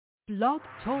Blog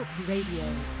Talk Radio.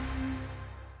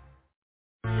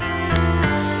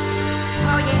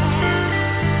 Oh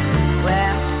yeah.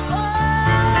 Well.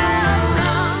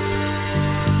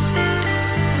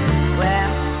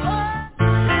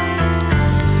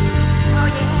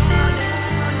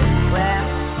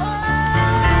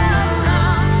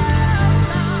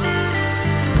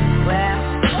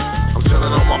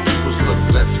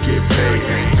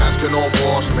 On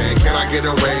boss, man, can I get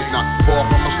a raise? Not far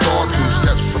from a star, 2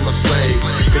 steps from a slave.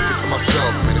 Thinking to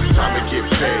myself, man, it's time to get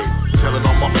paid. Telling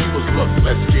all my peoples, look,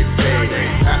 let's get paid.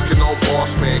 Asking on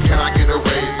boss, man, can I get a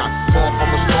raise? Not far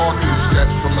from a star, 2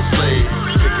 steps from a slave.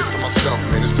 Thinking to myself,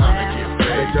 man, it's time to get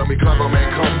paid. They tell me, clever man,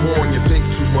 come on, you think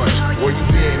too much. Where you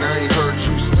been? I ain't heard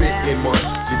you spit in months.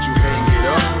 Did you hang it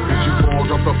up? Did you fall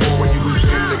off the ball when you was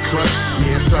in the clutch?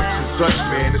 Yeah, such and such,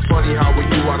 man. It's funny how when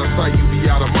you out of sight, you be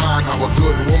out of mind. How a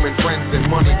good woman, friends, and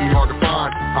money be hard to find.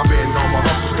 I've been on my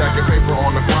hustle, stacking paper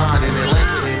on the grind. In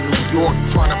Atlanta, in New York,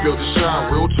 trying to build a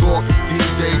shine. Real talk,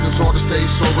 these days it's hard to stay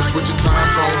sober. Switching time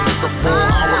zones with the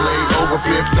 4-hour layover.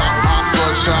 Fifth stop, hot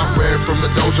bloodshot, red from the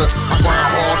doja. I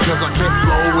grind hard cause I can't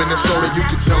flow in the soda. You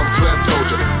can tell I'm Clef told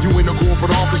ya. You in the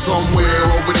corporate office somewhere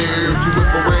over there. If you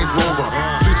with a Range Rover,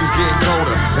 streets is getting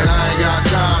colder. And I ain't got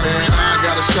time, man, I ain't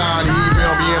got a shine. He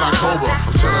emailed me in October.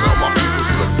 I'm telling all my people,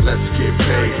 look, let's get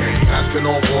paid. Asking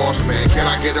on boss, man, can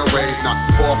I get a raise? Not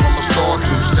far from a star,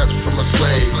 2 steps from a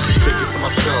slave. Thinking to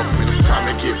myself, man, it's time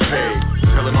to get paid.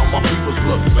 Telling all my peoples,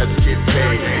 look, let's get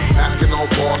paid. Asking on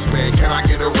boss, man, can I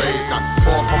get a raise? Not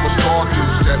far from a star,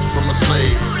 2 steps from a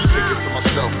slave. Thinking to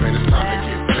myself, man, it's time to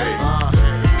get paid.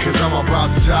 Cause I'm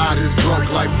about tired of this broke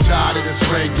life, tired of this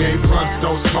reggae. Blunts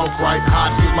don't smoke right,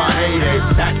 hot is my heyday.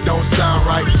 That don't sound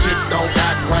right, shit don't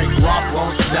act right. Guap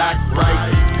won't stack right,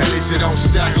 at least it don't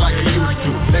stack like it used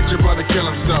to. Let your brother kill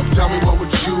himself, tell me what would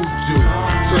you do?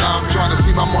 So now I'm trying to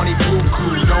see my money buku.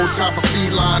 No time for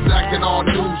felines acting all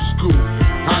new school.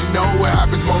 I know what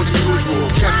happens more than usual.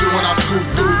 Catch you when I scoop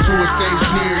through to a stage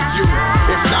near you.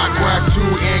 If not, grab 2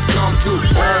 and come through.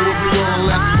 All will be on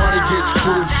unless money gets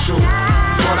crucial.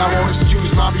 But I won't excuse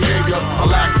my behavior, a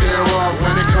lack thereof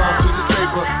when it comes to the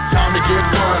paper. Time to get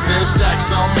buzzed and stack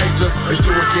some major. Let's do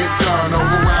it, get done,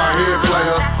 over around here,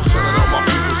 player. I'm telling all my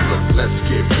people, look, let's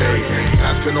get paid.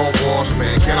 Asking on boss,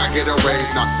 man, can I get a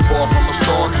raise? Not far from a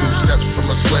star, 2 steps from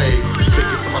a slave.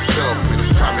 Thinking to myself, man,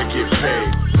 it's time to get paid.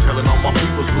 Telling all my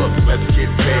people, look, let's get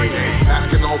paid.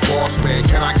 Asking on boss, man,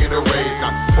 can I get a raise?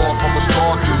 Not far from a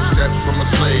star, 2 steps from a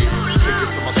slave. Thinking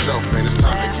to myself, man, it's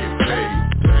time to get paid.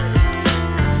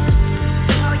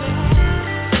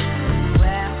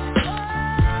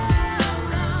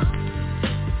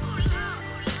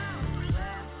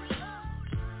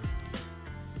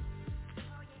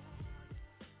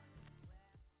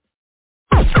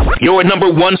 Your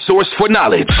number 1 source for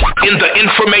knowledge in the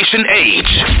information age.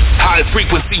 High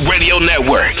Frequency Radio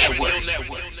Network.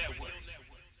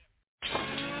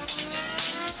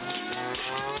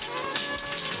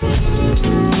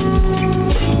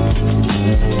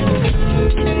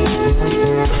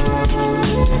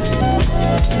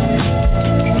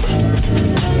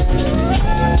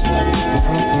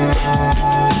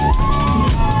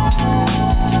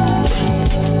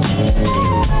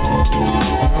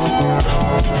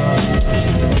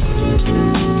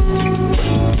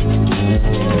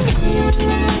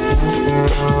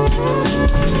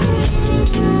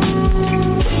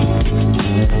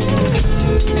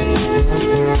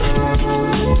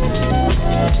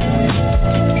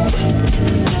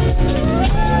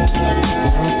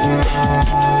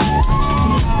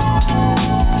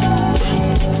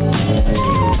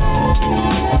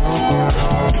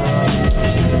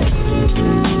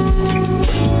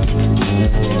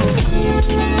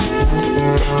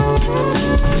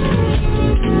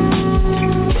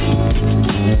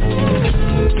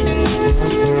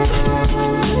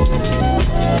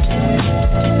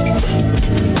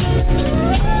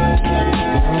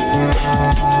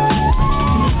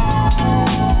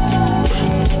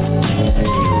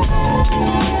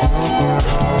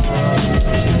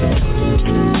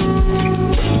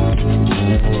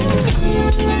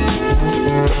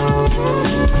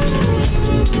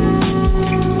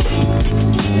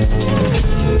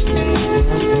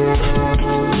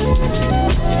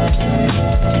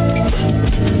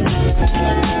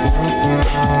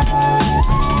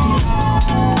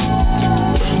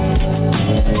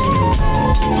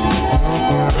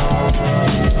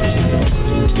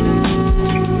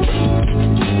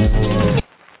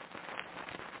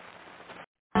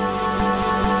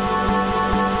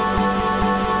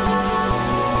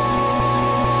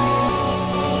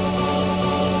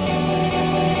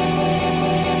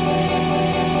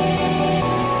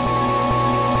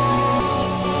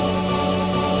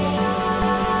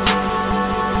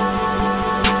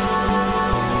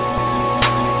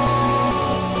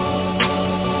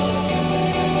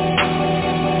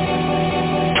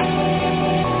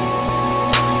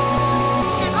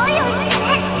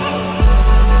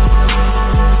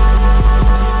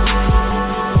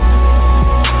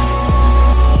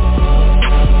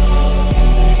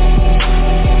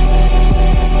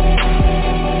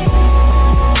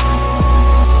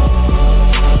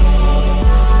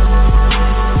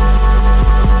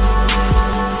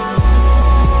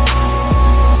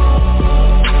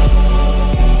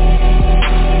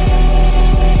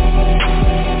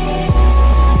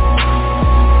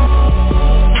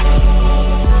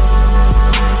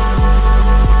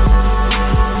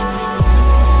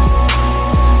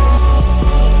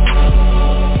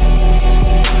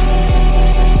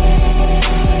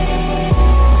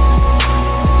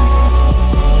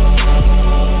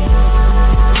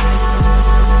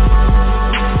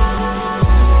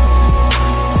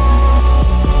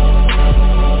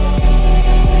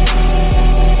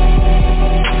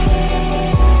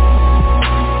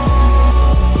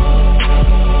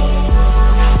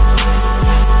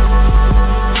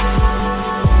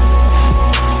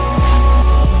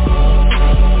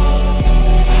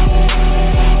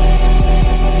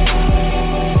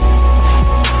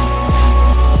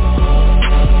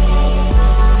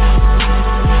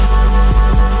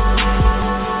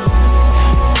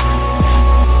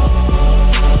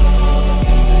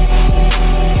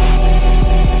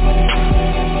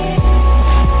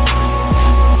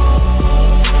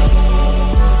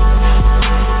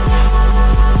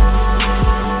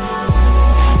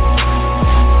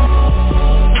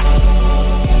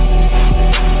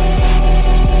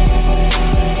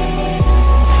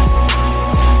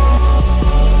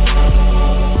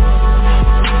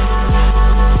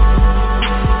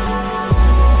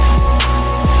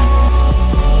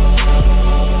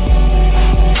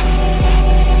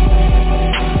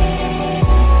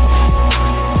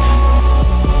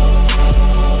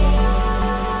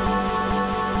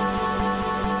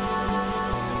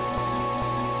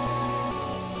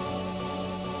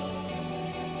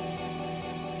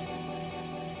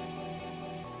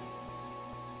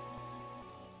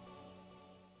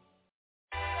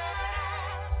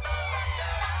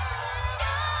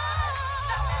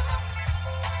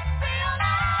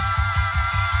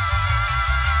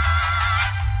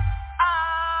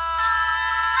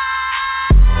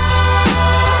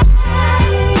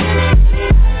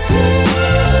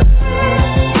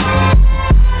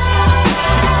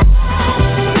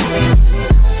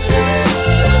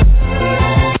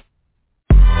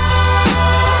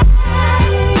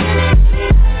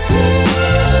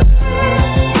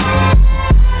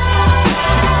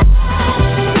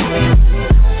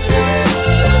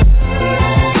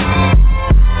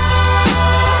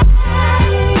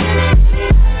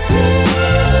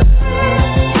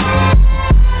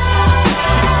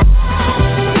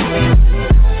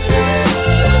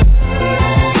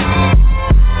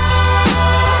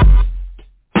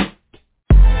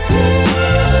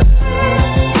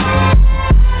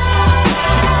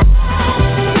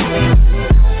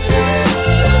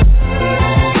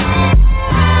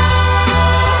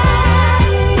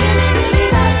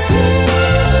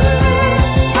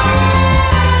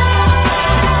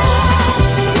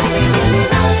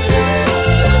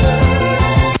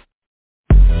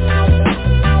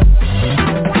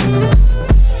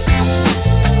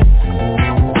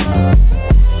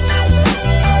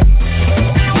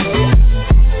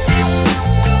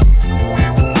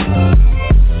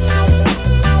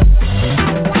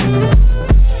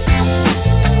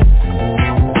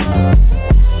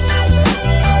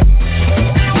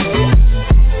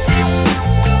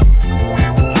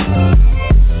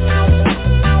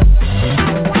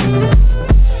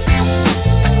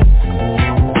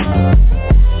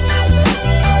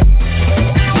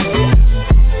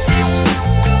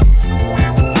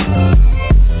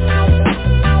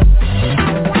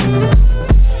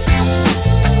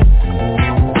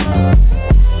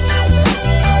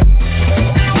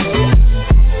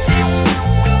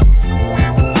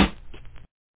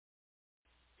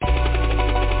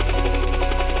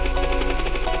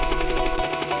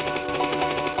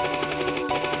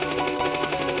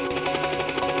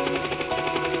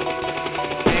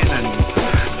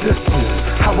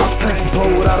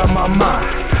 out of my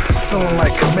mind. Feeling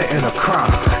like committing a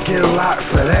crime. Get a lot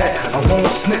for that. I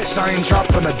won't snitch, I ain't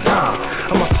dropping a dime.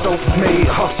 I'm a self-made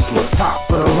hustler, top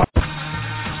of the line.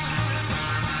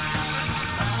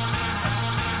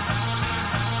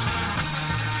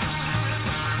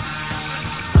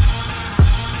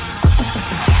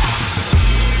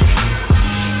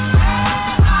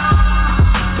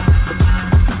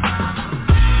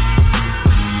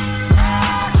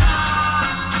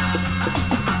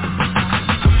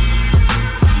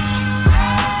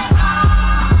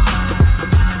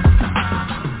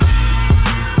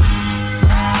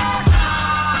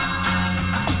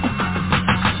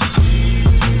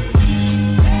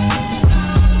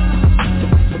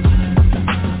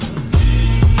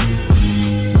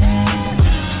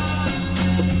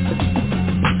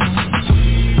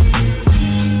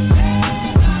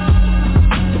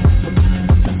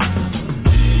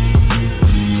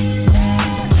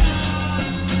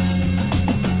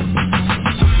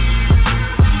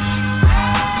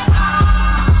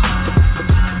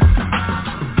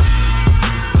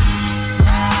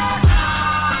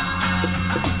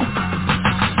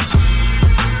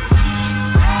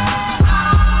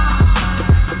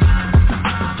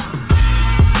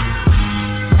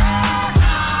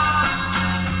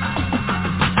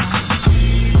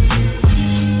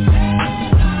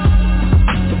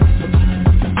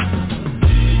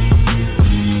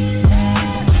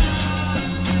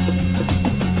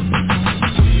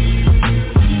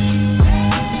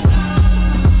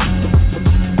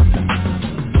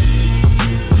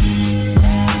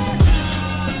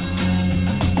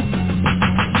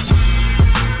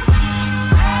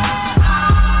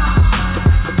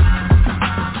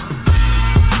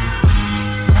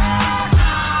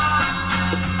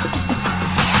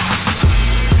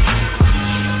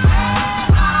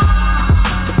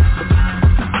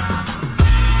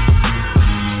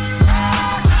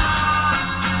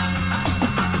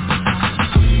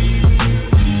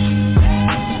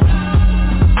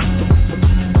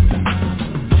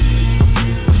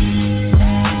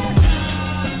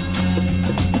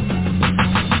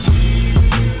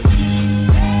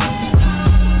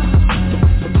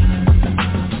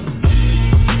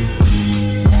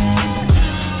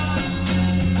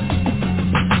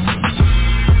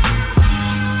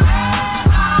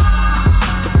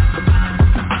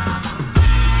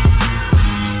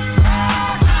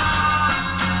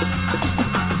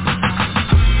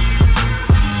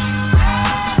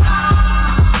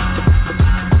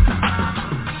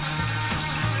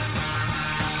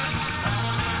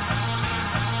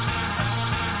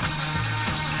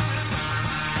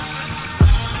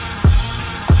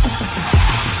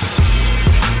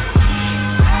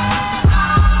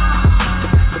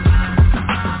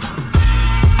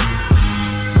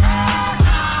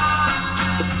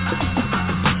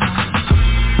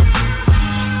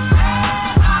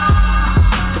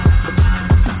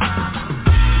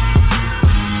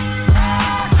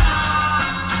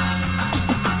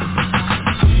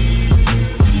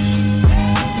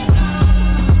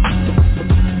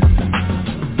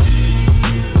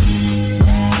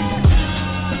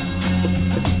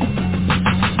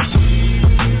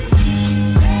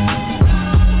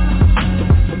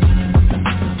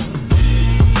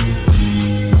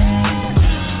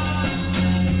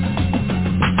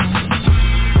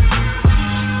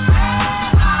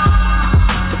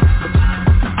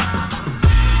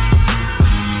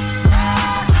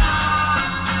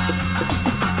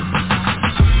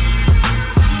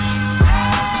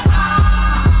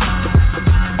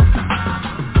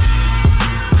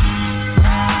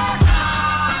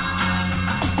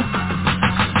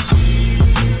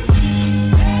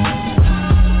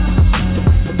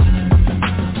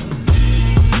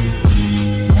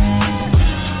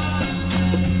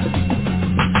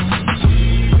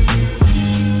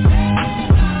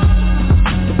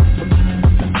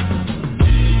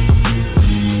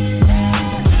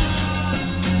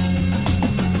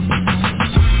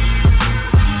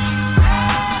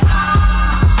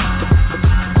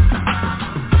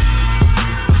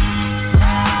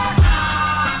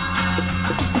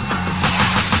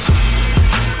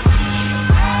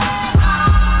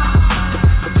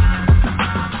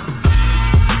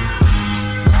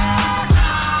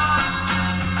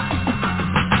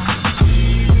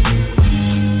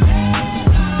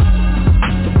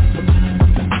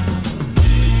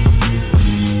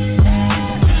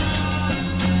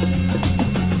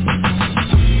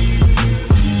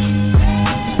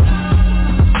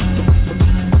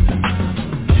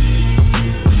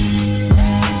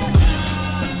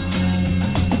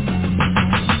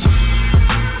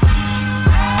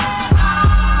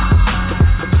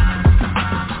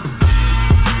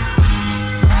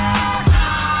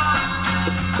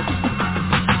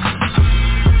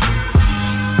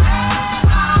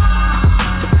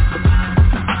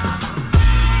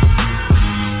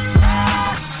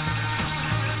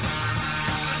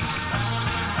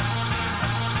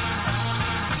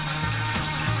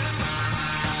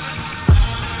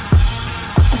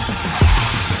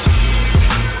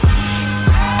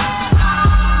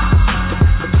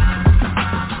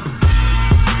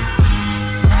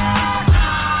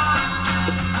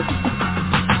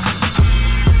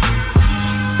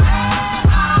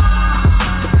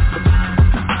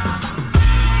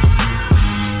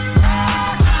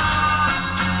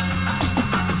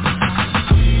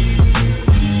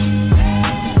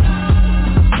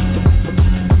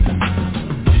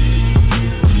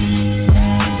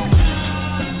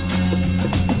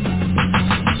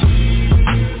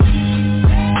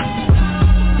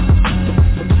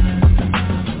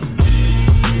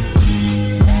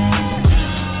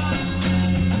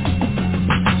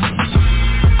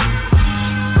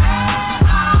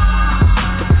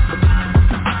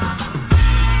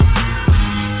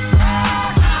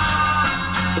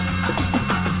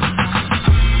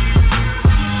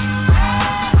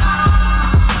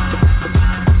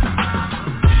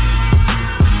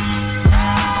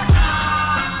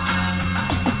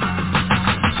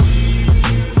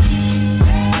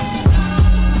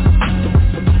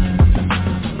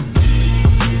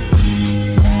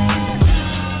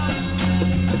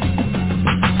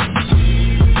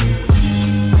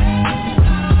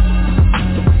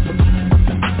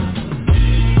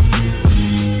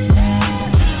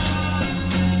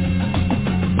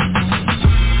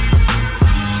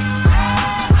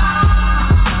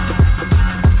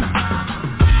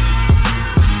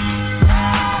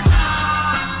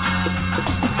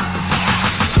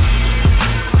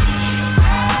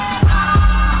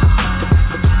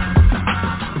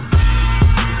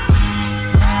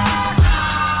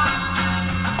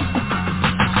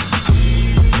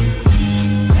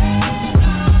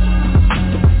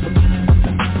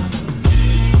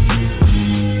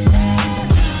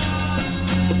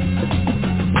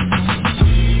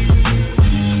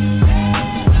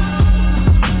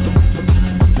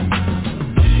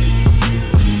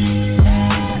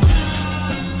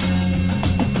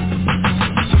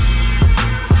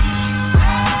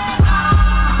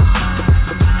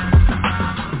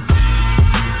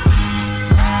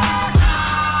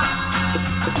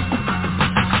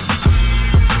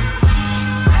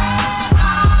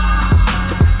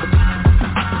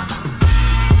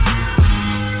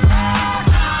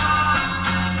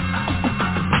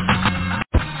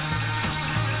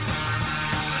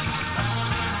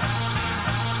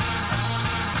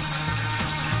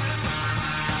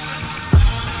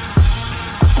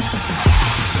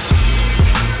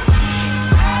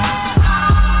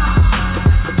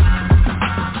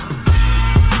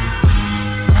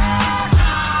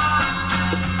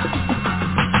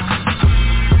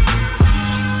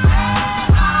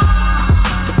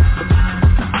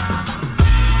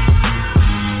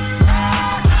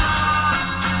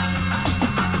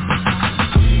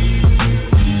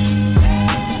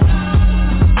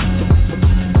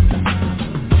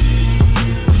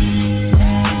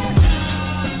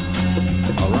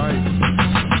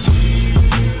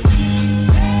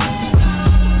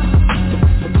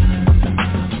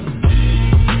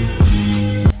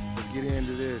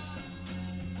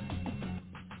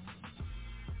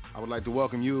 would like to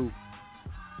welcome you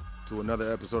to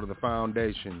another episode of The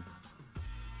Foundation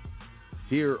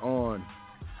here on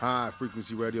High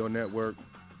Frequency Radio Network.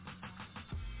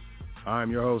 I'm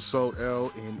your host, Soul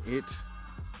L, and it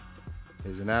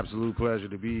is an absolute pleasure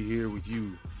to be here with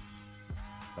you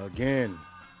again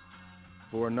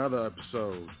for another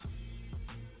episode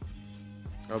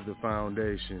of The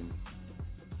Foundation.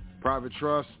 Private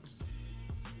trust,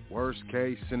 worst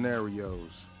case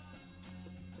scenarios.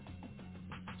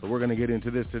 So we're going to get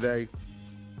into this today.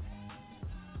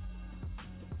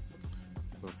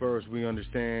 But first, we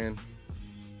understand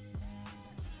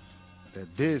that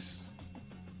this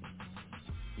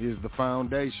is the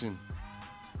foundation,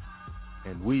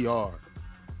 and we are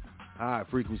High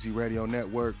Frequency Radio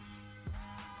Network,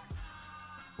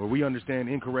 where we understand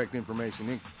incorrect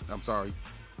information,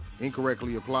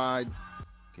 incorrectly applied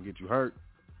can get you hurt.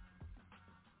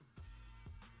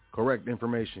 Correct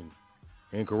information,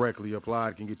 incorrectly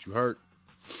applied can get you hurt.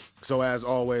 So as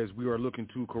always, we are looking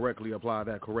to correctly apply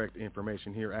that correct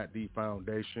information here at the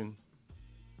Foundation.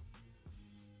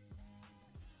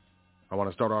 I want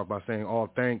to start off by saying all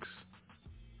thanks,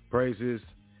 praises,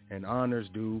 and honors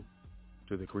due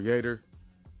to the Creator.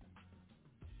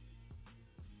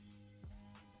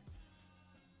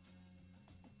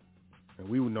 And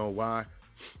we will know why.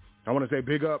 I want to say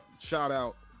big up, shout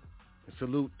out, and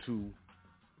salute to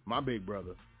my big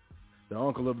brother, the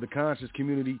uncle of the conscious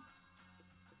community,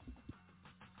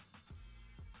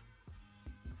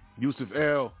 Yusuf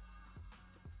L,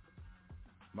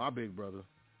 my big brother,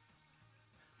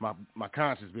 my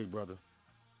conscious big brother.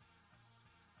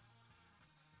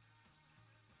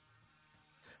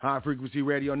 High Frequency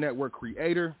Radio Network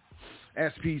creator,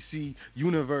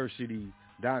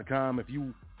 SPCUniversity.com. If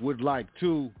you would like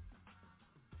to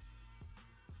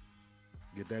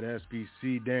get that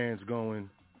SPC dance going.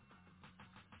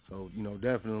 So,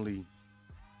 definitely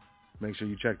make sure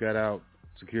you check that out.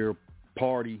 Secure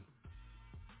party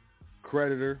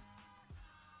creditor.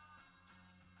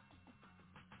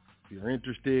 If you're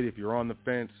interested, if you're on the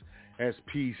fence,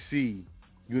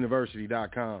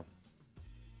 SPCUniversity.com.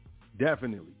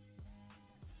 Definitely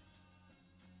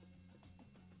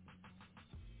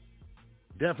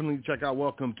check out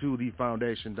welcome to the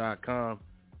foundation.com.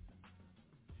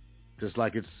 Just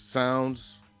like it sounds,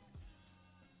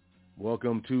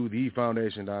 welcome to the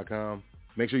foundation.com.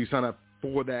 Make sure you sign up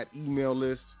for that email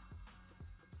list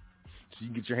so you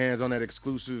can get your hands on that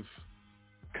exclusive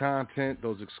content,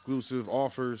 those exclusive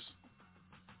offers,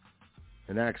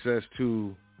 and access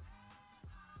to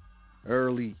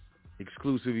early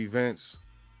exclusive events.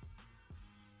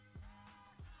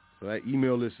 So that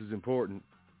email list is important.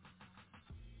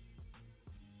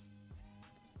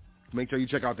 Make sure you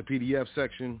check out the PDF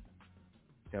section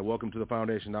at welcome to the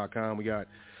foundation.com. We got,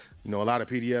 a lot of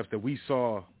PDFs that we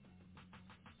saw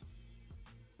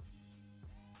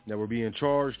that were being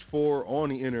charged for on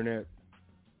the internet.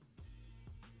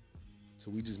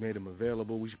 So we just made them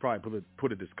available. We should probably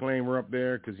put a disclaimer up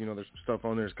there because, there's some stuff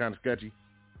on there that's kind of sketchy.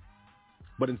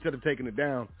 But instead of taking it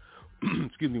down, we're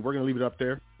going to leave it up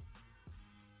there.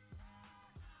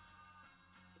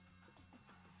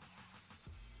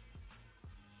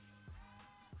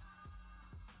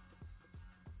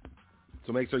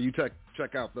 So make sure you check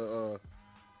out the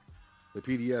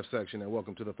PDF section at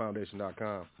welcome to the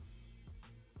foundation.com.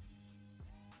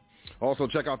 Also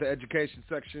check out the education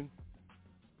section.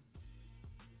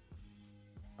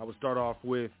 I would start off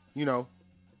with, the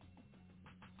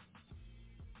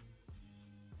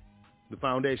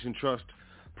Foundation Trust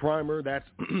Primer. That's,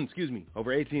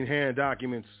 over 18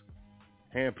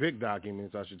 hand-picked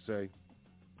documents, I should say,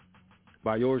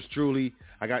 by yours truly.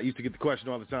 I used to get the question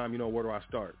all the time, where do I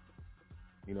start?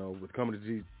 With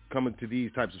coming to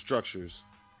these types of structures,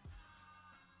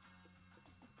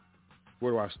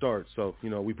 where do I start? So,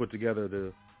 we put together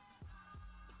the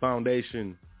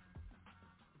Foundation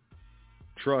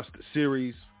Trust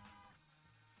series.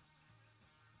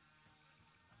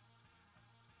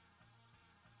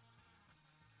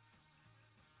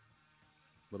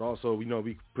 But also,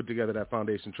 we put together that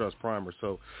Foundation Trust Primer.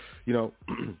 So,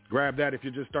 grab that if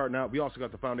you're just starting out. We also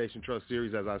got the Foundation Trust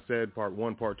series, as I said, part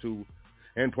 1, part 2,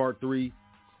 and part 3,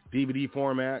 DVD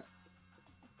format,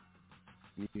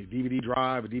 a DVD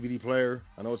drive, a DVD player.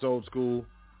 I know it's old school,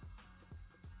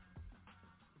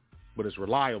 but it's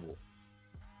reliable.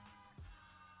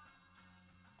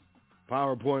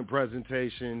 PowerPoint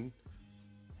presentation,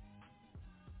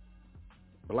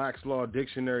 Black's Law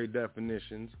Dictionary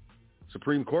definitions,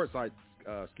 Supreme Court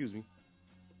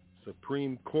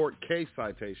case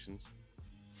citations,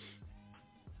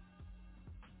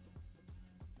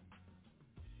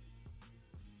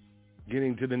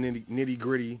 getting to the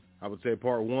nitty-gritty, I would say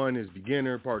part 1 is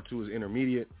beginner, part 2 is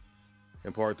intermediate,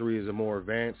 and part 3 is a more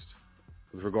advanced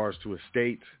with regards to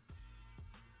estate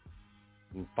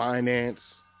and finance.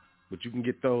 But you can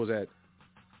get those at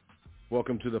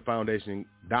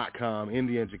welcometothefoundation.com in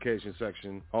the education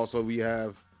section. Also, we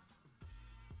have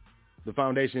the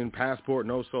Foundation Passport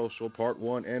No Social, part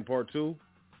 1 and part 2.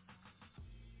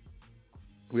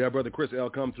 We have Brother Chris L.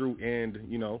 come through and,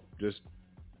 just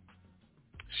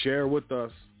share with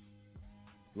us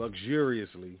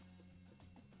luxuriously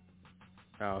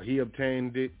how he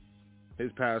obtained it,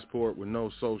 his passport with no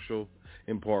social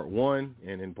in part 1,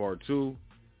 and in part 2,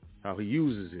 how he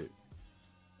uses it,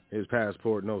 his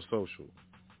passport no social.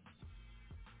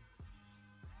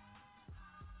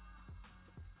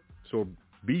 So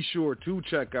be sure to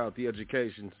check out the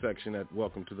education section at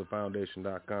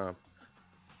welcometothefoundation.com.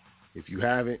 If you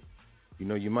haven't,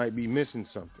 you might be missing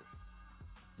something.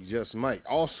 You just might.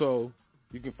 Also,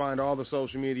 you can find all the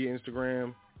social media,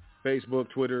 Instagram, Facebook,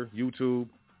 Twitter, YouTube,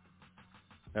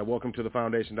 at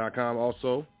welcometothefoundation.com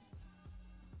also.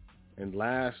 And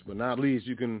last but not least,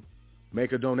 you can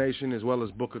make a donation as well as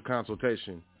book a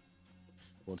consultation.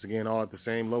 Once again, all at the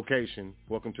same location,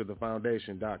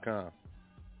 welcometothefoundation.com.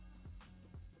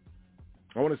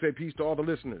 I want to say peace to all the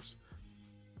listeners.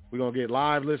 We're going to get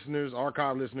live listeners,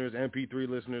 archive listeners, MP3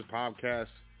 listeners, podcast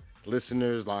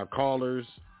listeners, live callers,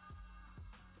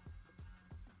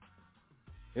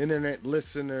 internet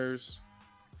listeners,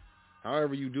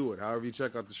 however you do it, however you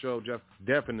check out the show,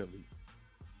 definitely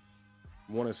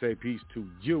want to say peace to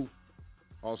you.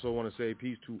 Also want to say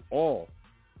peace to all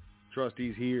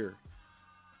trustees here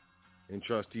in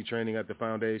trustee training at the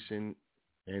foundation,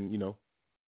 and,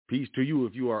 peace to you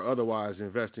if you are otherwise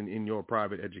investing in your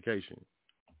private education.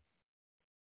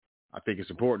 I think it's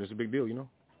important. It's a big deal,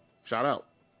 Shout out.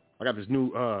 I got this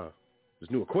new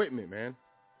equipment, man.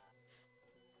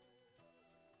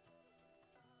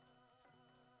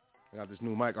 I got this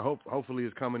new mic. Hopefully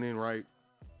it's coming in right.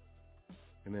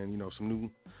 And then,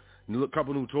 some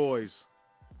couple new toys.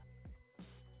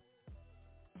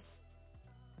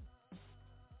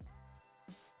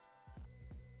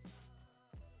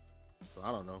 So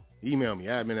I don't know. Email me,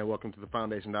 admin at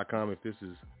welcometothefoundation.com if this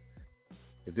is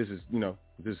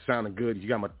sounding good. If you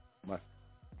got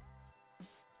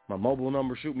my mobile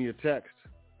number, shoot me a text.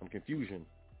 I'm confusion.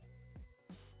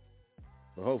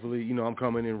 But hopefully, I'm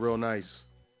coming in real nice.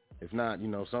 If not,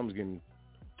 something's getting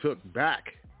took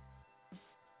back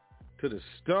to the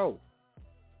stove.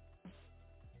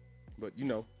 But,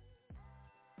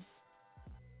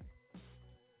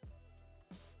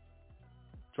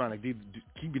 trying to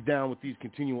keep it down with these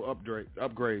continual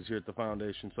upgrades here at the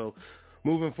foundation. So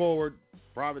moving forward,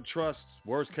 private trusts,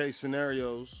 worst case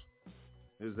scenarios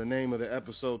is the name of the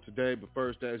episode today. But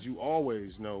first, as you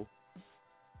always know,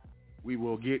 we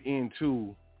will get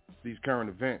into these current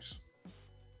events.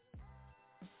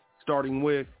 Starting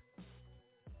with,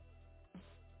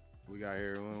 we got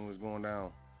here, what's going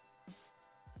down?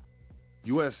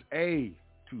 USA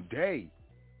Today.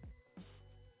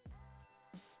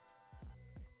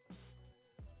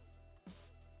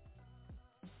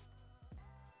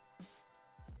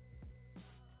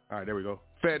 All right, there we go.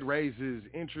 Fed raises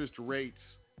interest rates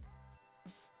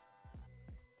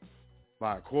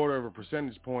by 1/4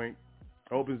 percentage point,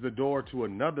 opens the door to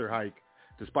another hike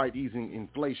despite easing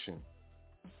inflation.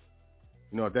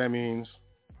 You know what that means?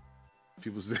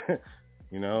 People say,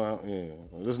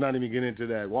 let's not even get into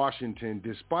that. Washington,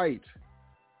 despite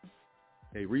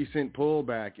a recent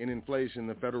pullback in inflation,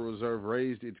 the Federal Reserve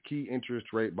raised its key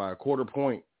interest rate by 1/4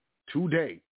 point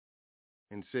today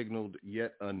and signaled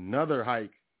yet another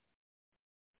hike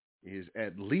is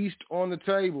at least on the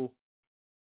table,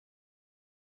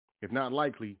 if not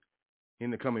likely,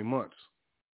 in the coming months.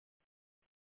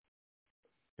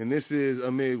 And this is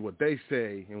amid what they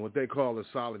say and what they call a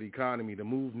solid economy. The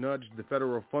move nudged the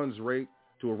federal funds rate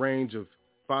to a range of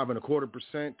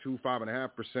 5.25% to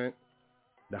 5.5%,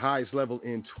 the highest level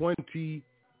in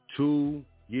 22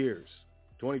 years.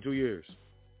 22 years.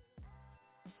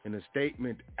 In a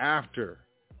statement after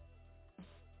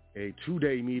a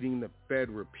 2-day meeting, the Fed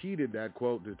repeated that,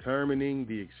 quote, determining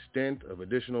the extent of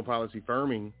additional policy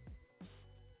firming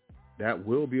that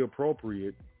will be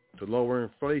appropriate to lower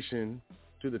inflation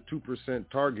to the 2%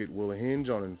 target will hinge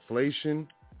on inflation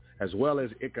as well as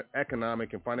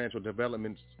economic and financial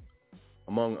developments,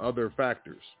 among other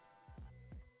factors.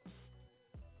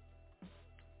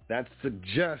 That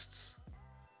suggests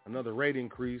another rate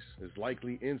increase is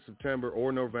likely in September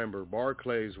or November.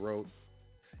 Barclays wrote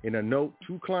in a note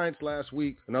to clients last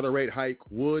week, another rate hike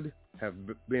would have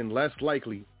been less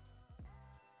likely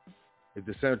if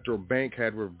the central bank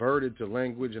had reverted to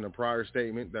language in a prior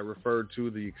statement that referred to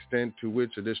the extent to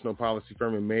which additional policy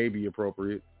firming may be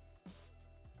appropriate,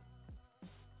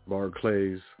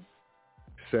 Barclays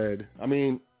said. I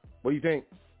mean, what do you think?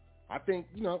 I think,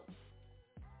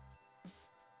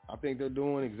 I think they're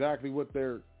doing exactly what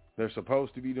they're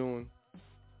supposed to be doing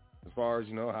as far as,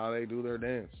 how they do their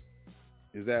dance.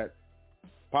 Is that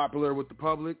popular with the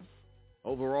public?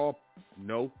 Overall,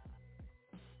 no.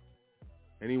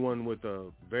 Anyone with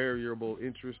a variable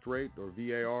interest rate or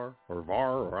VAR or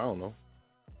VAR or I don't know.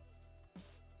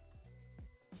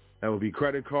 That would be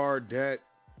credit card, debt,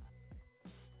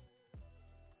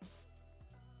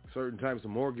 certain types of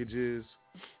mortgages,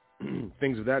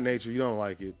 things of that nature. You don't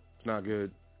like it. It's not good.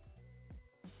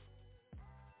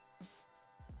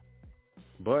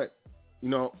 But,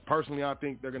 personally, I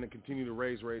think they're going to continue to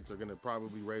raise rates. They're going to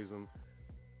probably raise them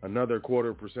another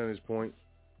 0.25 percentage point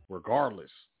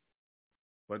regardless.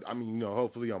 But, I mean,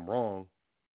 hopefully I'm wrong.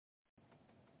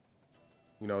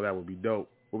 That would be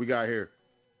dope. What we got here?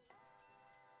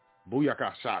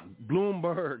 Booyaka shot.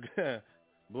 Bloomberg.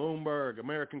 Bloomberg.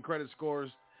 American credit scores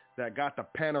that got the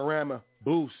panorama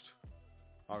boost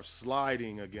are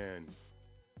sliding again.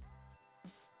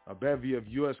 A bevy of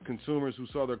U.S. consumers who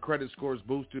saw their credit scores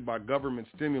boosted by government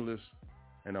stimulus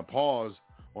and a pause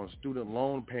on student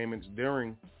loan payments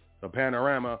during the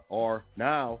panorama are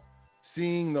now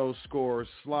seeing those scores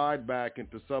slide back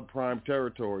into subprime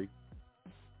territory.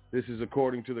 This is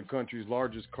according to the country's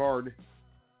largest card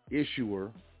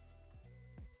issuer.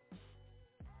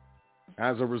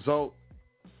 As a result,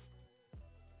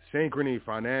 Synchrony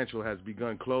Financial has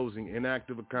begun closing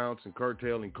inactive accounts and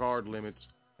curtailing card limits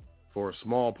for a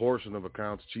small portion of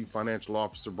accounts, Chief Financial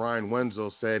Officer Brian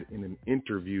Wenzel said in an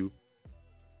interview.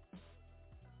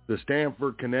 The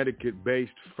Stamford,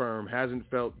 Connecticut-based firm hasn't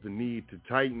felt the need to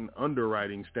tighten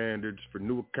underwriting standards for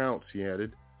new accounts, he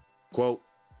added. Quote,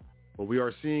 what we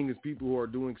are seeing is people who are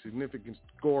doing significant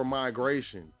score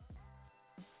migration.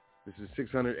 This is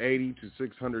 680 to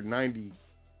 690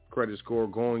 credit score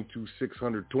going to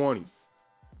 620.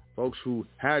 Folks who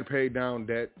had paid down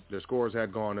debt, their scores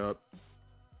had gone up,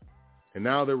 and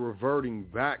now they're reverting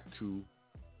back to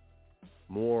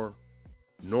more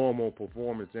normal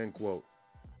performance, end quote.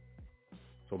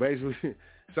 So basically, it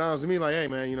sounds to me like, hey,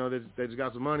 man, they just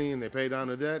got some money and they paid down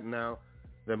the debt, and now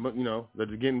they're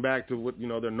getting back to what,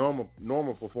 their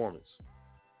normal performance.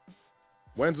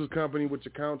 Wenzel's company, which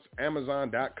accounts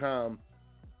Amazon.com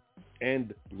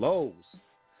and Lowe's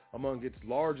among its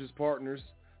largest partners,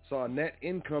 saw a net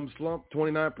income slump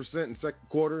 29% in second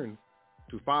quarter and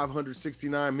to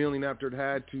 $569 million after it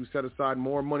had to set aside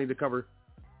more money to cover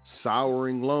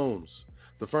souring loans.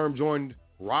 The firm joined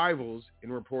rivals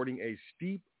in reporting a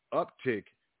steep uptick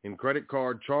in credit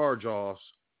card charge-offs,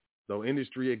 though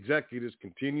industry executives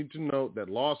continued to note that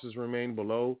losses remain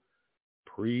below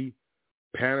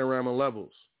pre-panorama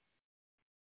levels.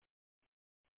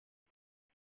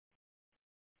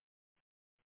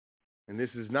 And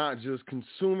this is not just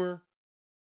consumer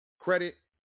credit.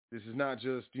 This is not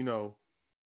just,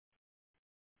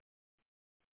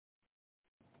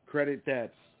 credit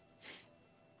that's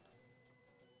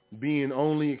being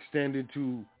only extended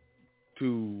to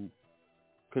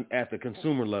at the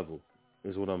consumer level,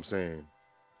 is what I'm saying.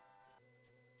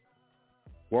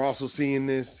 We're also seeing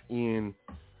this in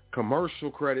commercial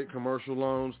credit, commercial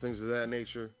loans, things of that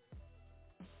nature.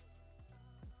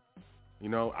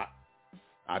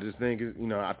 I just think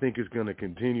I think it's going to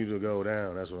continue to go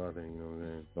down. That's what I think.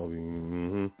 What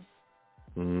I'm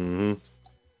saying?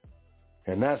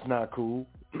 And that's not cool.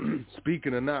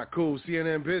 Speaking of not cool,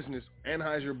 CNN Business,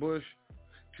 Anheuser-Busch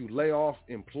to lay off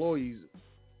employees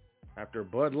after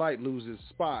Bud Light loses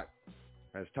spot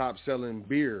as top-selling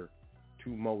beer to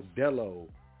Modelo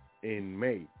in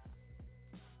May.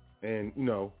 And,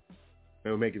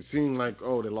 they would make it seem like, they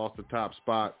lost the top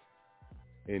spot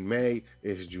in May.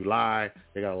 It's July.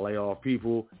 They got to lay off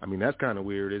people. I mean, that's kind of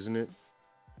weird, isn't it?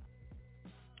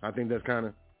 I think that's kind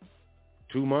of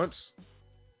 2 months.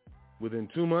 Within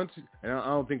 2 months, and I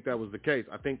don't think that was the case.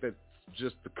 I think that's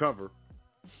just the cover,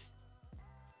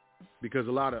 because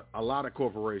a lot of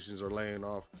corporations are laying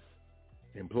off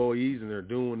employees, and they're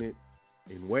doing it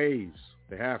in waves.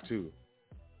 They have to.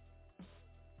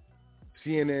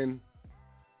 CNN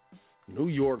New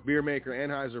York beer maker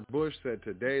Anheuser-Busch said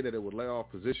today that it would lay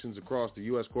off positions across the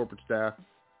U.S. corporate staff.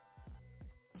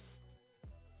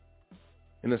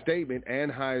 In a statement,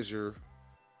 Anheuser-Busch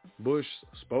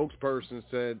spokesperson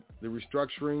said the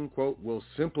restructuring, quote, will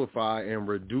simplify and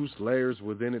reduce layers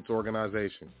within its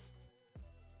organization,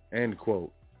 end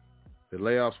quote. The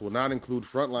layoffs will not include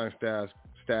frontline staff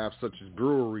such as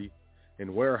brewery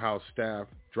and warehouse staff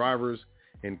drivers,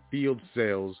 and field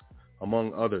sales,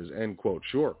 among others, end quote.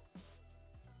 Sure.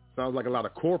 Sounds like a lot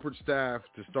of corporate staff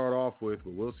to start off with,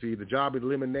 but we'll see. The job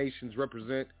eliminations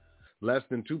represent less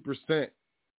than 2%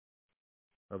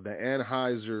 of the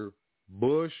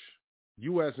Anheuser-Busch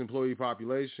U.S. employee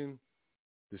population.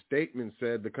 The statement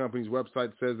said the company's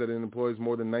website says that it employs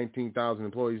more than 19,000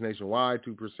 employees nationwide.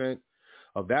 2%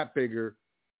 of that figure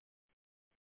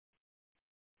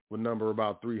would number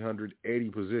about 380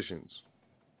 positions.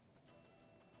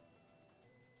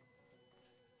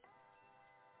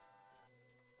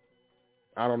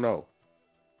 I don't know.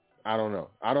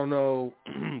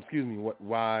 Excuse me.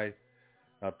 Why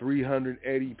a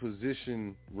 380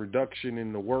 position reduction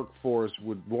in the workforce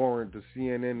would warrant a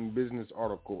CNN business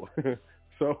article.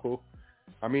 So,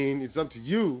 I mean, it's up to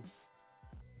you.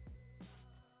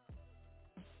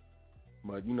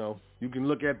 But you can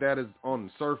look at that as on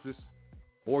the surface,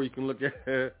 or you can look at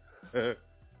it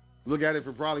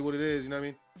for probably what it is. You know what I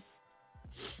mean?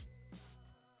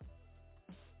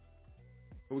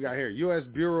 What we got here? U.S.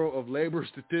 Bureau of Labor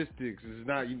Statistics is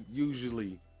not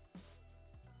usually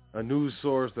a news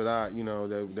source that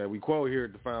that we quote here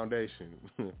at the foundation.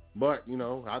 But,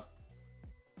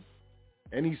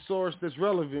 any source that's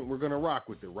relevant, we're going to rock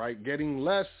with it, right? Getting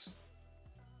less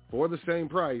for the same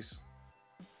price.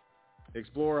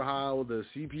 Explore how the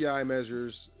CPI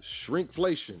measures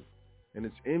shrinkflation and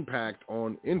its impact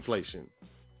on inflation.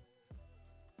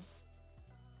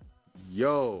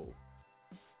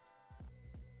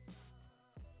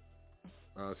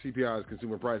 CPI is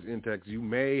Consumer Price Index. You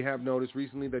may have noticed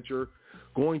recently that you're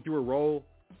going through a roll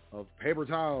of paper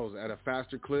towels at a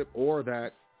faster clip, or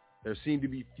that there seem to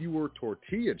be fewer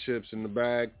tortilla chips in the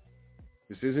bag.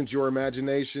 This isn't your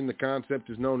imagination. The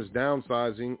concept is known as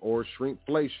downsizing or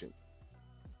shrinkflation.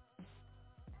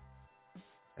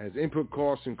 As input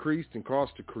costs increase and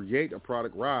costs to create a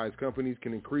product rise, companies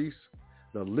can increase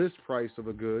the list price of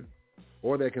a good,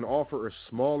 or they can offer a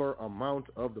smaller amount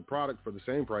of the product for the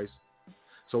same price.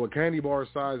 So a candy bar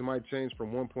size might change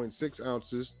from 1.6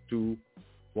 ounces to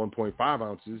 1.5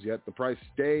 ounces, yet the price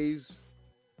stays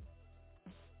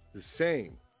the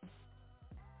same.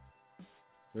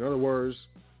 In other words,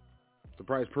 the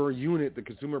price per unit the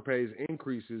consumer pays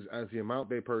increases as the amount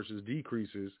they purchase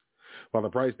decreases, while the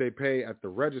price they pay at the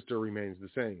register remains the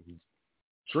same.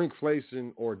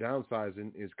 Shrinkflation or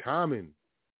downsizing is common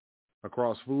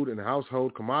across food and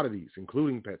household commodities,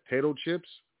 including potato chips,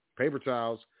 paper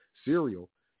towels, cereal,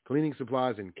 cleaning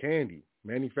supplies, and candy.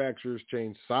 Manufacturers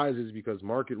change sizes because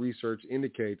market research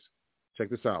indicates, check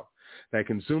this out, that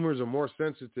consumers are more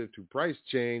sensitive to price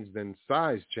change than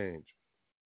size change.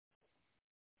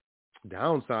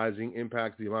 Downsizing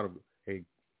impacts the amount of a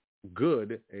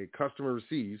good a customer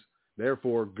receives.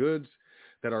 Therefore, goods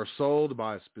that are sold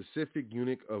by a specific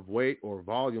unit of weight or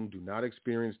volume do not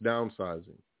experience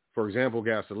downsizing. For example,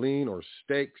 gasoline or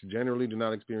steaks generally do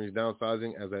not experience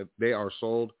downsizing, as that they are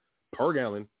sold per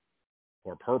gallon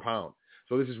or per pound.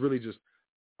 So this is really just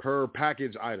per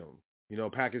package item.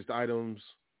 Packaged items,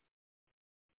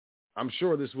 I'm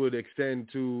sure this would extend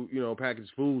to,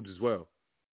 packaged foods as well.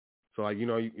 So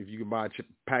if you can buy a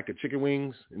pack of chicken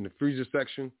wings in the freezer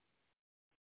section,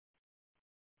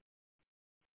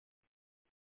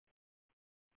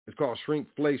 it's called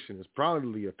shrinkflation. It's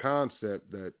probably a concept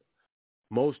that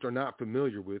most are not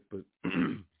familiar with, but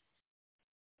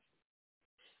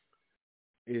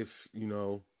if,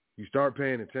 you start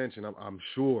paying attention, I'm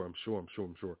sure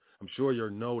you'll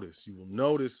notice. You will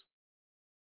notice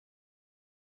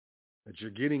that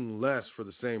you're getting less for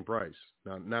the same price.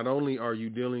 Now, not only are you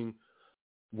dealing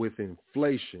with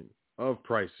inflation of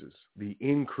prices, the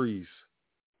increase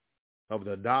of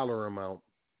the dollar amount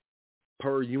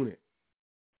per unit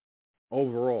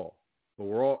overall,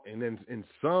 and then in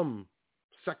some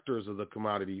sectors of the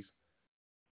commodities,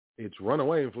 it's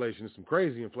runaway inflation. It's some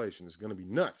crazy inflation. It's going to be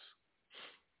nuts.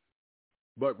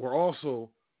 But we're also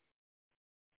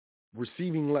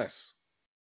receiving less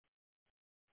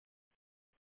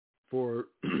for,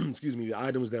 the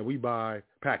items that we buy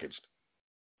packaged,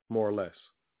 more or less.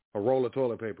 A roll of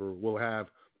toilet paper will have,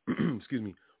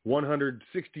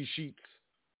 160 sheets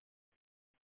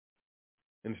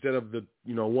instead of the,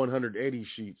 180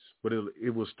 sheets, but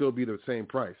it will still be the same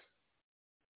price.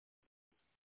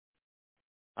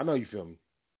 I know you feel me.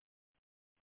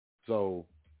 So,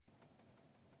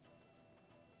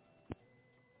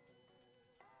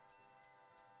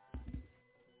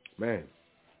 man,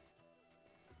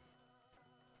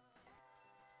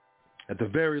 at the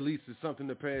very least, it's something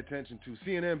to pay attention to.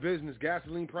 CNN Business,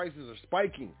 gasoline prices are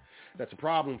spiking. That's a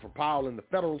problem for Powell and the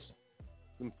federals,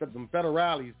 them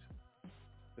federales.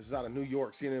 This is out of New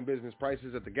York. CNN Business.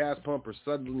 Prices at the gas pump are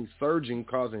suddenly surging,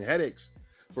 causing headaches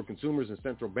for consumers and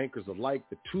central bankers alike.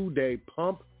 The 2-day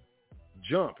pump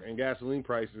jump in gasoline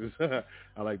prices,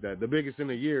 I like that, the biggest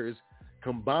in a year, is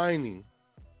combining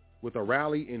with a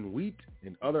rally in wheat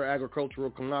and other agricultural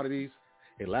commodities.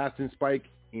 A lasting spike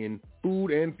in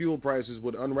food and fuel prices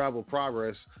would unravel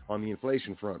progress on the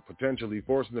inflation front, potentially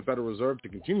forcing the Federal Reserve to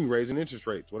continue raising interest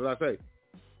rates. What did I say?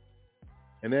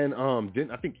 And then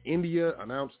I think India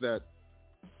announced that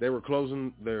they were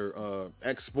closing their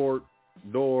export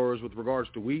doors with regards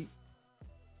to wheat.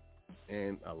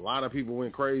 And a lot of people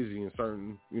went crazy in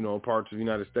certain, parts of the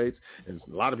United States. And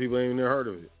a lot of people ain't even never heard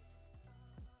of it.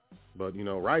 But,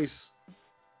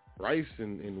 rice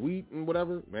and wheat and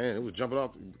whatever, man, it was jumping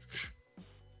off.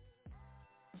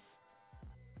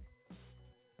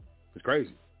 It's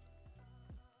crazy.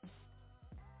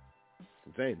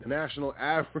 It's insane. The national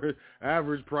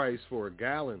average price for a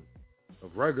gallon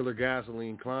of regular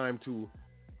gasoline climbed to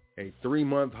a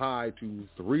 3-month high to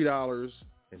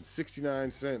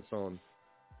 $3.69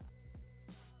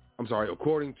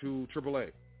 according to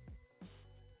AAA.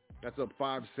 That's up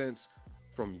 5 cents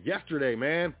from yesterday,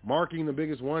 man, marking the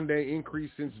biggest one-day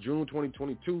increase since June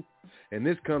 2022. And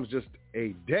this comes just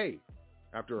a day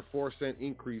after a 4-cent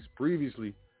increase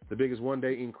previously, the biggest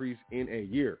one-day increase in a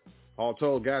year. All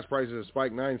told, gas prices have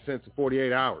spiked 9 cents in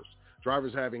 48 hours.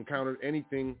 Drivers have not encountered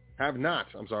anything like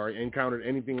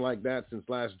that since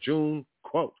last June.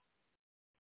 Quote,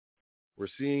 we're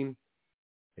seeing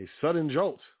a sudden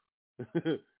jolt,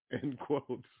 end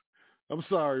quote. I'm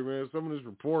sorry, man. Some of this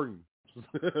reporting,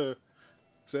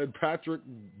 said Patrick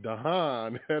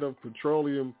Dahan, head of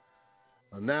petroleum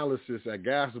analysis at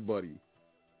Gas Buddy.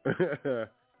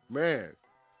 Man,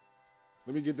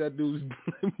 let me get that dude's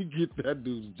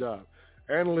job.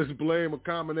 Analysts blame a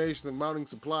combination of mounting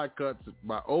supply cuts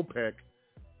by OPEC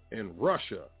and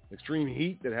Russia, extreme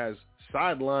heat that has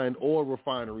sidelined oil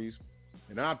refineries,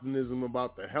 and optimism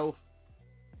about the health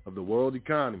of the world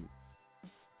economy.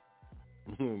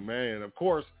 Man, of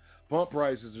course, pump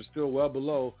prices are still well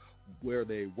below where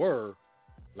they were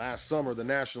last summer. The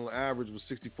national average was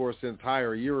 64 cents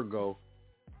higher a year ago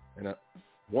and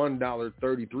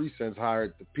 $1.33 higher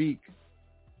at the peak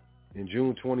in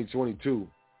June 2022.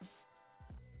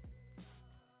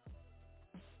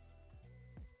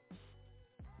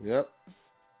 Yep.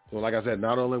 So like I said,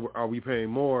 not only are we paying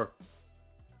more,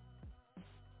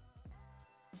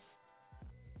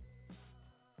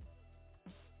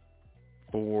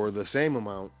 for the same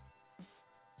amount,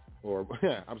 or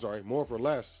I'm sorry, more for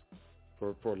less,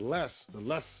 for less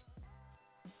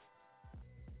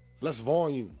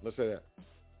volume, let's say that,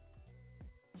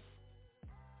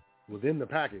 within the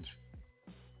package.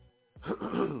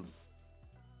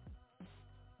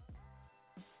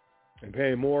 And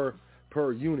paying more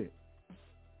per unit.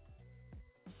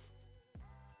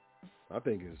 I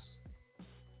think it's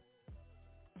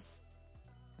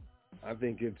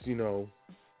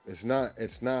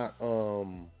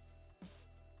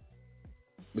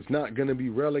it's not going to be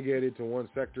relegated to one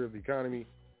sector of the economy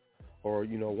or,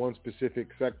 one specific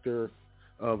sector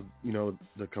of,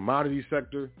 the commodity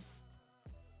sector.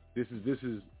 This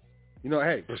is,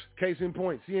 hey, case in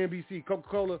point, CNBC,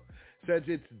 Coca-Cola says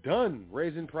it's done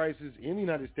raising prices in the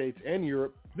United States and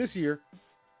Europe this year,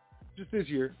 just this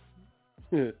year.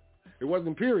 It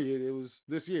wasn't period, it was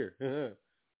this year.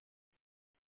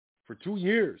 For 2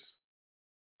 years,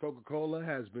 Coca-Cola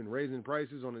has been raising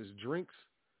prices on its drinks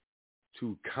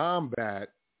to combat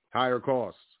higher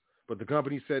costs. But the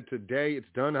company said today it's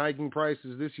done hiking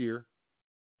prices this year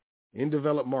in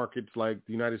developed markets like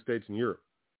the United States and Europe.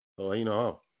 So,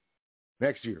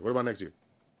 next year. What about next year?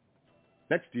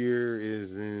 Next year is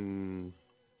in,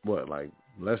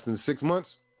 less than 6 months?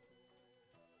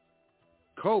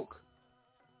 Coke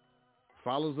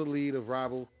follows the lead of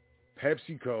rival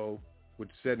PepsiCo, which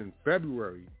said in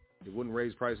February it wouldn't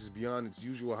raise prices beyond its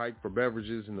usual hike for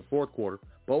beverages in the fourth quarter.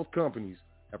 Both companies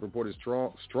have reported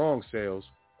strong sales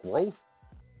growth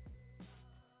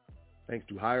thanks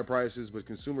to higher prices, but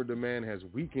consumer demand has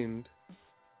weakened,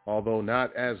 although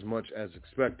not as much as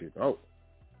expected. Oh.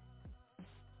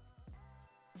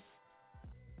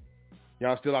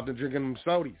 Y'all still out there drinking them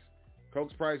sodas.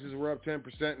 Coke's prices were up 10%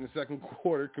 in the second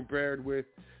quarter compared with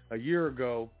a year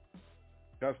ago.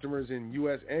 Customers in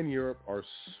U.S. and Europe are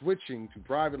switching to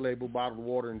private label bottled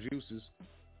water and juices.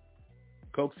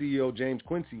 Coke CEO James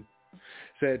Quincy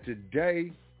said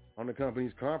today on the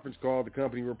company's conference call, the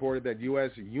company reported that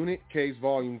U.S. unit case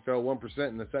volume fell 1%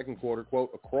 in the second quarter. Quote,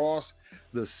 across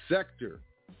the sector,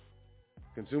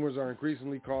 consumers are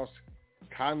increasingly cost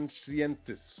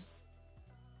conscientious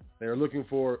They are looking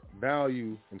for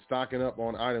value and stocking up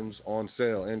on items on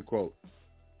sale, end quote.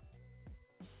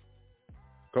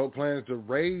 Coke plans to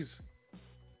raise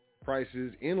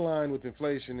prices in line with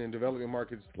inflation in developing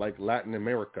markets like Latin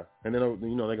America. And then, they're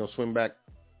going to swim back.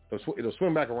 It'll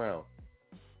swim back around.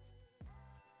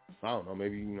 I don't know,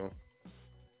 maybe,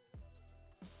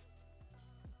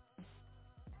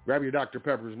 Grab your Dr.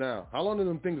 Peppers now. How long do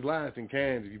them things last in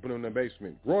cans if you put them in the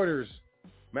basement? Reuters,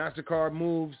 MasterCard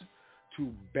moves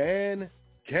to ban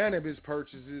cannabis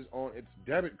purchases on its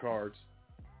debit cards.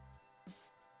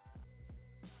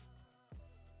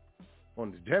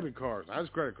 On the debit cards, not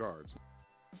just credit cards.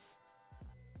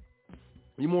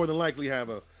 You more than likely have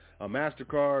a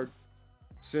MasterCard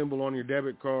symbol on your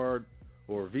debit card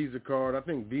or a Visa card. I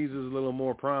think Visa is a little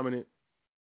more prominent.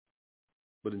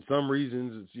 But in some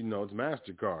reasons, it's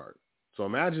MasterCard. So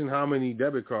imagine how many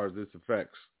debit cards this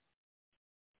affects.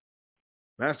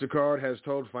 MasterCard has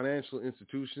told financial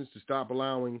institutions to stop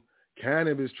allowing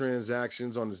cannabis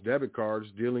transactions on its debit cards,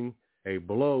 dealing a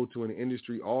blow to an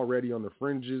industry already on the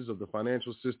fringes of the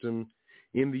financial system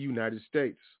in the United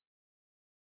States.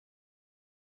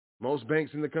 Most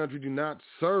banks in the country do not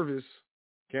service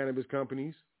cannabis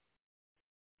companies,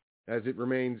 as it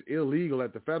remains illegal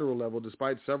at the federal level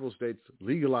despite several states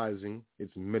legalizing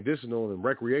its medicinal and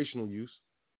recreational use.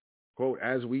 Quote,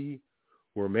 as we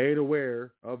were made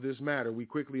aware of this matter, we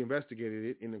quickly investigated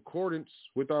it. In accordance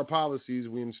with our policies,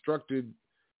 we instructed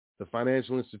the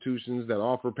financial institutions that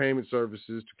offer payment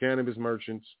services to cannabis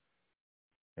merchants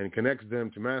and connects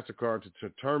them to MasterCard to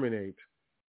terminate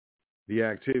the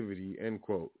activity, end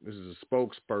quote. This is a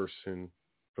spokesperson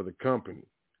for the company.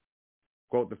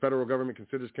 Quote, the federal government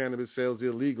considers cannabis sales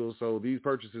illegal, so these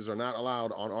purchases are not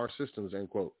allowed on our systems, end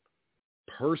quote.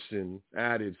 Person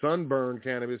added. Sunburn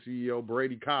Cannabis CEO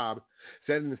Brady Cobb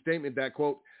said in a statement that,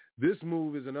 quote, this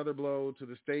move is another blow to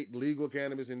the state legal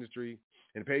cannabis industry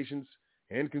and patients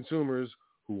and consumers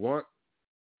who want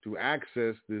to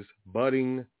access this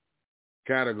budding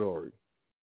category.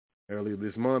 Earlier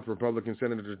this month, Republican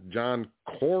Senator John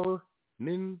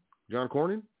Cornyn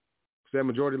said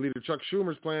Majority Leader Chuck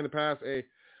Schumer's plan to pass a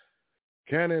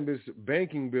cannabis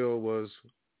banking bill was,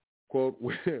 quote,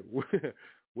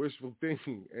 wishful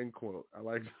thinking, end quote. I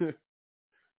like that.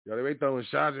 Yo, they be throwing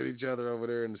shots at each other over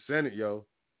there in the Senate, yo.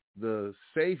 The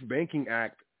Safe Banking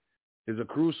Act is a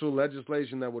crucial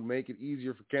legislation that would make it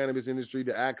easier for cannabis industry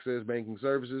to access banking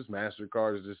services.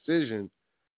 MasterCard's decision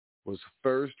was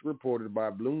first reported by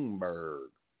Bloomberg.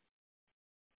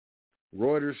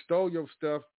 Reuters stole your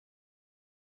stuff.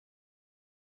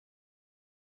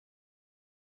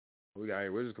 We got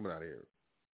here. We're just coming out of here.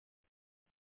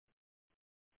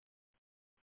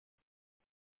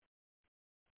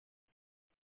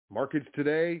 Markets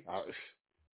today.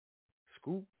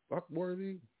 Scoop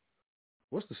Buckworthy.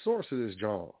 What's the source of this,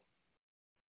 John?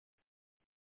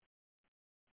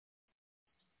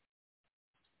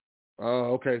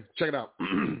 Okay. Check it out.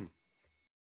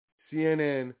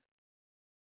 CNN.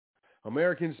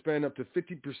 Americans spend up to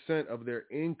 50% of their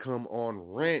income on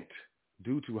rent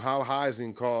due to how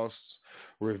housing costs,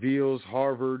 reveals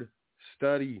Harvard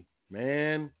study.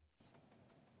 Man.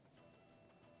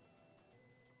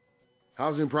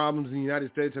 Housing problems in the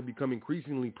United States have become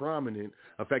increasingly prominent,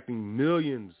 affecting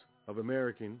millions of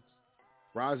Americans.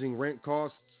 Rising rent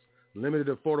costs, limited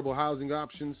affordable housing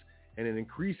options, and an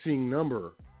increasing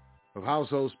number of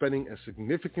households spending a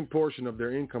significant portion of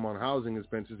their income on housing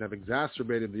expenses have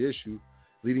exacerbated the issue,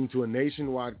 leading to a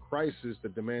nationwide crisis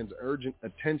that demands urgent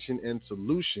attention and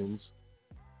solutions.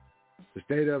 The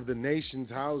State of the Nation's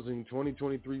Housing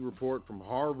 2023 report from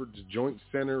Harvard's Joint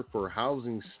Center for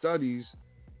Housing Studies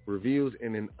reveals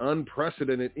an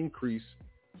unprecedented increase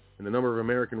in the number of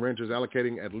American renters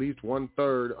allocating at least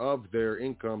 1/3 of their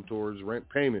income towards rent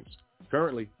payments.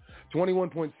 Currently,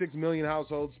 21.6 million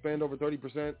households spend over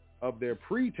 30% of their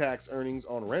pre-tax earnings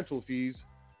on rental fees.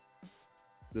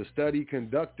 The study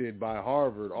conducted by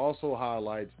Harvard also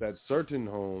highlights that certain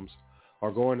homes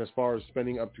are going as far as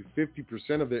spending up to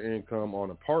 50% of their income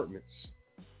on apartments.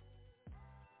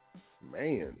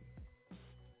 Man.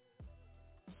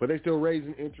 But they still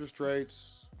raising interest rates.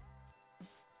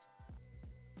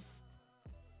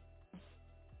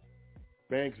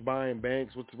 Banks buying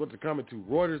banks. What's it coming to?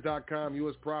 Reuters.com,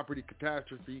 U.S. property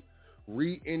catastrophe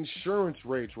reinsurance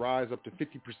rates rise up to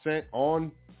 50%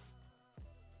 on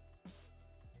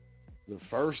the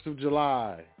 1st of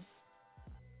July.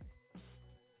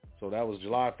 So that was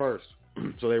July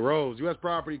 1st. So they rose. U.S.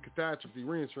 property catastrophe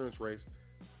reinsurance rates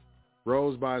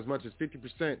rose by as much as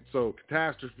 50%. So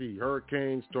catastrophe,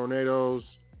 hurricanes, tornadoes,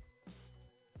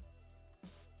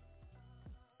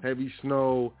 heavy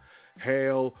snow,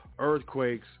 hail,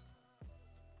 earthquakes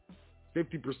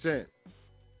 50%.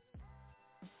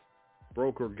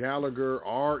 Broker Gallagher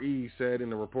R.E. said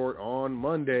in a report on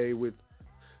Monday, with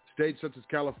states such as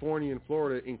California and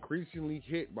Florida increasingly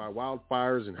hit by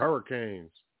wildfires and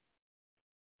hurricanes.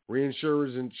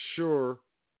 Reinsurers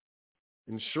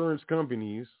insurance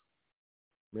companies,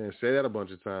 man, say that a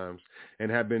bunch of times, and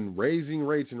have been raising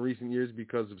rates in recent years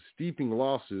because of steeping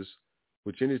losses,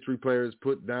 which industry players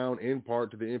put down in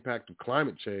part to the impact of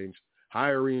climate change.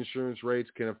 Higher reinsurance rates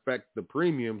can affect the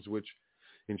premiums which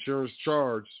insurers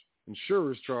charge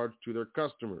to their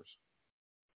customers.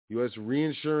 U.S.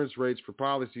 reinsurance rates for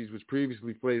policies which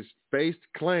previously faced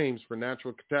claims for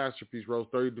natural catastrophes rose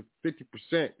 30 to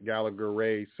 50%, Gallagher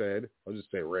Ray said. I'll just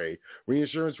say Ray.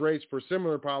 Reinsurance rates for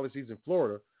similar policies in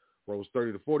Florida rose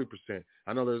 30 to 40%.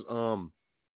 I know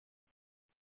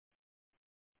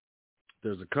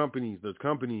there's companies,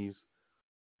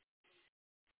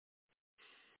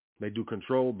 they do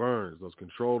controlled burns. Those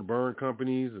controlled burn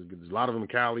companies, there's a lot of them in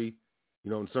Cali,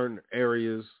 in certain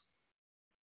areas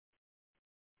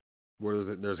where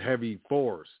there's heavy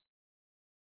forest.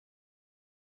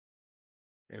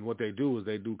 And what they do is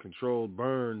they do controlled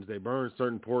burns. They burn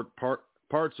certain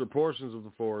parts or portions of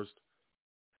the forest,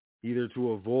 either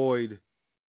to avoid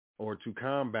or to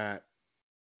combat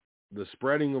the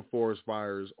spreading of forest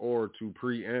fires or to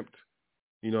preempt,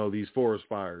 these forest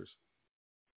fires.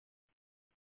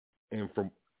 And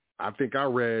I think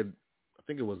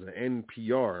it was an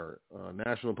NPR,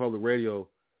 National Public Radio,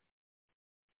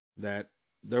 that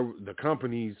the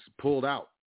companies pulled out.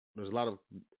 There's a lot of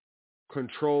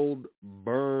controlled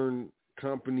burn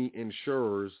company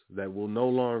insurers that will no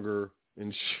longer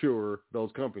insure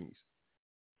those companies.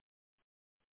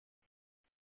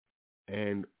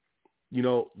 And,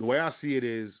 the way I see it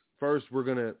is, first you're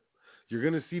going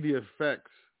to see the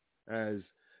effects as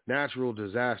natural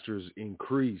disasters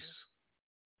increase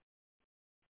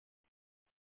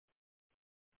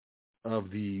of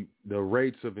the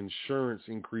rates of insurance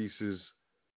increases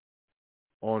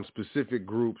on specific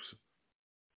groups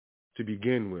to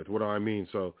begin with. What do I mean?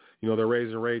 So, they're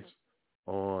raising rates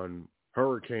on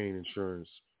hurricane insurance,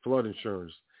 flood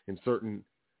insurance in certain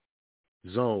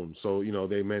zones. So,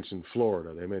 they mentioned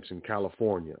Florida, they mentioned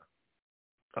California.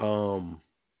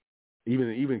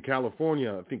 Even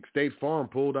California, I think State Farm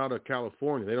pulled out of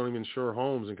California. They don't even insure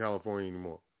homes in California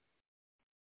anymore.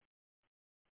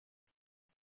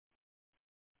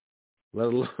 Let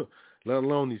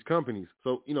alone these companies.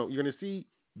 So, you're going to see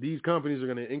these companies are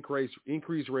going to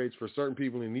increase rates for certain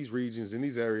people in these regions, in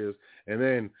these areas. And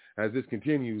then as this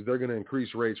continues, they're going to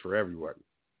increase rates for everybody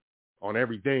on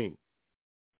everything,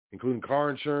 including car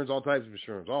insurance, all types of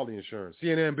insurance, all the insurance.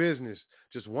 CNN Business,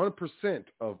 just 1%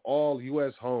 of all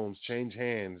U.S. homes change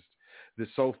hands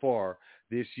so far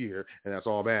this year, and that's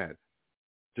all bad.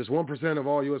 Just 1% of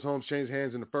all U.S. homes change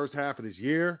hands in the first half of this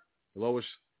year, the lowest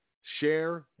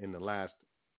share in the last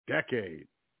decade.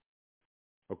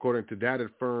 According to data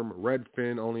firm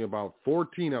Redfin, only about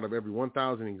 14 out of every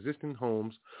 1,000 existing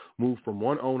homes moved from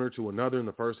one owner to another in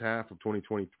the first half of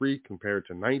 2023, compared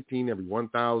to 19 every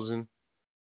 1,000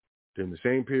 during the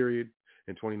same period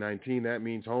in 2019. That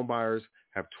means home buyers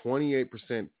have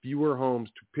 28% fewer homes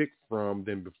to pick from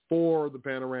than before the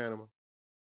panorama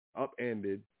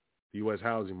upended the U.S.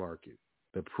 housing market.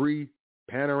 The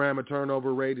pre-panorama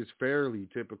turnover rate is fairly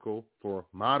typical for a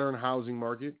modern housing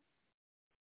market.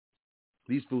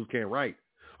 These fools can't write.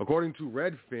 According to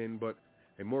Redfin, but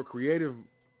a more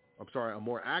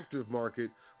active market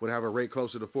would have a rate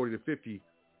closer to 40 to 50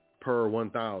 per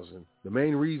 1,000. The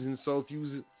main reason so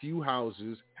few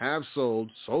houses have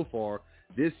sold so far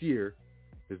this year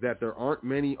is that there aren't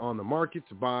many on the market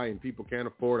to buy, and people can't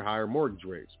afford higher mortgage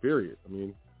rates, period. I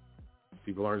mean,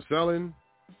 people aren't selling.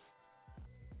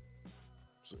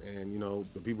 And,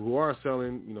 the people who are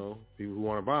selling, people who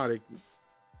want to buy,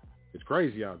 it's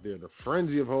crazy out there. The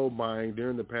frenzy of home buying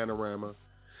during the panorama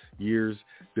years,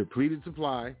 depleted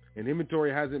supply, and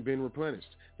inventory hasn't been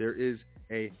replenished. There is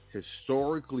a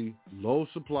historically low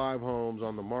supply of homes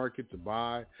on the market to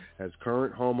buy as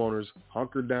current homeowners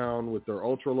hunker down with their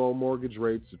ultra-low mortgage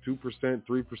rates of 2%,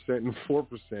 3%, and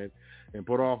 4% and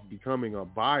put off becoming a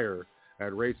buyer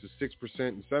at rates of 6%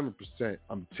 and 7%.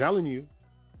 I'm telling you.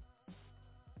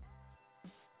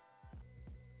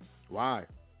 Why?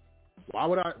 Why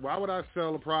would I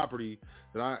sell a property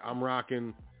that I'm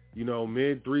rocking,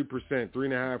 mid 3%,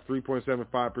 3.5%,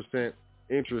 3.75%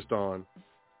 interest on?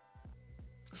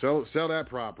 Sell that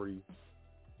property,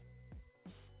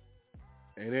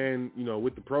 and then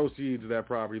with the proceeds of that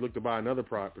property, look to buy another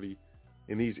property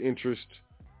in this interest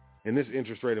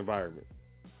rate environment.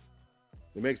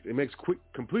 It makes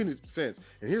complete sense.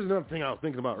 And here's another thing I was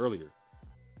thinking about earlier.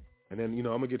 And then, I'm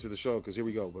going to get to the show because here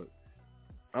we go. But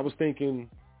I was thinking,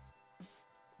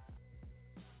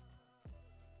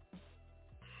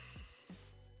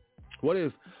 what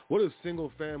if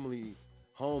single-family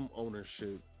home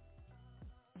ownership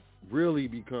really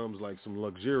becomes like some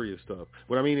luxurious stuff?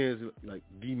 What I mean is, like,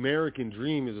 the American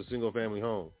dream is a single-family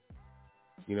home.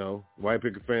 White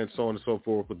picket fence, so on and so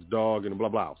forth, with the dog and the blah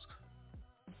blah.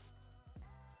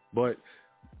 But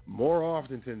more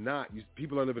often than not,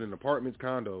 people are living in apartments,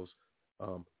 condos,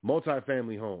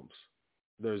 multifamily homes.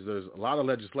 There's a lot of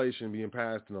legislation being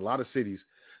passed in a lot of cities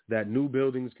that new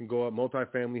buildings can go up,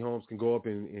 multifamily homes can go up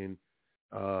in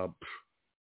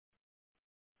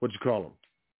what you call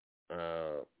them,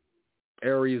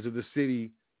 areas of the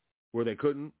city where they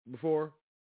couldn't before.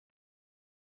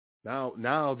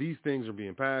 Now these things are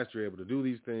being passed. You're able to do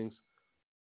these things.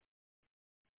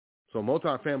 So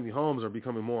multifamily homes are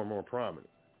becoming more and more prominent.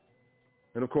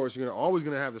 And, of course, you're always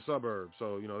going to have the suburbs.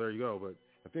 So, there you go. But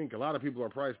I think a lot of people are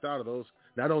priced out of those,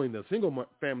 not only the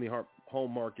single-family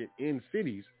home market in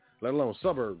cities, let alone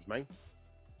suburbs, man.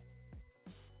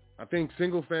 I think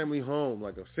single-family home,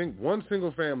 like one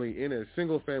single family in a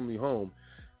single-family home,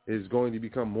 is going to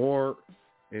become more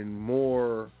and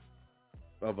more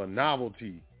of a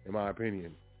novelty, in my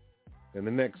opinion, in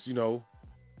the next,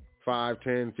 5,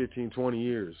 10, 15, 20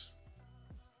 years.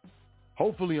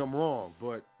 Hopefully I'm wrong,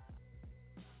 but,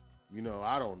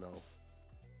 I don't know.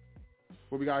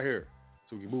 What we got here?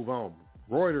 So we can move on.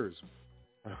 Reuters.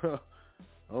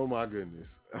 Oh, my goodness.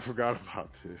 I forgot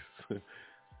about this.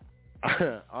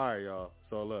 All right, y'all.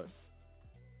 So, look.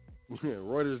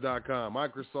 Reuters.com.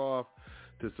 Microsoft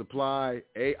to supply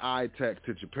AI tech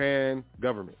to Japan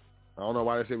government. I don't know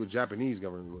why they say with Japanese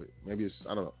government, but maybe it's,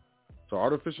 I don't know. So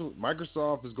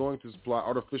Microsoft is going to supply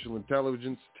artificial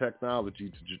intelligence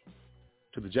technology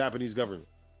to the Japanese government.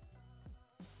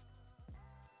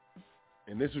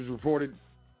 And this was reported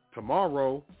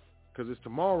tomorrow, because it's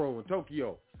tomorrow in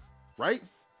Tokyo, right?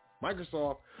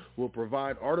 Microsoft will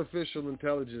provide artificial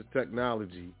intelligence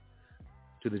technology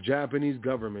to the Japanese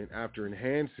government after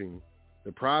enhancing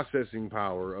the processing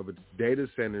power of its data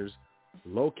centers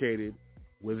located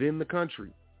within the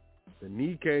country. The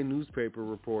Nikkei newspaper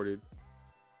reported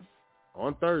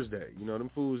on Thursday. Them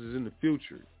fools is in the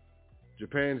future.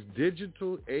 Japan's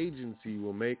digital agency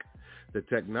will make the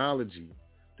technology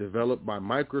developed by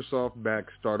Microsoft-backed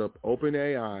startup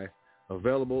OpenAI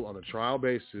available on a trial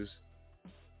basis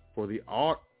for the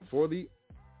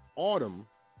autumn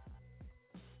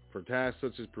for tasks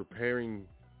such as preparing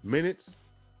minutes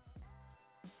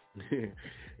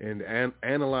and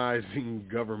analyzing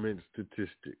government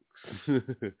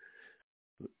statistics.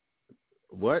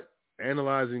 What?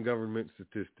 Analyzing government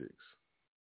statistics.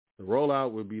 The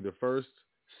rollout would be the first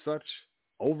such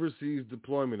overseas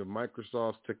deployment of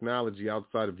Microsoft's technology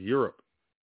outside of Europe,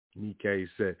 Nikkei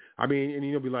said. I mean, and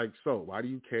you'll be like, so why do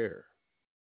you care?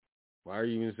 Why are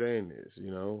you even saying this?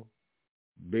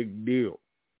 Big deal.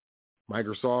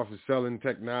 Microsoft is selling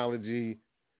technology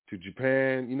to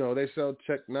Japan. They sell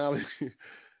technology.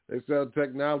 They sell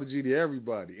technology to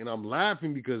everybody. And I'm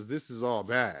laughing because this is all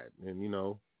bad. And,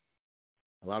 a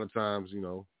lot of times,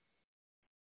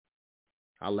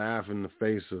 I laugh in the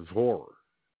face of horror.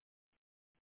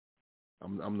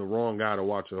 I'm the wrong guy to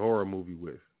watch a horror movie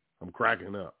with. I'm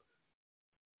cracking up.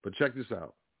 But check this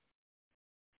out.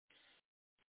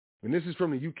 And this is from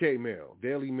the UK Mail,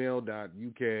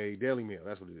 dailymail.uk, Daily Mail,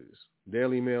 that's what it is.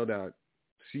 dailymail.co.uk.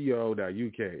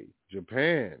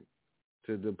 Japan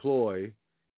to deploy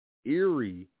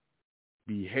eerie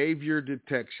behavior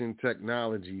detection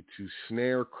technology to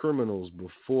snare criminals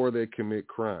before they commit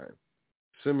crime.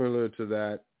 Similar to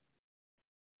that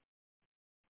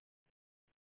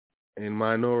in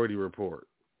Minority Report.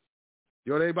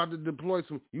 Yo, they about to deploy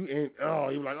some. You're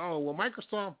like, oh, well,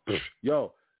 Microsoft.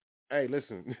 Yo, hey,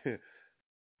 listen,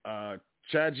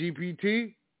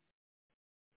 ChatGPT,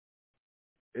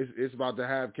 it's about to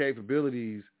have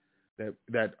capabilities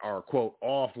that are, quote,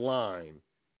 offline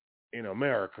in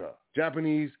America.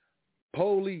 Japanese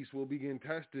police will begin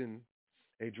testing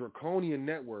a draconian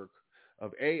network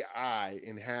of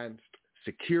AI-enhanced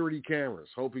security cameras,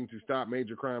 hoping to stop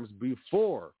major crimes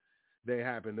before they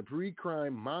happen. The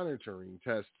pre-crime monitoring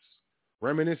tests,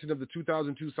 reminiscent of the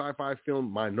 2002 sci-fi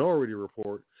film Minority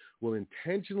Report, will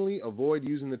intentionally avoid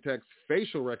using the tech's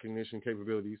facial recognition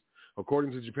capabilities,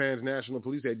 according to Japan's National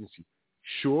Police Agency.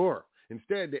 Sure.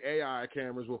 Instead, the AI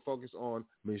cameras will focus on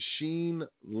machine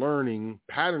learning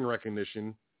pattern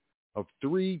recognition of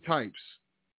 3 types: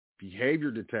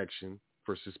 behavior detection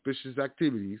for suspicious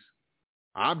activities,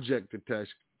 object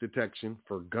detection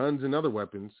for guns and other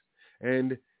weapons,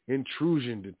 and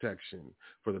intrusion detection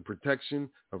for the protection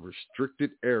of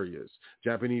restricted areas.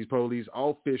 Japanese police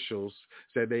officials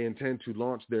said they intend to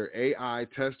launch their AI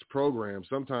test program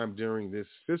sometime during this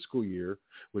fiscal year,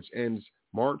 which ends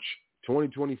March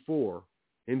 2024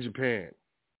 in Japan.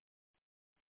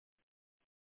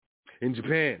 In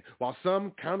Japan, while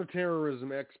some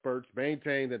counterterrorism experts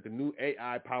maintain that the new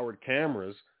AI-powered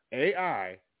cameras,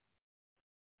 AI,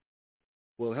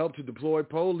 will help to deploy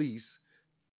police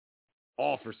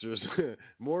officers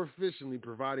more efficiently,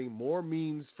 providing more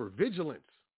means for vigilance.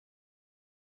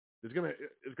 It's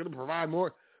gonna provide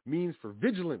more means for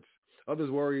vigilance.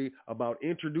 Others worry about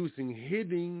introducing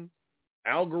hidden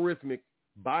algorithmic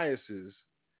biases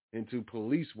into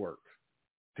police work.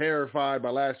 Terrified by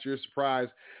last year's surprise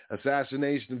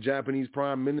assassination of Japanese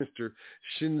Prime Minister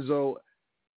Shinzo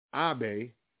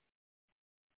Abe.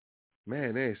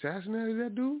 Man, they assassinated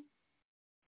that dude?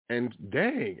 And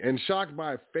dang, and shocked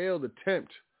by a failed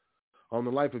attempt on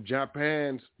the life of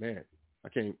Japan's, man,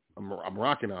 I'm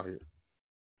rocking out here.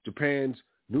 Japan's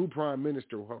new Prime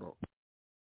Minister, hold on.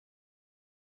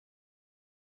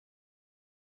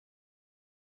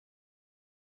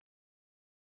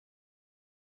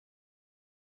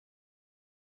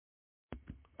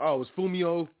 Oh, it was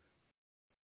Fumio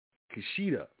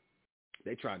Kishida.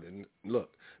 They tried to,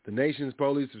 look, the nation's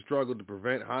police have struggled to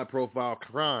prevent high-profile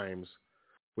crimes,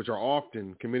 which are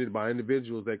often committed by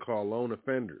individuals they call lone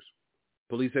offenders.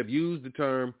 Police have used the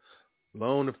term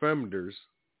lone offenders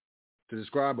to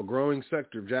describe a growing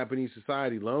sector of Japanese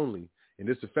society lonely and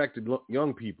disaffected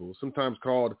young people, sometimes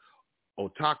called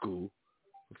otaku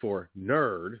for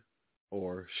nerd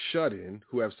or shut-in,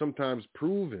 who have sometimes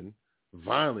proven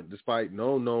violent despite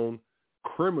no known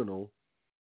criminal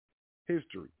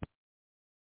history.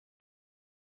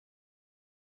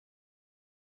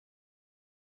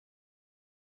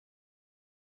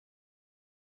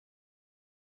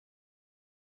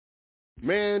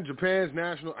 Man, Japan's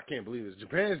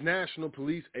National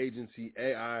Police Agency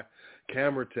AI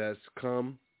camera tests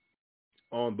come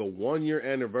on the 1-year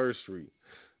anniversary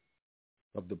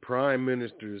of the Prime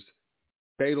Minister's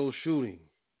fatal shooting.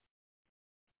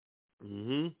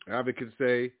 Advocates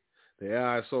say the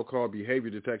AI so-called behavior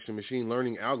detection machine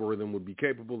learning algorithm would be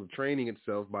capable of training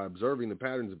itself by observing the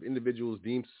patterns of individuals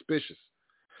deemed suspicious.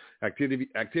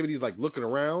 Activities like looking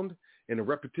around in a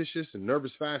repetitious and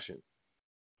nervous fashion.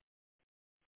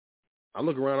 I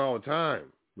look around all the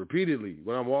time, repeatedly,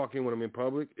 when I'm walking, when I'm in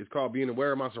public. It's called being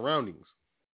aware of my surroundings.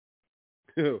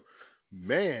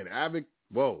 Man,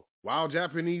 while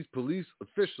Japanese police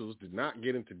officials did not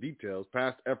get into details,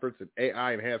 past efforts at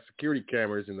AI-enhanced security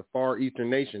cameras in the Far Eastern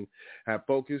nation have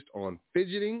focused on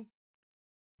fidgeting,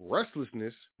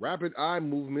 restlessness, rapid eye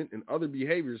movement, and other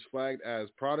behaviors flagged as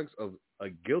products of a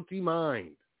guilty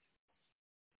mind.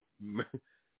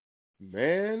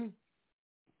 Man,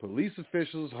 police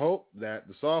officials hope that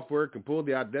the software can pull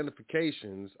the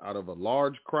identifications out of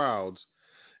large crowds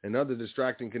and other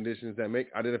distracting conditions that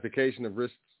make identification of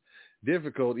risks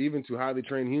difficult even to highly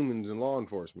trained humans in law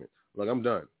enforcement. Look, I'm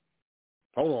done.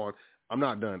 Hold on. I'm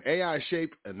not done. AI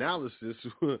shape analysis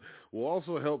will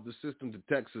also help the system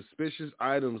detect suspicious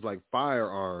items like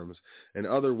firearms and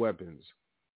other weapons,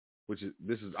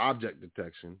 this is object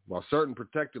detection, while certain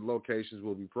protected locations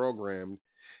will be programmed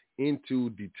into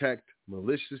detect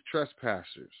malicious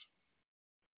trespassers.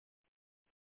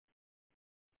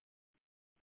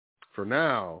 For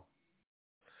now,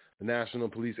 the National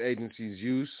Police Agency's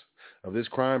use of this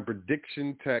crime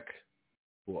prediction tech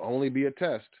will only be a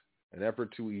test, an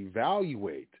effort to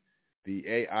evaluate the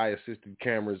AI-assisted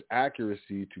camera's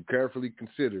accuracy to carefully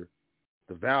consider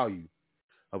the value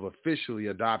of officially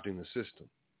adopting the system.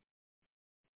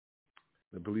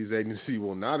 The police agency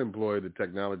will not employ the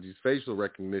technology's facial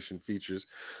recognition features,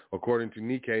 according to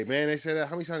Nikkei. Man, they said that.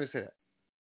 How many times they say that?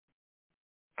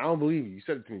 I don't believe you. You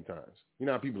said it too many times. You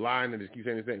know how people lying and just keep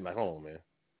saying the same? Like, hold on, man.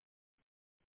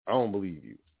 I don't believe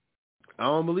you. I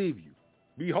don't believe you.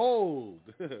 Behold.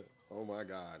 Oh, my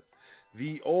God.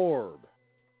 The orb.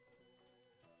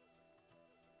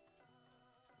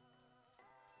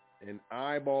 An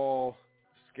eyeball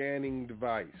scanning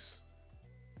device.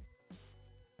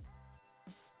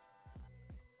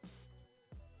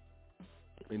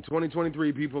 In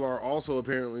 2023, people are also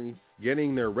apparently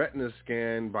getting their retina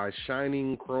scanned by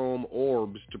shining chrome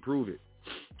orbs to prove it.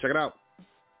 Check it out.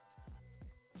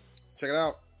 Check it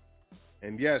out.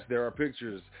 And yes, there are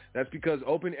pictures. That's because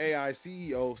OpenAI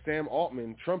CEO Sam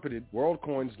Altman trumpeted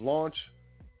WorldCoin's launch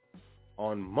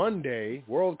on Monday.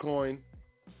 WorldCoin,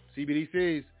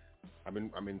 CBDCs. I've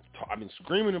been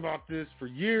screaming about this for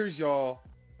years, y'all.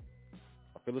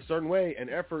 I feel a certain way. An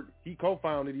effort he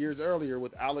co-founded years earlier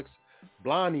with Alex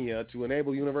Blania to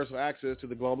enable universal access to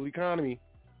the global economy.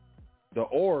 The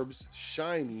orbs,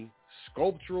 shiny,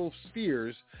 sculptural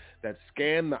spheres that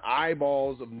scan the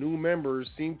eyeballs of new members,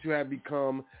 seem to have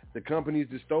become the company's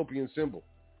dystopian symbol.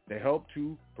 They help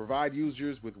to provide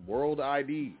users with world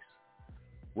IDs.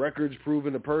 Records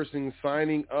proving the person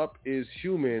signing up is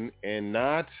human and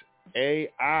not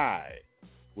AI,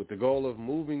 with the goal of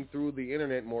moving through the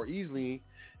internet more easily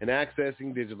and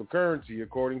accessing digital currency,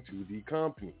 according to the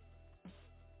company.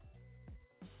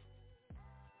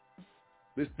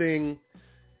 This thing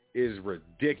is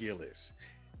ridiculous.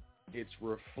 Its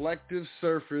reflective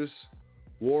surface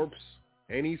warps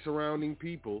any surrounding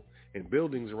people and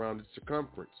buildings around its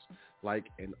circumference, like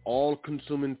an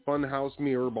all-consuming funhouse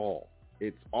mirror ball.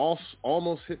 It's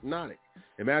almost hypnotic.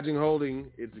 Imagine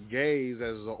holding its gaze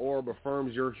as the orb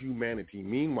affirms your humanity.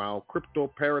 Meanwhile,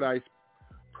 crypto paradise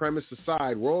premise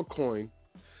aside, WorldCoin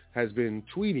has been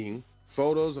tweeting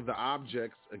photos of the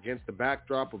objects against the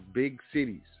backdrop of big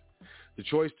cities. The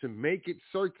choice to make it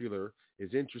circular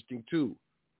is interesting too.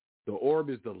 The orb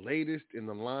is the latest in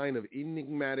the line of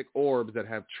enigmatic orbs that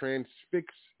have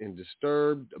transfixed and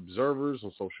disturbed observers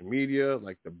on social media,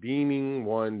 like the beaming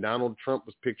one Donald Trump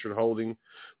was pictured holding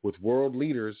with world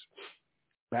leaders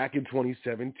back in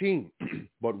 2017.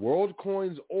 But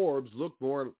WorldCoin's orbs look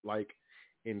more like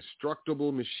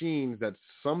instructable machines that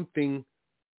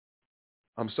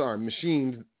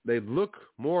machines. They look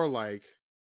more like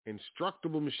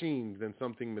instructable machines than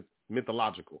something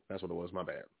mythological. That's what it was, my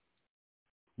bad.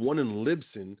 One in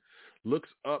Libsyn looks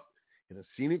up in a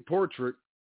scenic portrait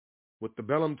with the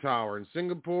Bellum Tower in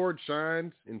Singapore. It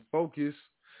shines in focus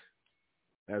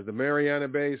as the Mariana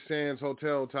Bay Sands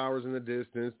Hotel towers in the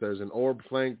distance. There's an orb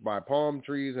flanked by palm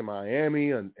trees in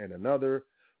Miami and another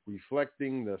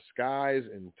reflecting the skies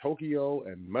in Tokyo,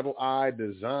 and metal eye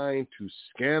designed to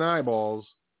scan eyeballs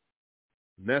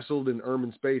nestled in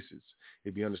urban spaces.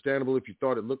 It'd be understandable if you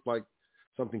thought it looked like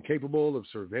something capable of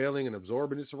surveilling and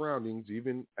absorbing its surroundings.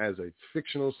 Even as a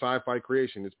fictional sci-fi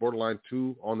creation, it's borderline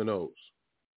too on the nose.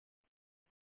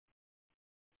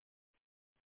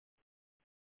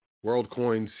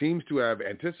 WorldCoin seems to have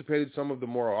anticipated some of the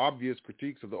more obvious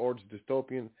critiques of the orb's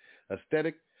dystopian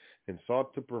aesthetic and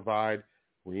sought to provide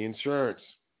reinsurance.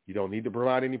 You don't need to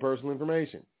provide any personal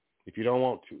information if you don't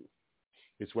want to.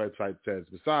 Its website says,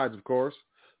 besides, of course,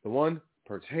 the one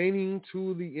pertaining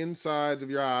to the insides of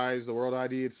your eyes, the World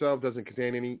ID itself doesn't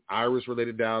contain any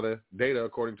iris-related data,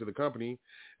 according to the company,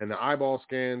 and the eyeball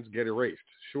scans get erased.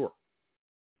 Sure.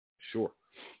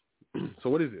 So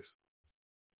what is this?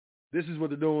 This is what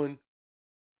they're doing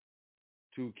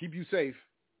to keep you safe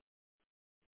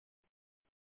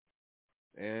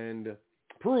and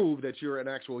prove that you're an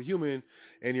actual human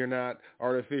and you're not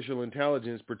artificial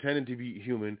intelligence pretending to be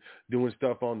human doing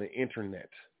stuff on the internet.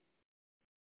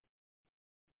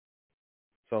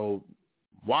 So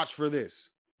watch for this.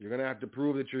 You're going to have to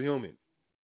prove that you're human.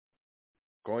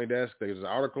 CoinDesk, there's an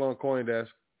article on CoinDesk.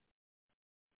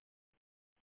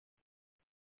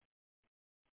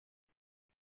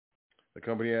 The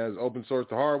company has open sourced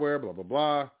the hardware, blah, blah,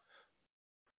 blah.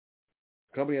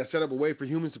 The company has set up a way for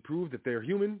humans to prove that they're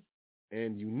human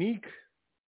and unique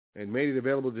and made it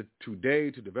available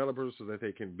today to developers so that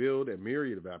they can build a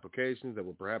myriad of applications that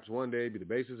will perhaps one day be the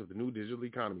basis of the new digital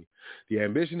economy. The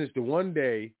ambition is to one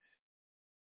day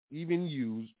even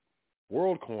use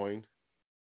WorldCoin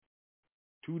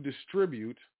to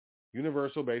distribute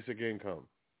universal basic income.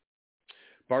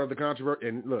 Part of the controversy,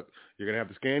 and look, you're going to have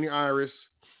to scan your iris.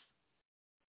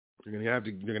 You're going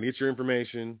to get your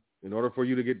information. In order for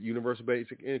you to get universal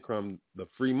basic income, the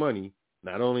free money,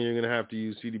 not only are you going to have to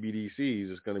use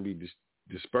CBDCs, it's going to be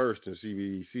dispersed in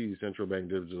CBDCs, central bank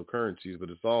digital currencies,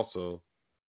 but it's also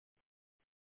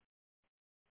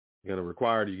going to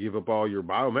require you to give up all your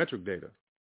biometric data.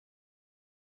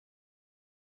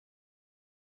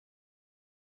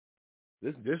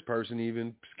 This person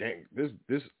even scanned this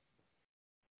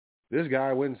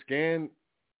guy went and scanned.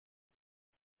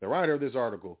 The writer of this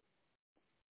article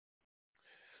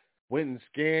went and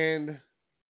scanned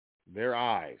their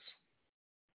eyes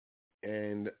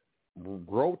and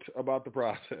wrote about the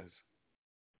process.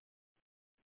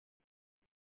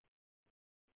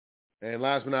 And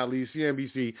last but not least,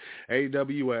 CNBC,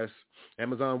 AWS,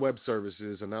 Amazon Web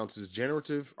Services announces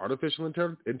generative artificial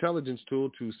intelligence tool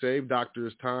to save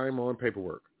doctors time on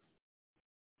paperwork.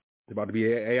 It's about to be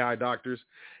AI doctors,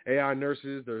 AI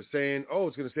nurses. They're saying, oh,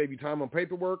 it's going to save you time on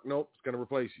paperwork. Nope, it's going to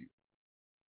replace you.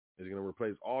 Is it going to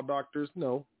replace all doctors?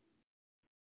 No.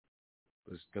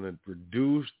 It's going to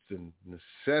reduce the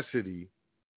necessity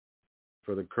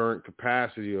for the current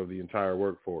capacity of the entire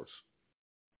workforce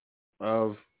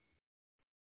of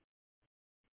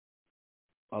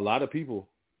a lot of people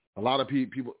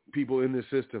in this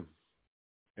system.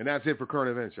 And that's it for current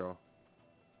events, y'all.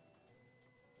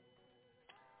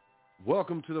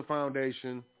 Welcome to the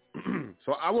foundation.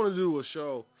 So I want to do a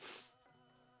show,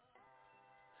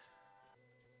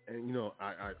 and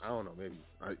I don't know, maybe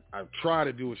I try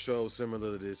to do a show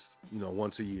similar to this,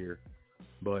 once a year,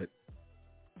 but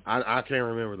I can't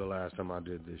remember the last time I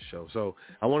did this show. So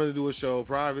I wanted to do a show,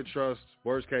 private trust,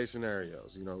 worst case scenarios.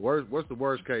 What's the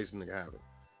worst case in the happen?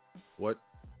 What,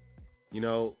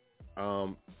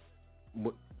 when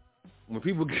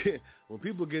people get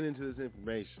into this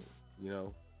information,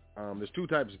 there's two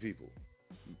types of people.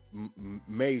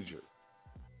 Major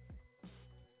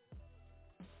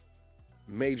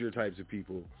types of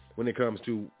people when it comes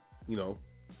to,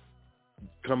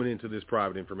 coming into this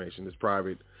private information, this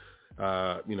private,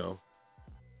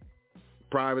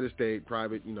 private estate,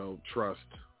 private, trust,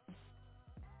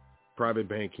 private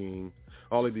banking,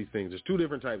 all of these things. There's two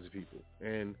different types of people.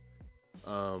 And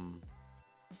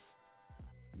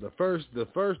the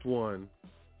first one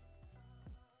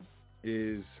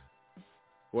is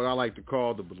what I like to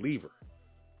call the believer.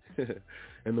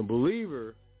 And the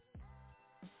believer,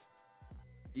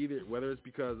 either whether it's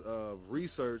because of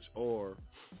research or,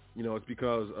 it's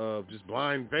because of just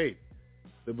blind faith.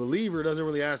 The believer doesn't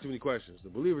really ask too many questions. The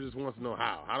believer just wants to know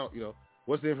how. I don't,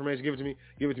 what's the information? Give it to me.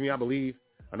 Give it to me. I believe.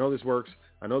 I know this works.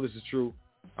 I know this is true.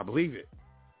 I believe it.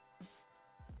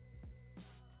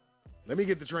 Let me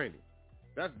get the training.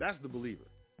 That's the believer.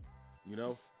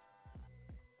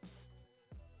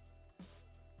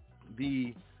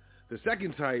 The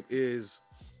second type is,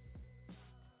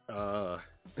 I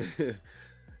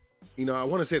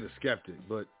want to say the skeptic,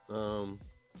 but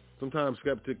sometimes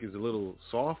skeptic is a little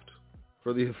soft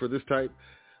for this type.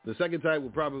 The second type will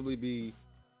probably be,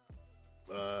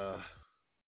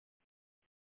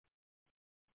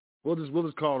 we'll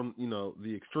just call them,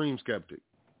 the extreme skeptic.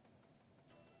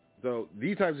 So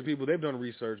these types of people, they've done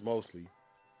research most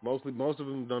of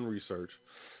them have done research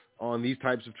on these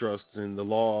types of trusts and the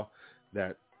law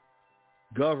that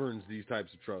governs these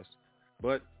types of trusts.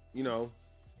 But,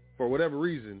 for whatever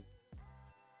reason,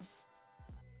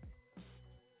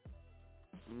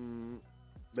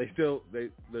 they're still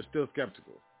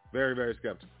skeptical, very, very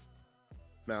skeptical.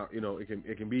 Now,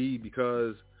 it can be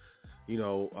because,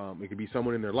 it could be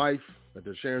someone in their life that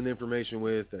they're sharing the information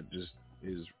with that just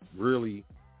is really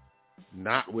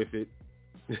not with it,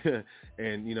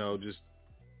 and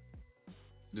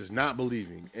just not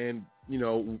believing. And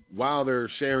while they're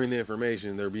sharing the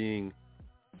information, they're being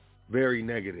very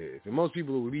negative. And most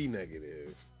people will be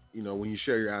negative, when you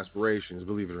share your aspirations,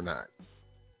 believe it or not.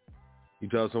 You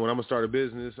tell someone, I'm going to start a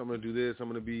business, I'm going to do this, I'm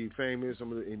going to be famous,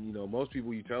 and most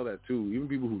people you tell that to, even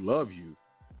people who love you,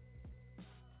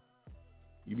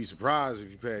 you'd be surprised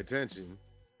if you pay attention,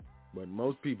 but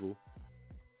most people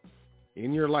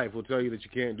in your life will tell you that you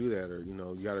can't do that, or,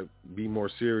 you got to be more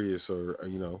serious, or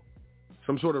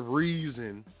some sort of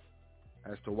reason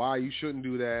as to why you shouldn't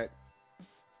do that,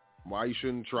 why you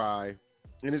shouldn't try.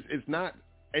 And it's not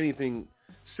anything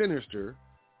sinister.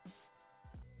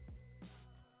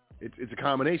 It's a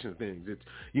combination of things. It's,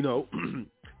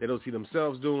 they don't see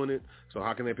themselves doing it, so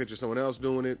how can they picture someone else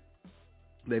doing it?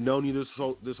 They've known you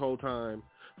this whole time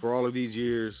for all of these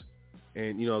years,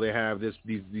 and, they have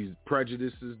these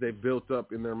prejudices they've built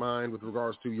up in their mind with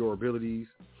regards to your abilities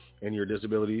and your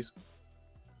disabilities.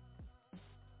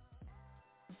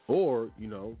 Or,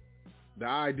 the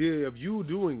idea of you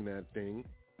doing that thing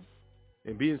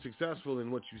and being successful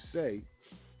in what you say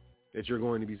that you're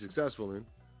going to be successful in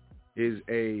is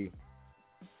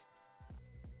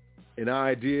an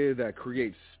idea that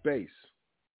creates space.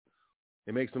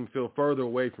 It makes them feel further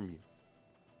away from you.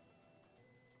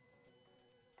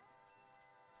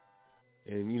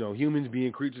 And, humans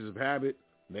being creatures of habit,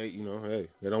 they,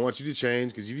 they don't want you to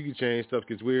change, because if you can change, stuff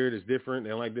gets weird, it's different, they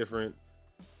don't like different.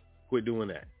 Quit doing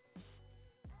that.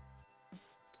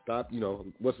 Stop,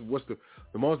 what's the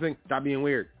most thing? Stop being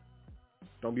weird.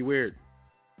 Don't be weird.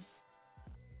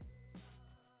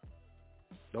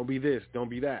 Don't be this. Don't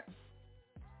be that.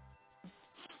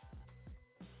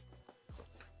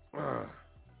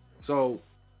 So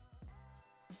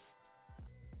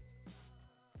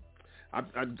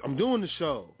I'm doing the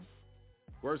show,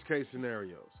 worst case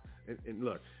scenarios, and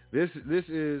look, this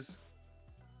is,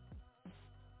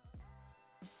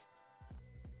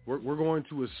 we're going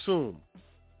to assume,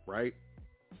 right,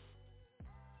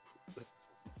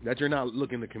 that you're not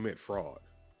looking to commit fraud.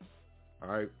 All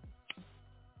right.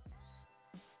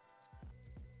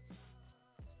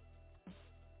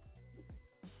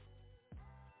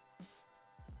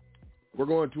 We're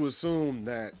going to assume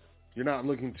that you're not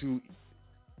looking to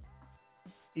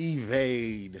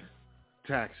evade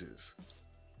taxes.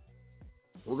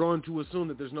 We're going to assume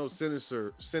that there's no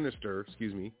sinister,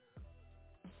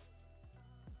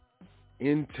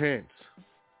 intent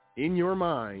in your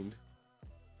mind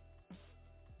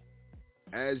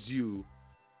as you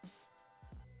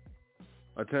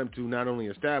attempt to not only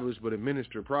establish but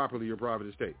administer properly your private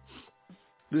estate.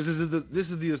 This is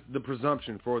the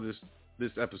presumption for this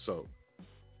episode.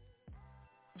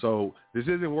 So this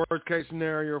isn't worst case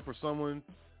scenario for someone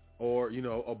or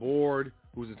a board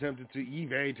who's attempted to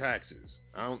evade taxes.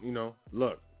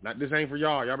 Look, this ain't for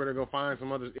y'all. Y'all better go find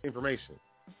some other information.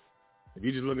 If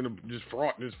you're just looking to just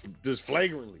fraud, just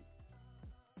flagrantly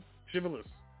chivalrous.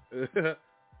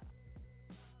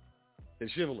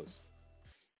 It's chivalrous.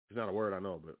 It's not a word I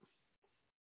know, but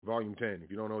volume 10.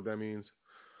 If you don't know what that means,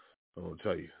 I'm going to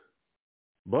tell you.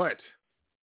 But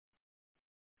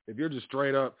if you're just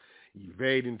straight up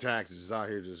evading taxes out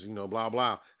here, just, blah,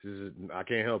 blah, I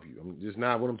can't help you. I'm just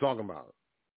not what I'm talking about.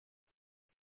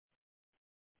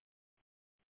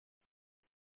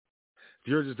 If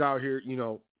you're just out here,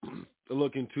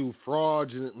 looking to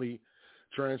fraudulently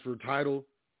transfer title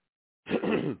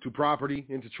to property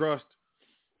into trust,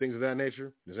 things of that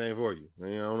nature, this ain't for you. I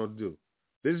don't know what to do.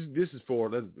 This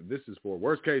is for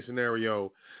worst case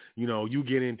scenario. You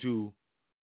get into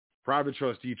private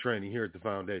trustee training here at the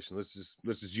foundation. Let's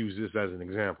just use this as an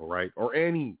example, right? Or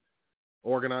any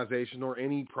organization or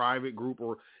any private group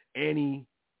or any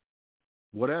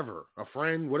whatever, a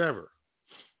friend, whatever.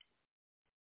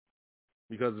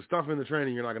 Because the stuff in the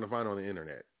training you're not going to find on the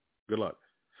internet. Good luck.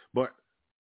 But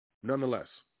nonetheless,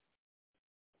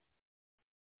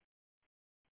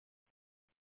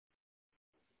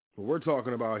 what we're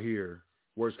talking about here,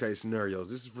 worst case scenarios,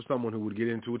 this is for someone who would get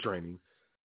into a training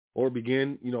or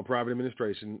begin, private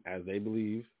administration as they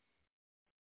believe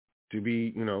to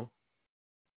be,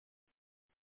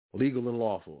 legal and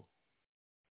lawful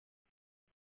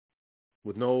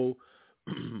with no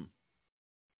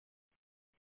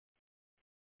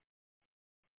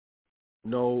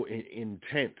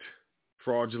intent,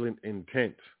 fraudulent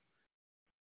intent.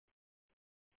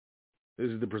 This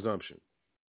is the presumption.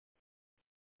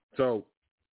 So,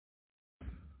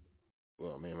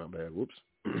 well, man, my bad. Whoops.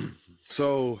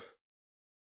 So,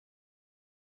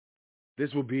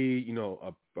 this will be,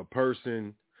 a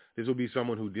person, this will be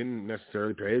someone who didn't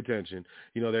necessarily pay attention.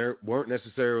 They weren't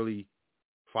necessarily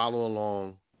following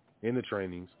along in the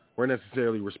trainings, weren't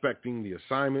necessarily respecting the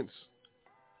assignments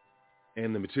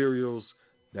and the materials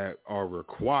that are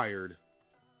required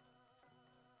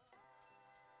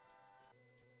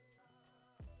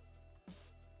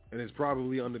and it's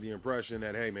probably under the impression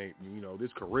that, hey, man,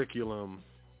 this curriculum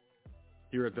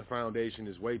here at the foundation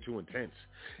is way too intense.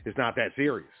 It's not that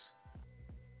serious.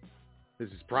 This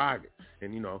is private.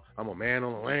 And, I'm a man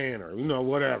on the land or,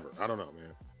 whatever. I don't know,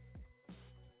 man.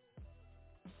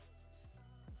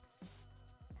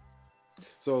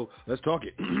 So let's talk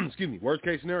it. Excuse me. Worst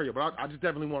case scenario. But I just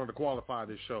definitely wanted to qualify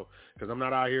this show because I'm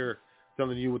not out here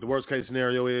telling you what the worst case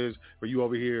scenario is for you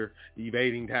over here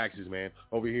evading taxes, man.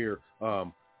 Over here,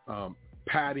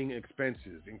 padding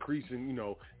expenses, increasing,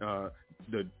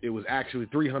 it was actually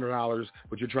 $300,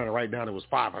 but you're trying to write down it was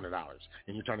 $500,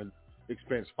 and you're trying to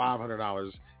expense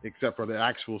 $500 except for the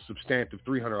actual substantive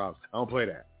 $300. I don't play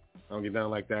that. I don't get down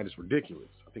like that. It's ridiculous.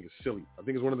 I think it's silly. I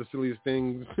think it's one of the silliest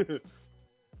things.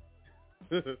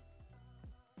 And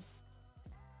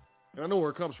I know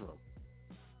where it comes from.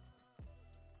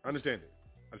 I understand it.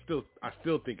 I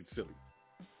still think it's silly.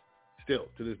 Still,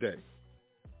 to this day.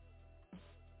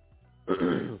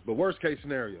 But worst case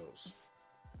scenarios.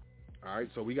 All right,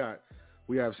 so we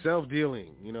have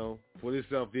self-dealing, what is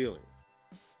self-dealing?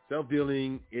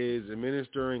 Self-dealing is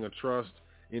administering a trust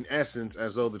in essence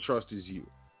as though the trust is you.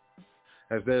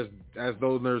 As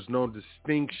though there's no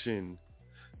distinction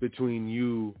between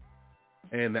you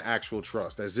and the actual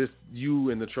trust. As if you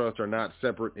and the trust are not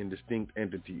separate and distinct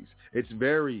entities. It's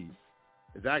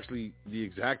actually the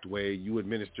exact way you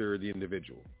administer the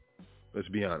individual. Let's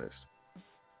be honest.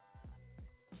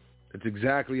 It's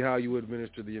exactly how you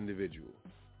administer the individual.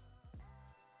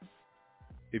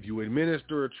 If you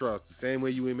administer a trust the same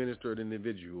way you administer an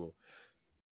individual,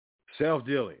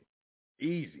 self-dealing,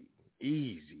 easy.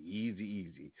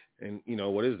 And,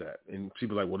 what is that? And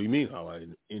people are like, what do you mean how I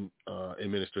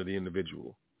administer the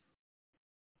individual?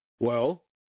 Well,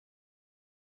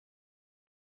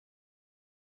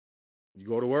 you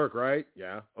go to work, right?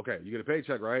 Yeah. Okay. You get a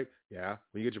paycheck, right? Yeah.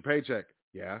 When you get your paycheck,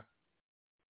 yeah.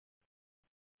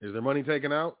 Is there money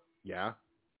taken out? Yeah.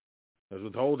 There's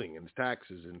withholding and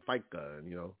taxes and FICA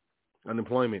and,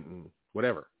 unemployment and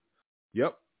whatever.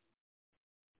 Yep.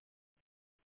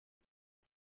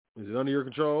 Is it under your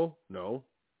control? No.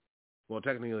 Well,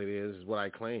 technically it is what I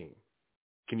claim.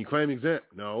 Can you claim exempt?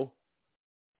 No.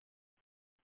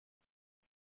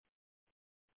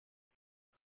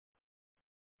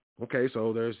 Okay,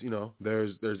 so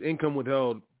there's income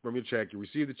withheld from your check. You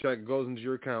receive the check, it goes into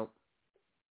your account.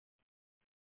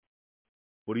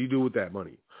 What do you do with that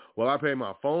money? Well, I pay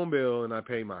my phone bill and I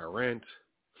pay my rent.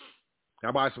 I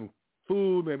buy some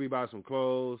food, maybe buy some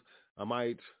clothes. I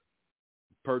might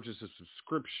purchase a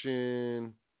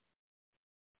subscription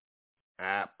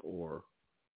app or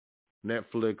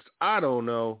Netflix. I don't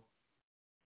know.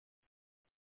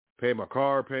 Pay my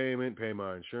car payment, pay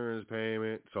my insurance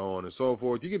payment, so on and so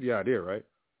forth. You get the idea, right?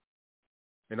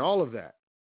 And all of that,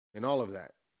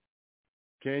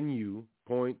 can you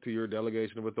point to your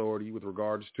delegation of authority with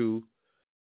regards to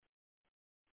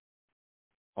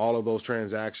all of those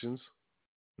transactions?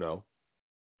 No.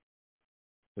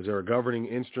 Is there a governing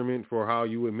instrument for how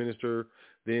you administer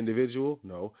the individual?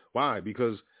 No. Why?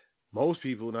 Because most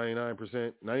people,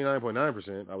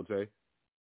 99.9%, I would say,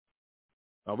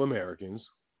 of Americans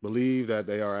believe that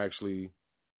they are actually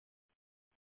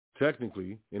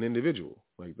technically an individual.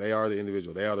 Like, they are the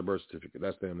individual. They are the birth certificate.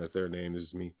 That's them. That's their name. This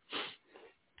is me.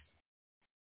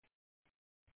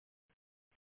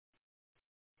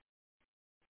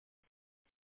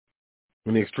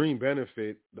 And the extreme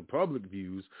benefit, the public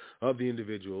views of the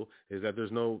individual, is that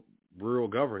there's no real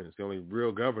governance. The only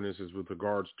real governance is with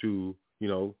regards to,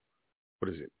 what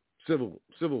is it?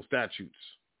 Civil statutes.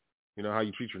 How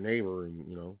you treat your neighbor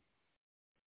and,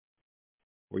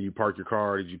 where you park your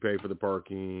car. Did you pay for the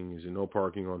parking? Is there no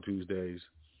parking on Tuesdays?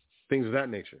 Things of that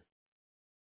nature.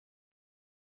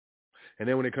 And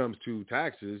then when it comes to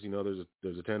taxes, there's a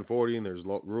 1040 and there's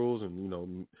rules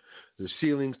and, there's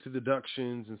ceilings to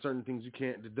deductions and certain things you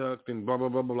can't deduct and blah, blah,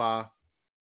 blah, blah, blah.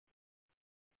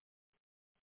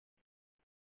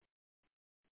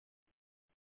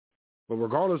 But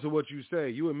regardless of what you say,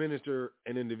 you administer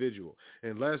an individual.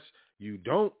 Unless you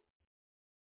don't,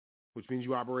 which means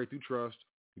you operate through trust,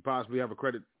 you possibly have a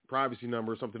credit privacy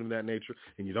number or something of that nature,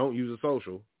 and you don't use a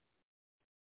social,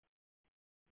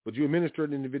 but you administer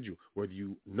an individual, whether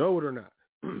you know it or not.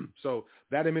 So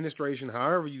that administration,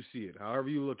 however you see it, however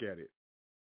you look at it,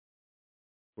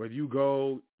 whether you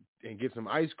go and get some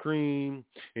ice cream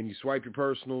and you swipe your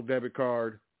personal debit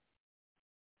card,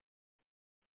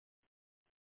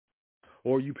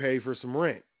 or you pay for some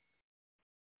rent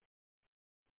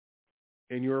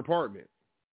in your apartment,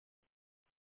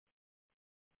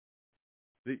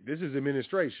 this is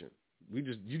administration. We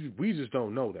just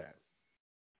don't know that.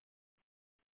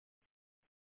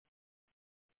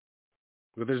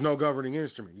 But there's no governing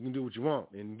instrument. You can do what you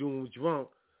want, and doing what you want,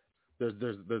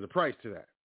 there's a price to that.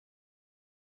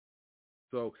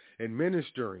 So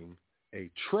administering a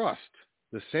trust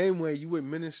the same way you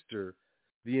administer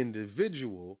the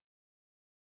individual,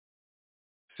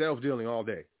 self-dealing all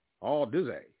day, all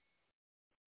day.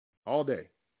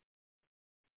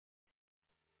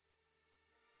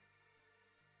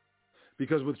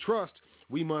 Because with trust,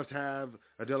 we must have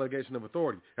a delegation of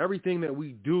authority. Everything that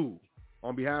we do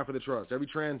on behalf of the trust, every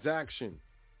transaction,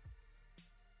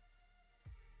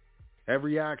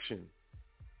 every action,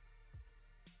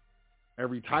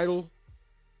 every title,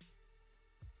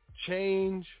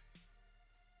 change,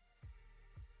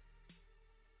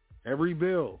 every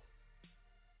bill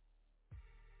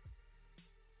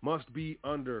must be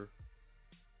under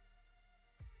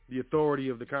the authority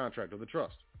of the contract of the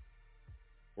trust.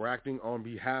 We're acting on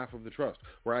behalf of the trust.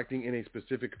 We're acting in a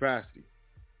specific capacity.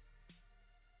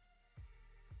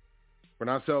 We're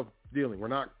not self-dealing. We're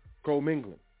not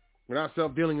co-mingling. We're not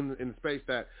self-dealing in the space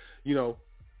that,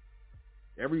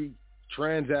 every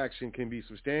transaction can be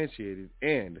substantiated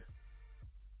and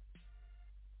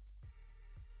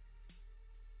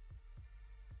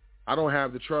I don't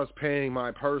have the trust paying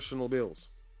my personal bills.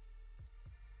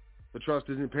 The trust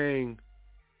isn't paying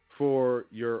for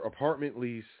your apartment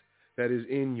lease that is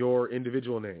in your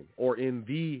individual name or in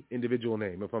the individual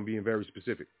name, if I'm being very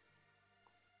specific.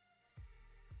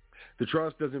 The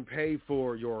trust doesn't pay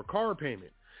for your car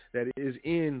payment that is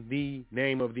in the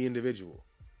name of the individual.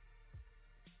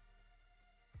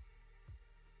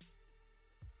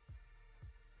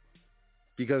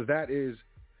 Because that is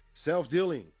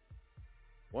self-dealing,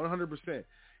 100%.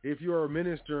 If you are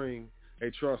administering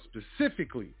a trust,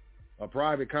 specifically a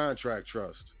private contract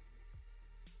trust,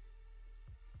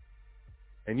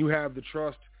 and you have the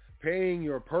trust paying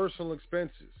your personal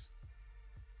expenses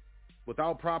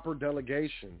without proper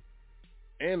delegation,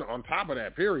 and on top of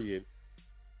that, period,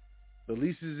 the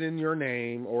lease is in your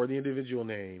name or the individual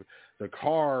name, the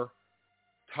car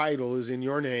title is in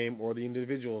your name or the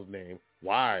individual's name,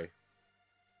 why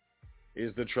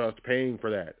is the trust paying for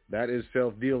that? That is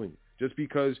self-dealing. Just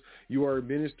because you are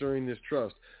administering this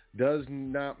trust does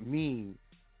not mean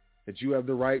that you have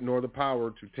the right nor the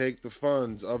power to take the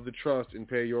funds of the trust and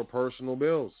pay your personal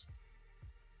bills.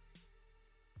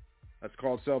 That's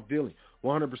called self-dealing.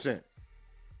 100%.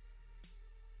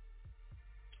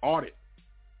 Audit.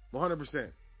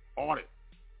 100%. Audit.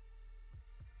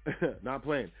 Not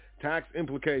playing. Tax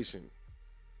implication.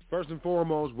 First and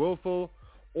foremost, willful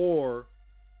or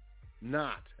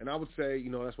not. And I would say,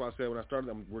 that's why I said when I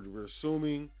started, we're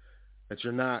assuming that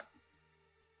you're not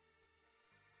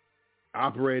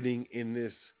operating in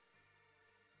this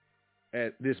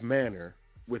manner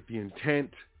with the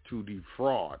intent to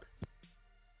defraud.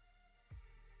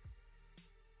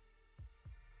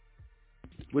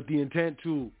 With the intent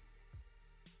to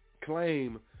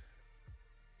claim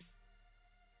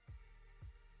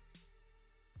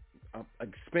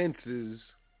expenses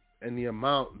and the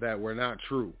amount that were not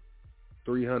true.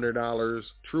 $300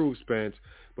 true expense,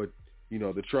 but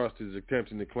the trust is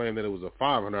attempting to claim that it was a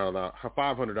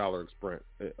 $500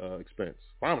 expense.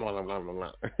 Blah, blah, blah, blah,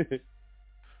 blah.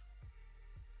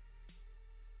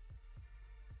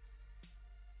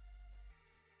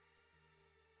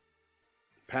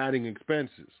 Padding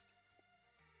expenses.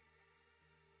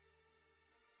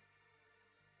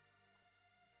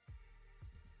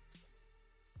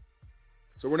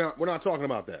 So we're not talking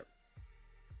about that.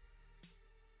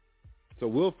 So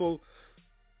willful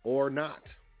or not.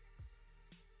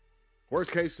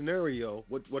 Worst case scenario,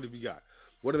 what have you got?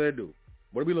 What do they do?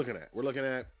 What are we looking at? We're looking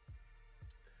at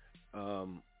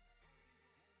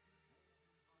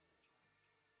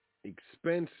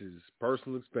expenses,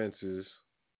 personal expenses,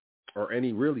 or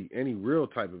any real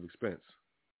type of expense.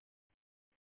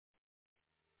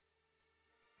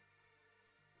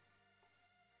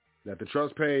 That the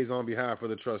trust pays on behalf of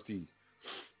the trustee.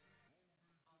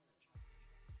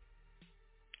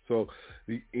 So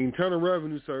the Internal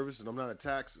Revenue Service, and I'm not a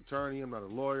tax attorney, I'm not a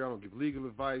lawyer, I don't give legal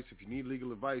advice. If you need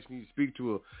legal advice, you need to speak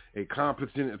to a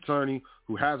competent attorney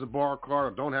who has a bar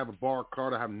card or don't have a bar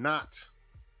card. I have not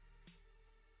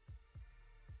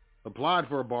applied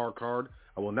for a bar card.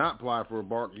 I will not apply for a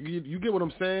bar. You get what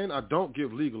I'm saying? I don't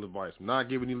give legal advice. I'm not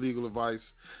giving you legal advice.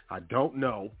 I don't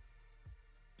know.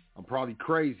 I'm probably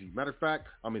crazy. Matter of fact,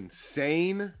 I'm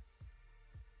insane.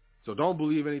 So don't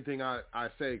believe anything I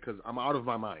say because I'm out of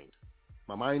my mind.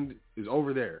 My mind is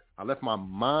over there. I left my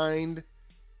mind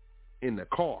in the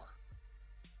car.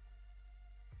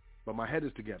 But my head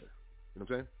is together. You know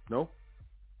what I'm saying? No?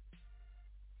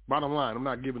 Bottom line, I'm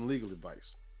not giving legal advice.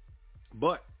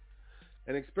 But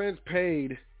an expense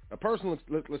paid, a personal,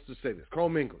 let's just say this,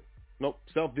 commingling. Nope,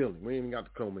 self-dealing. We ain't even got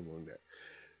the commingling there.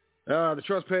 The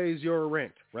trust pays your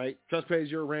rent, right? Trust pays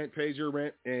your rent,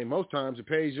 and most times it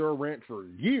pays your rent for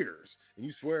years, and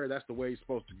you swear that's the way it's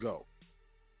supposed to go.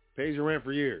 Pays your rent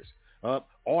for years.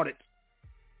 Audit.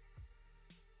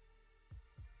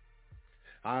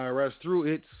 IRS, through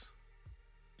its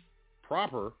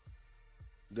proper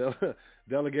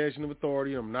delegation of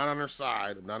authority, I'm not on their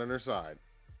side,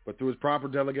 but through its proper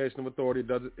delegation of authority,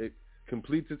 it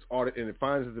completes its audit, and it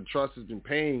finds that the trust has been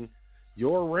paying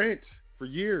your rent for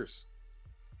years.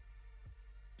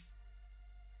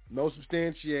 No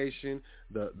substantiation.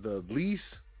 The lease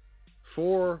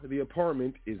for the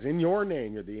apartment is in your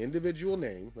name. You're the individual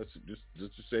name. Let's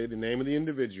just say the name of the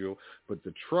individual, but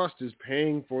the trust is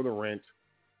paying for the rent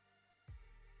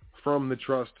from the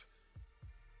trust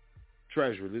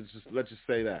treasurer. Let's just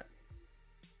say that.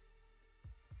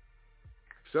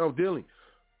 Self-dealing.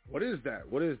 What is that?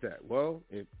 Well,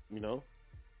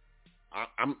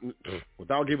 I'm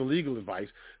without giving legal advice,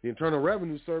 the Internal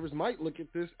Revenue Service might look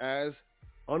at this as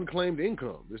unclaimed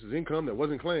income. This is income that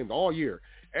wasn't claimed all year.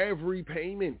 Every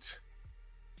payment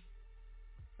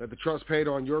that the trust paid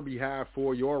on your behalf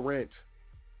for your rent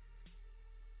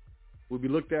will be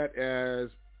looked at as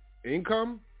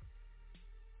income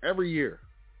every year.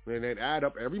 And they'd add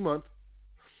up every month,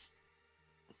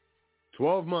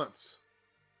 12 months.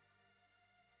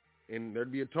 And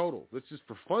there'd be a total. Let's just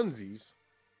for funsies.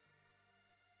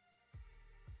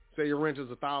 Say your rent is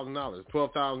 $1,000,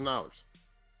 $12,000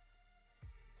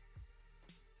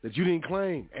 that you didn't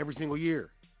claim every single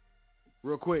year.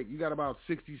 Real quick, you got about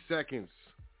 60 seconds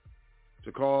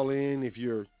to call in if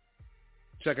you're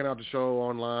checking out the show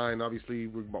online. Obviously,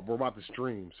 we're about to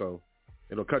stream, so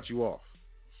it'll cut you off.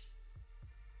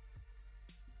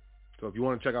 So if you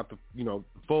want to check out the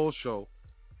full show,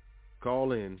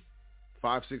 call in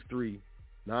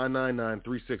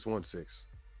 563-999-3616.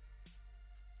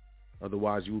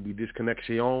 Otherwise, you will be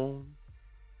disconnection. Well,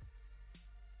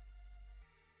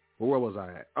 where was I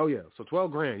at? Oh, yeah. So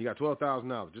 $12,000. You got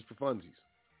 $12,000 just for funsies.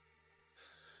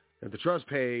 And the trust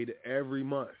paid every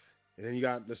month. And then you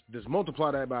got, let's multiply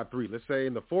that by 3. Let's say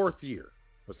in the 4th year,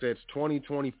 let's say it's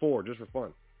 2024, just for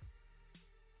fun.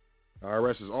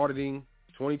 IRS is auditing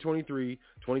 2023,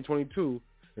 2022,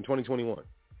 and 2021.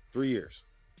 3 years.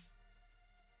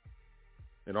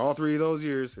 And all 3 of those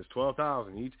years is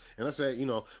 $12,000 each. And let's say,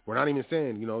 we're not even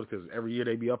saying, because every year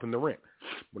they be upping the rent.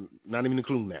 We're not even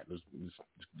including that.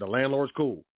 The landlord's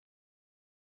cool.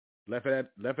 Left it at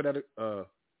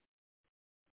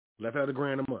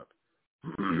 $1,000 a month.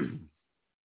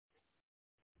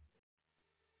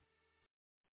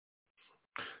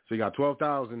 So you got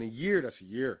 $12,000 a year. That's a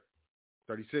year.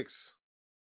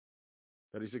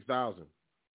 36,000.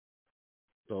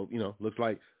 So, looks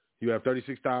like you have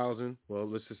 36,000. Well,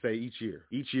 let's just say each year.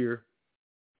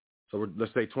 So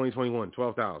let's say 2021,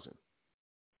 12,000.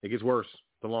 It gets worse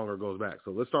the longer it goes back.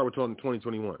 So let's start with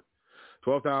 2021.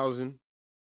 12,000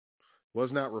 was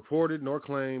not reported nor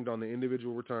claimed on the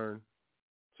individual return.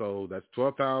 So that's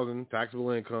 12,000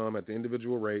 taxable income at the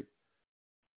individual rate,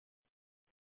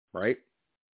 right?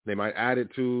 They might add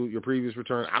it to your previous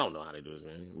return. I don't know how they do it,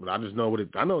 man, but I just know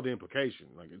I know the implication.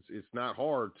 Like it's not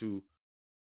hard to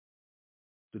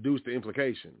deduce the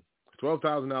implication.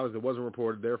 $12,000 that wasn't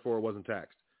reported, therefore it wasn't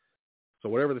taxed. So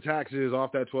whatever the tax is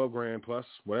off that $12,000 plus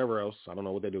whatever else, I don't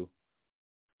know what they do.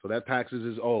 So that taxes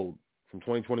is owed from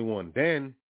 2021.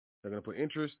 Then they're going to put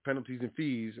interest, penalties, and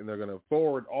fees, and they're going to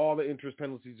forward all the interest,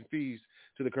 penalties, and fees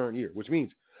to the current year, which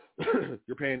means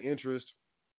you're paying interest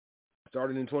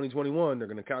starting in 2021. They're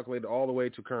going to calculate it all the way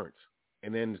to current,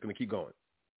 and then it's going to keep going.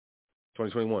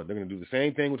 2021. They're going to do the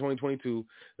same thing with 2022.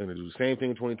 They're going to do the same thing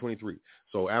in 2023.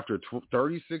 So after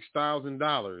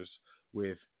 $36,000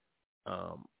 with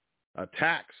a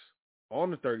tax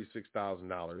on the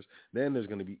 $36,000, then there's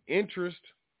going to be interest,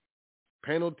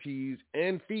 penalties,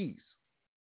 and fees.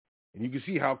 And you can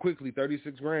see how quickly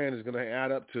 $36,000 is going to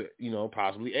add up to,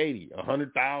 possibly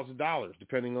 $100,000,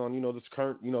 depending on, this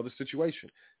current, the situation.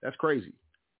 That's crazy.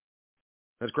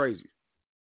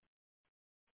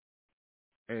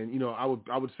 And, I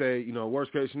would say,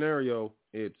 worst case scenario,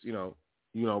 it's,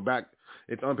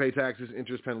 it's unpaid taxes,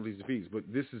 interest, penalties, and fees. But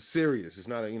this is serious. It's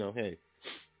not a, hey,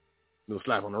 little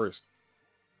slap on the wrist.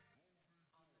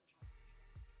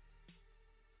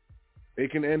 It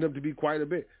can end up to be quite a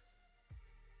bit.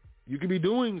 You could be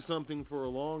doing something for a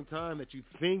long time that you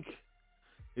think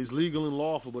is legal and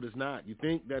lawful, but it's not. You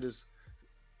think that is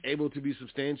able to be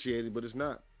substantiated, but it's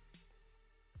not.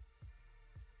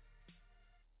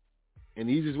 And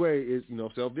the easiest way is,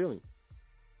 self-dealing.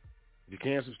 If you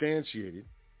can't substantiate it,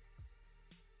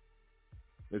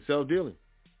 it's self-dealing.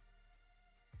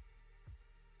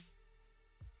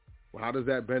 Well, how does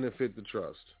that benefit the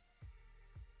trust?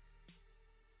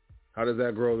 How does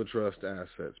that grow the trust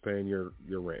assets, paying your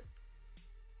rent?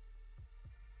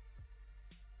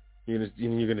 You're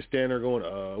going to stand there going,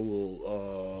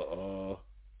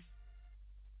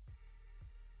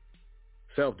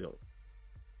 self-dealing.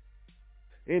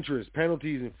 Interest,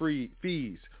 penalties, and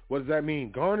fees. What does that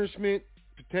mean? Garnishment,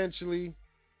 potentially.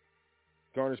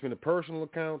 Garnishment of personal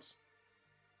accounts.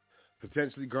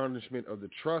 Potentially garnishment of the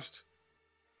trust.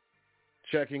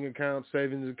 Checking accounts,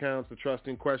 savings accounts, the trust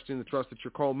in question, the trust that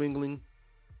you're commingling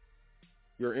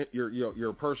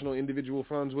your personal individual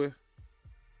funds with.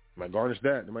 They might garnish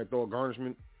that. They might throw a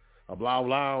garnishment, a blah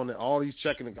blah on all these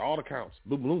checking, all the accounts,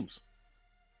 blooms.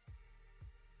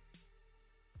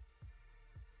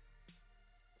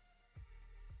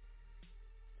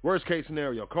 Worst case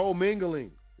scenario,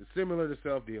 commingling is similar to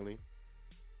self-dealing.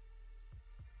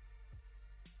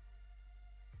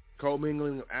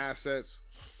 Commingling of assets.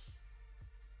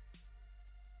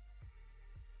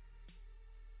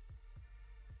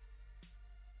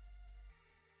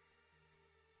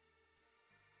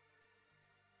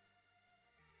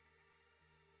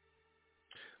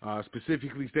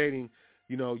 Specifically stating,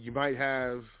 you might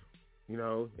have,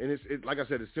 and it's like I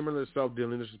said, it's similar to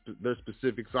self-dealing. There's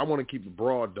specifics. So I want to keep it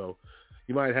broad, though.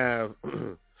 You might have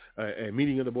a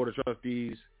meeting of the Board of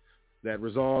Trustees that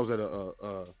resolves that,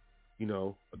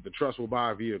 the trust will buy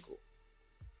a vehicle.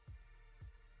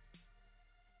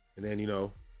 And then,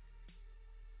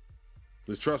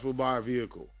 the trust will buy a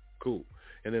vehicle. Cool.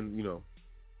 And then,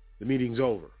 the meeting's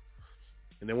over.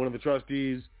 And then one of the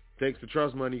trustees takes the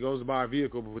trust money, goes to buy a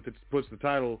vehicle, but puts the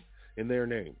title in their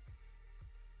name.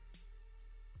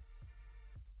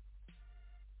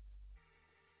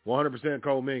 $100%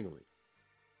 commingling.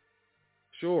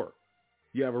 Sure,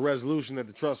 you have a resolution that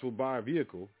the trust will buy a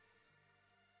vehicle,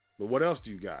 but what else do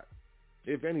you got,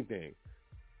 if anything?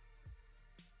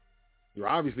 You're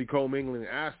obviously commingling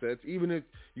assets, even if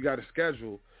you got a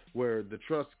schedule where the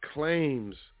trust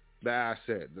claims the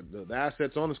asset. The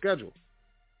asset's on the schedule.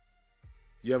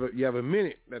 You have a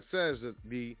minute that says that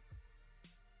the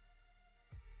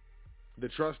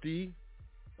trustee,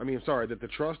 that the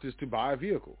trust is to buy a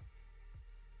vehicle.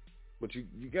 But you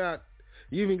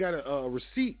even got a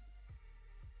receipt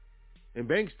and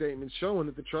bank statements showing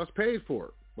that the trust paid for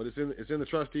it, but it's in the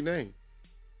trustee name.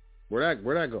 Where'd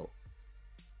that go?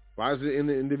 Why is it in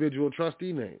the individual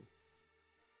trustee name?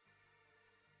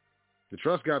 The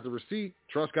trust got the receipt,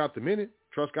 trust got the minute,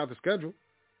 trust got the schedule.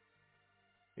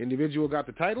 Individual got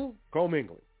the title,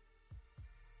 commingling.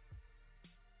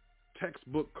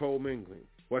 Textbook commingling.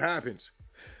 What happens?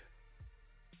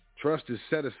 Trust is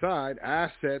set aside.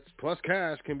 Assets plus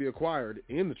cash can be acquired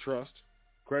in the trust.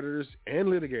 Creditors and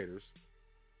litigators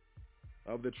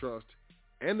of the trust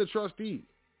and the trustee.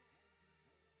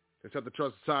 Except the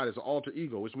trust side is an alter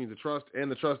ego, which means the trust and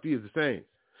the trustee is the same.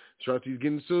 Trustee is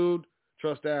getting sued.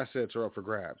 Trust assets are up for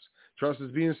grabs. Trust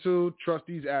is being sued.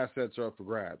 Trustee's assets are up for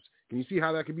grabs. Can you see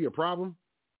how that could be a problem?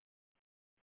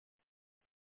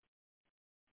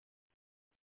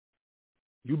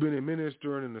 You've been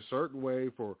administering in a certain way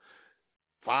for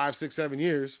 5, 6, 7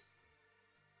 years.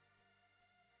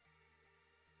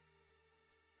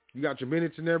 You got your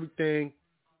minutes and everything.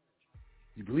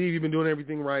 You believe you've been doing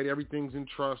everything right. Everything's in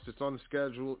trust. It's on the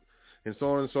schedule and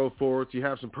so on and so forth. You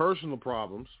have some personal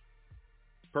problems,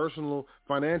 personal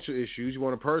financial issues. You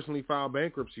want to personally file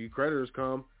bankruptcy. Creditors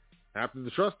come after the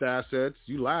trust assets.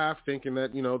 You laugh thinking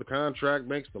that, the contract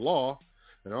makes the law.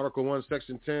 And Article 1,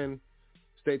 Section 10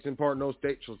 states in part, no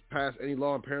state shall pass any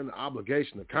law impairing the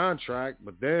obligation of contract.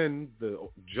 But then the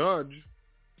judge,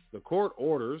 the court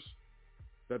orders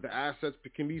that the assets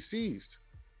can be seized.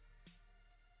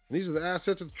 And these are the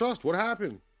assets of the trust. What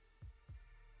happened?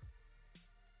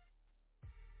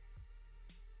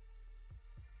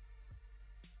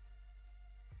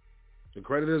 The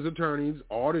creditor's attorneys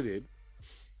audited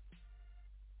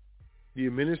the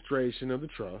administration of the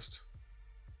trust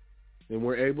and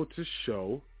were able to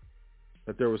show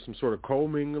that there was some sort of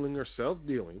commingling or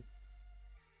self-dealing,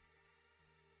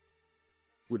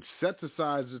 which sets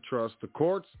aside the trust. The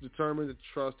courts determined that the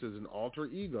trust is an alter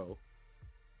ego,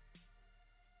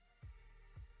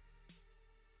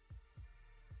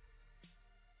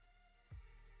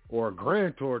 or a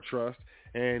grantor trust,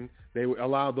 and they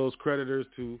allowed those creditors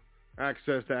to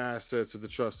access the assets of the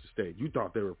trust estate. You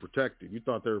thought they were protected. You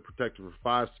thought they were protected for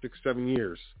 5, 6, 7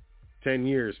 years, 10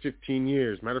 years, 15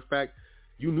 years. Matter of fact,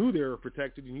 you knew they were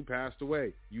protected and you passed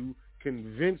away. You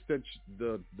convinced that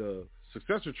the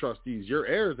successor trustees, your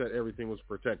heirs, that everything was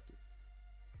protected.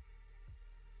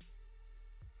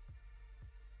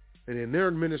 And in their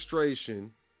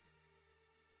administration,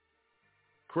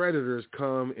 creditors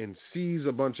come and seize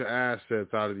a bunch of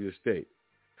assets out of the estate.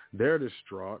 They're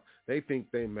distraught. They think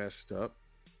they messed up.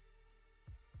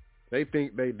 They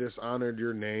think they dishonored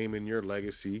your name and your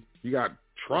legacy. You got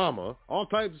trauma, all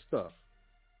types of stuff.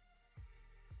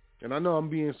 And I know I'm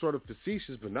being sort of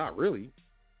facetious, but not really.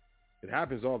 It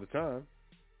happens all the time.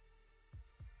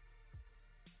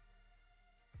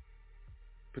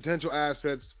 Potential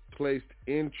assets placed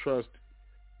in trust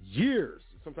years,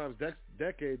 sometimes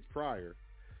decades prior,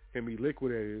 can be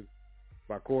liquidated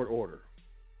by court order.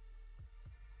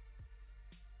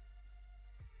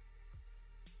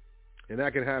 And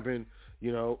that can happen,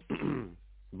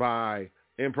 by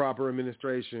improper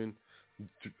administration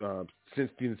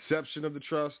since the inception of the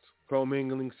trust,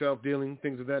 commingling, self-dealing,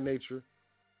 things of that nature.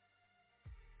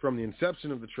 From the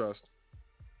inception of the trust,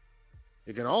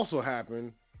 it can also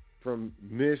happen from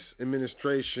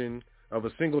misadministration of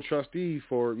a single trustee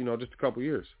for, just a couple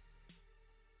years.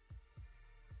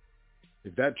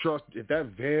 If that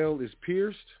veil is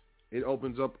pierced, it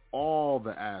opens up all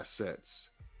the assets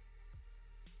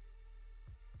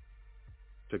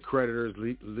to creditors,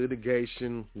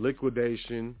 litigation,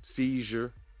 liquidation,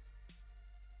 seizure.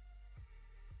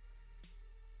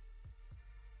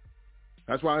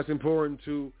 That's why it's important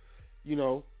to,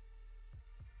 and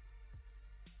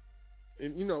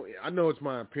I know it's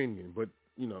my opinion, but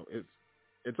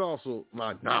it's also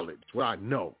my knowledge, what I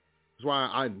know. That's why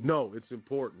I know it's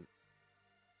important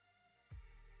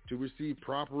to receive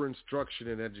proper instruction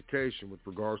and education with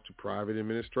regards to private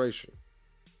administration.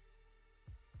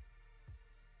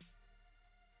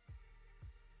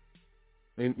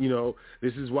 And,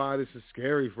 this is why this is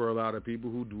scary for a lot of people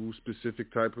who do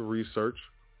specific type of research.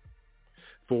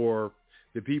 For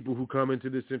the people who come into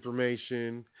this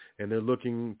information and they're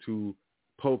looking to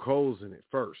poke holes in it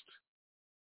first.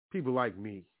 People like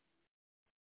me.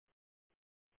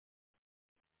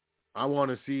 I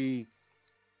want to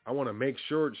make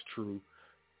sure it's true.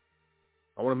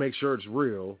 I want to make sure it's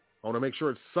real. I want to make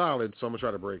sure it's solid, so I'm going to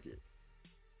try to break it.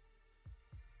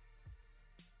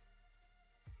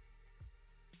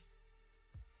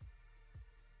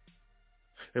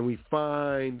 and we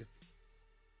find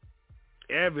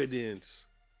evidence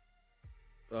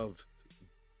of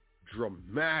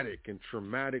dramatic and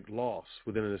traumatic loss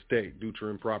within an estate due to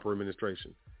improper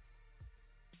administration.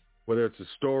 Whether it's a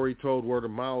story told word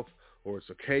of mouth or it's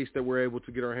a case that we're able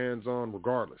to get our hands on,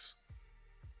 regardless.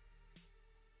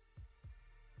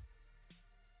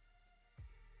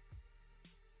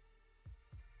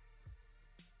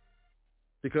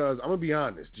 Because I'm going to be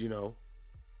honest, because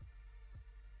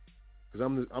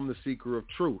I'm the seeker of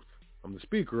truth. I'm the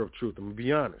speaker of truth. I'm going to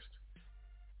be honest.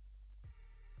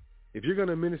 If you're going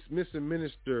to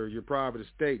misadminister your private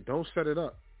estate, don't set it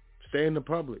up. Stay in the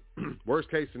public. Worst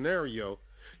case scenario,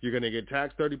 you're going to get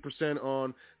taxed 30%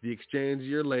 on the exchange of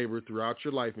your labor throughout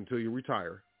your life until you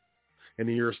retire. And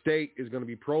then your estate is going to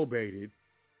be probated.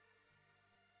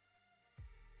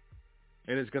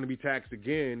 And it's going to be taxed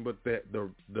again, but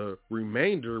the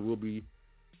remainder will be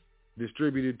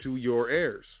distributed to your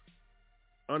heirs,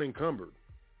 unencumbered.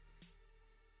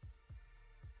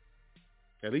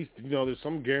 At least, there's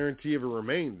some guarantee of a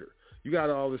remainder. You got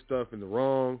all this stuff in the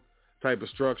wrong type of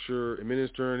structure,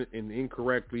 administering it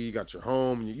incorrectly. You got your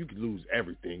home, and you could lose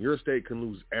everything. Your estate can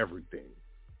lose everything.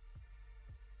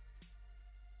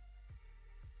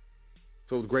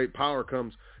 So with great power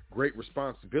comes great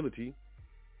responsibility.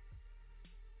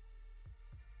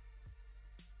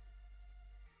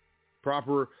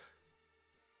 Proper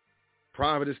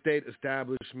private estate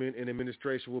establishment and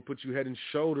administration will put you head and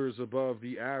shoulders above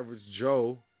the average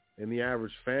Joe and the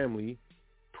average family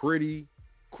pretty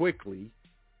quickly.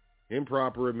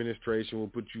 Improper administration will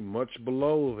put you much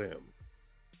below them.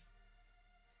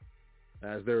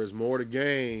 As there is more to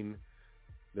gain,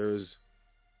 there is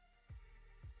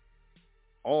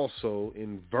also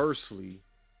inversely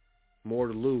more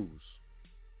to lose.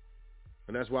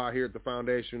 And that's why here at the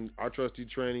foundation, our trustee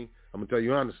training, I'm going to tell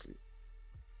you honestly,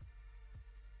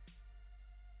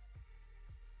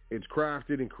 it's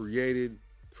crafted and created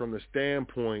from the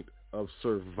standpoint of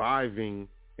surviving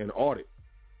an audit.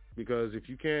 Because if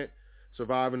you can't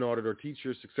survive an audit or teach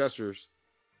your successor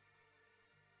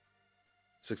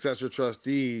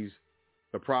trustees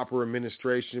the proper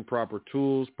administration, proper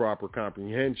tools, proper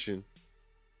comprehension,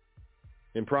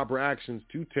 and proper actions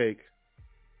to take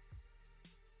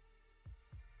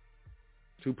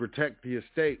to protect the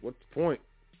estate, what's the point?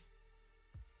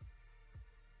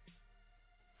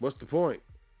 What's the point?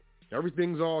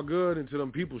 Everything's all good until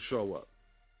them people show up.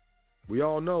 We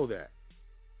all know that.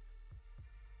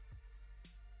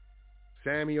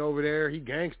 Sammy over there, he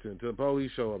gangster until the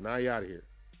police show up. Now he out of here.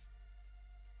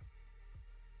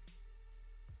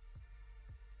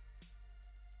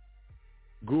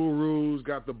 Gurus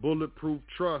got the bulletproof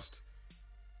trust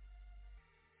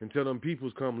until them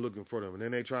peoples come looking for them, and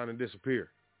then they trying to disappear.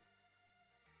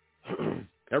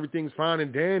 Everything's fine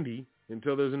and dandy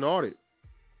until there's an audit.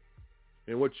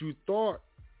 And what you thought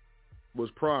was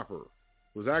proper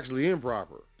was actually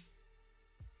improper.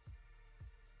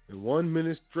 And one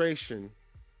administration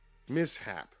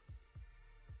mishap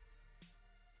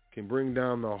can bring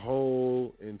down the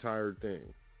whole entire thing.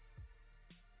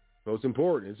 So it's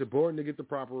important. It's important to get the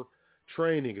proper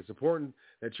training. It's important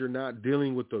that you're not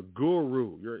dealing with a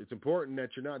guru. It's important that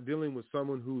you're not dealing with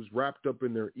someone who's wrapped up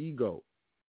in their ego,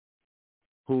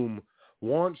 whom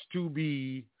wants to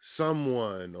be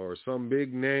someone or some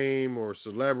big name or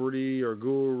celebrity or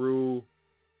guru,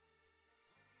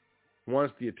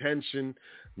 wants the attention,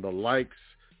 the likes,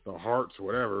 the hearts,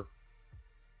 whatever,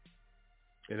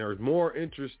 and are more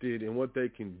interested in what they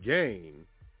can gain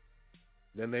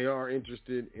than they are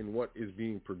interested in what is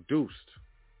being produced.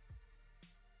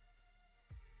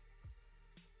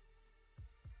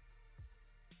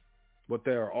 What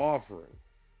they are offering,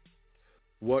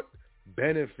 what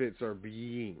benefits are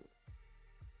being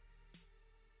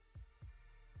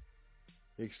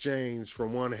exchanged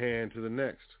from one hand to the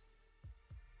next.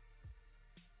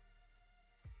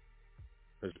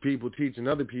 There's people teaching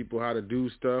other people how to do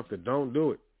stuff that don't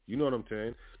do it. You know what I'm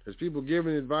saying? There's people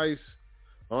giving advice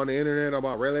on the internet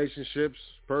about relationships,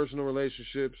 personal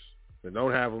relationships, that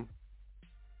don't have them.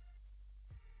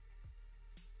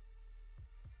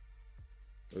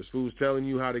 There's fools telling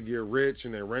you how to get rich,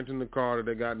 and they're renting the car that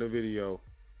they got in the video.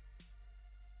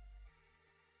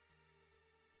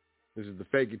 This is the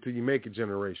fake it till you make it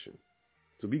generation.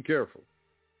 So be careful.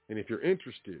 And if you're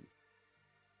interested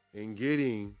in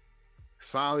getting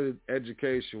solid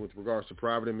education with regards to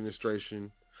private administration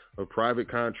of private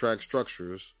contract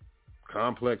structures,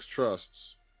 complex trusts,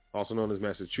 also known as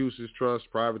Massachusetts trusts,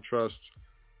 private trusts,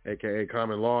 aka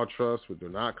common law trusts, but they're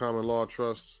not common law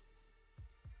trusts.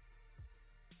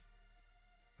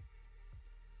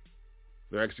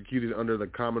 They're executed under the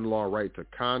common law right to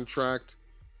contract.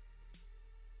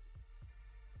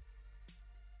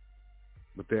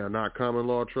 but they are not common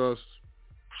law trusts,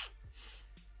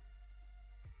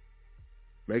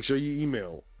 make sure you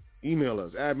email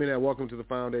us,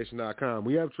 admin@welcometothefoundation.com.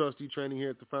 We have trustee training here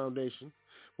at the foundation.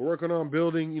 We're working on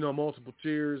building, multiple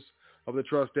tiers of the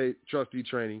trustee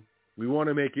training. We want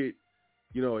to make it,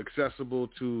 accessible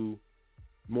to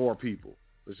more people.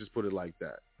 Let's just put it like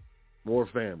that. More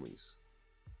families.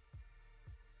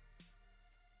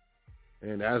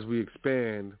 And as we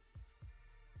expand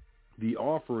the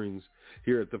offerings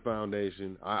here at the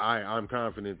foundation, I'm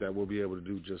confident that we'll be able to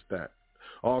do just that.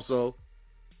 Also,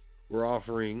 we're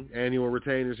offering annual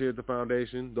retainers here at the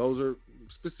foundation. Those are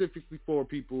specifically for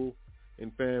people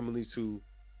and families who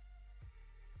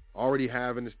already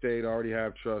have an estate, already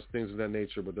have trust, things of that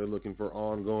nature, but they're looking for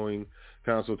ongoing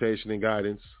consultation and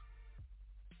guidance.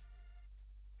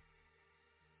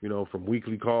 From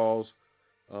weekly calls,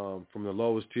 from the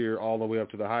lowest tier all the way up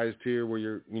to the highest tier, where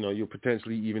you're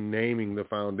potentially even naming the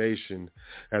foundation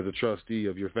as a trustee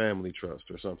of your family trust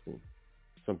or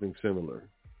something similar.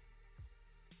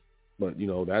 But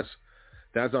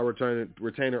that's our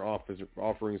retainer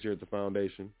offerings here at the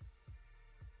foundation.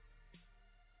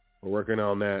 We're working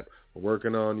on that. We're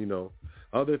working on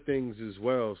other things as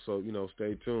well. So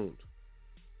stay tuned.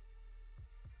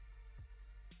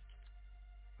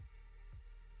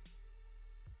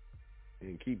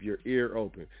 And keep your ear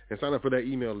open. And sign up for that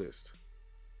email list.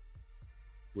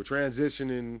 We're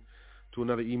transitioning to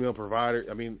another email provider.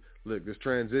 I mean, look, this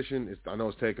transition, I know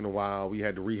it's taken a while. We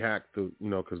had to rehack because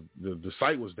the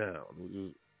site was down.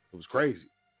 It was crazy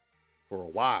for a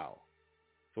while.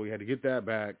 So we had to get that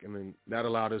back, and then that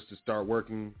allowed us to start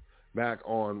working back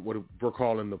on what we're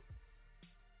calling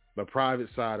the private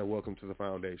side of Welcome to the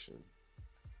Foundation,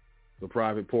 the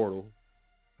private portal.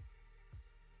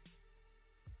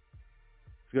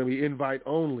 It's going to be invite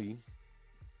only,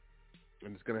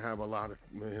 and it's going to have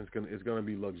it's going to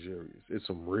be luxurious. It's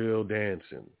some real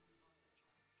dancing.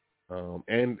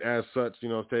 And as such,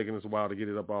 it's taken us a while to get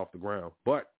it up off the ground.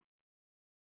 But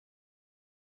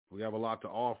we have a lot to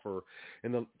offer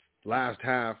in the last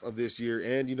half of this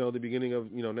year and, the beginning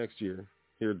of, next year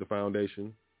here at the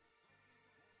foundation.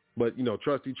 But,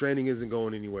 trustee training isn't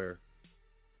going anywhere.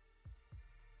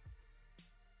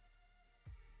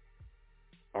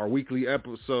 Our weekly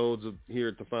episodes here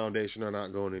at the foundation are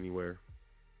not going anywhere.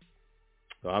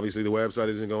 Obviously, the website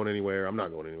isn't going anywhere. I'm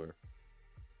not going anywhere.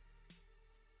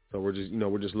 So we're just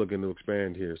looking to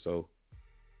expand here. So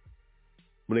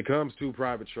when it comes to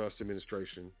private trust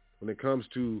administration, when it comes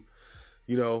to,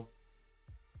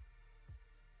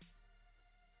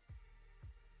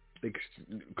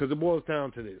 because it boils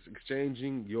down to this,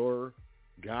 exchanging your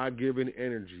God-given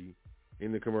energy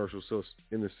in the commercial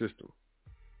in the system.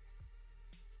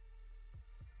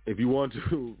 If you want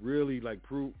to really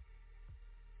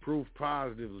proof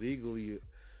positive legally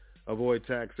avoid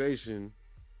taxation,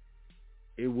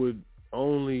 it would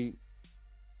only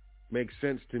make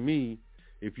sense to me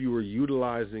if you were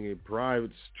utilizing a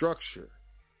private structure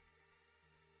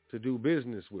to do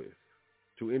business with,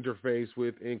 to interface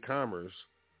with in commerce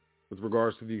with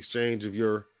regards to the exchange of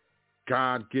your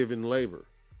God-given labor.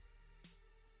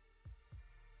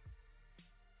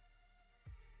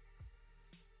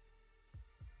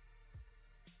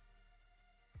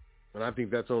 And I think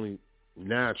that's only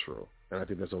natural, and I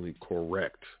think that's only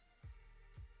correct.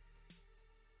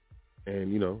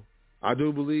 And, I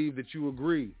do believe that you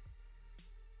agree.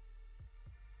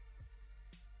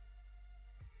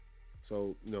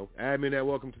 So, admin at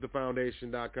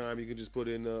welcometothefoundation.com. You can just put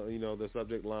in, the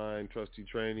subject line, trustee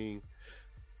training,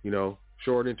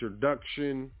 short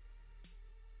introduction.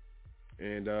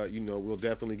 And, we'll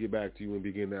definitely get back to you and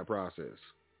begin that process.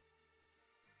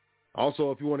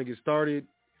 Also, if you want to get started,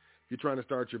 you're trying to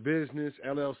start your business,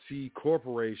 LLC,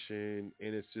 corporation,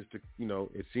 and it's just,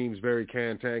 it seems very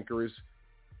cantankerous.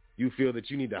 You feel that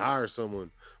you need to hire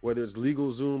someone, whether it's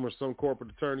LegalZoom or some corporate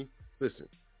attorney. Listen,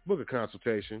 book a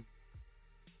consultation.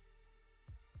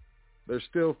 They're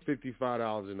still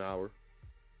 $55 an hour.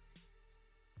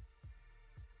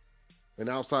 And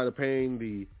outside of paying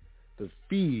the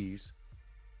fees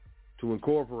to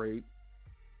incorporate,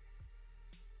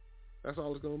 that's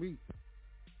all it's going to be.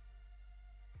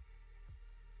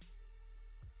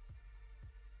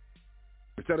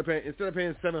 Instead of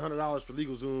paying $700 for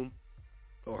LegalZoom,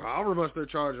 or however much they're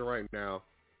charging right now,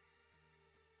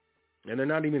 and they're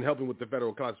not even helping with the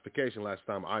federal classification last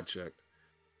time I checked.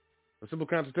 A simple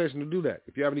consultation to do that.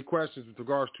 If you have any questions with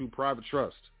regards to private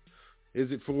trust,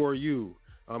 is it for you?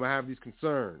 I have these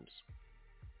concerns.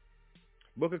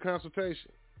 Book a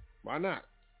consultation. Why not?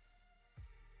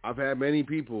 I've had many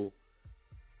people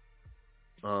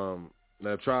that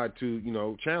have tried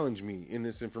to, challenge me in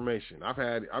this information.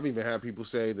 I've even had people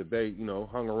say that they,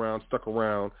 stuck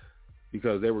around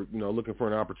because they were, looking for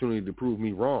an opportunity to prove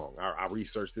me wrong. I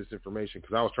researched this information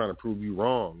because I was trying to prove you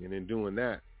wrong, and in doing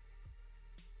that,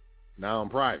 now I'm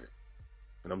private,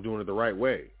 and I'm doing it the right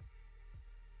way.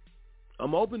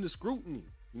 I'm open to scrutiny.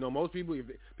 Most people,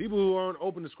 people who aren't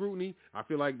open to scrutiny, I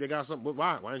feel like they got something.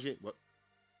 Why? Why don't you? What?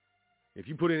 If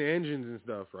you put in engines and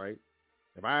stuff, right?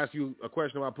 If I ask you a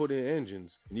question about putting in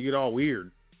engines and you get all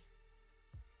weird,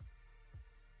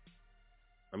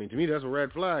 I mean, to me, that's a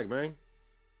red flag, man.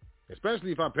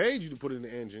 Especially if I paid you to put in the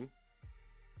engine,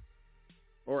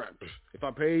 or if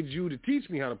I paid you to teach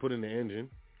me how to put in the engine,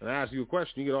 and I ask you a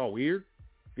question, you get all weird,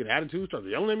 get attitude, start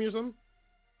yelling at me or something.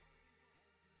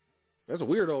 That's a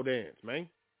weird old dance, man.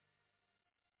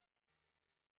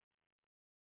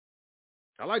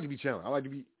 I like to be challenged. I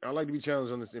like to be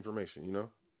challenged on this information,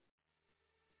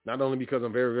 Not only because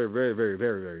I'm very, very, very, very,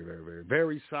 very, very, very, very,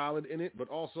 very solid in it, but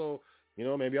also,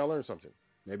 maybe I'll learn something.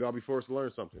 Maybe I'll be forced to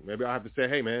learn something. Maybe I'll have to say,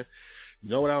 hey, man, you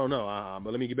know what? I don't know,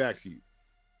 but let me get back to you.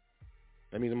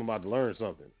 That means I'm about to learn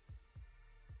something.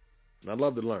 And I'd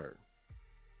love to learn.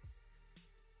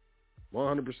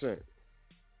 100%.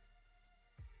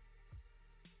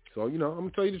 So, I'm going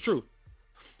to tell you the truth.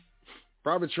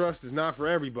 Private trust is not for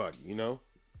everybody, You know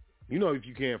if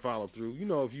you can't follow through.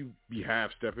 If you be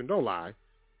half-stepping. Don't lie.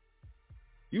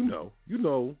 You know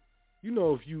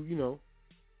if you,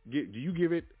 do you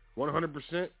give it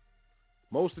 100%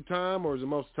 most of the time, or is it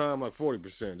most of the time like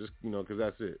 40%? Just, because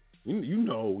that's it. You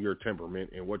know your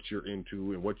temperament and what you're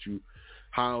into and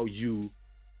how you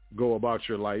go about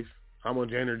your life, how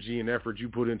much energy and effort you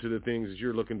put into the things that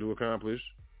you're looking to accomplish,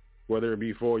 whether it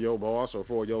be for your boss or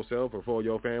for yourself or for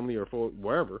your family or for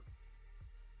wherever.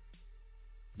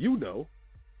 And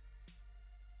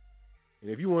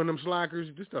if you one of them slackers,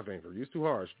 this stuff ain't for you. It's too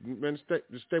harsh. Man,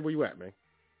 just stay where you at, man.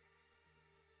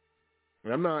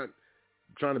 And I'm not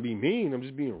trying to be mean. I'm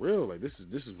just being real. Like, this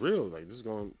is real. Like, this is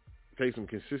going to take some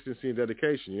consistency and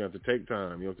dedication. You have to take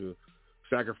time. You have to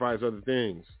sacrifice other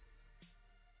things.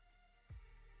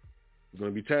 You're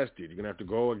going to be tested. You're going to have to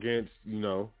go against,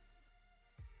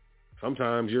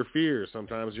 sometimes your fear,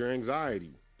 sometimes your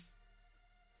anxiety,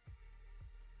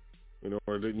 in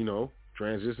order to,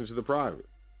 transition to the private.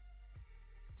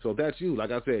 So if that's you,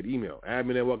 like I said, email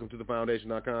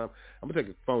admin@welcometothefoundation.com. I'm going to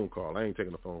take a phone call. I ain't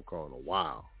taking a phone call in a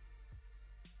while.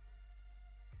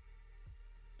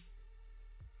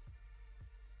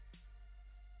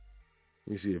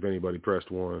 Let me see if anybody pressed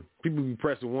one. People be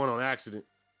pressing one on accident.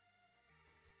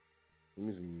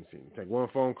 Let me see. Take one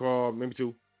phone call, maybe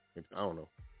two. I don't know.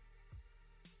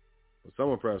 But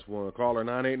someone pressed one. Caller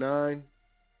 989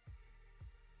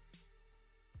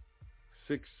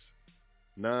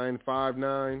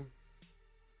 6959.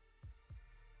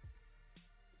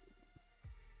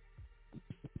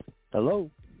 Hello.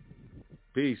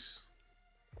 Peace.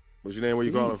 What's your name? Where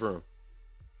you calling from?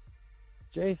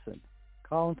 Jason.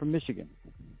 Calling from Michigan.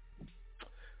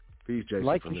 Peace, Jason.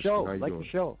 Like from the show. Michigan. Like the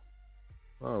show.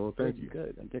 Oh, well, thank you.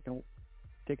 Good. I'm taking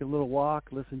a little walk,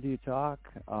 listen to you talk.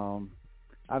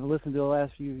 I've listened to the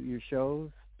last few of your shows.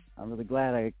 I'm really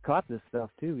glad I caught this stuff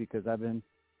too, because I've been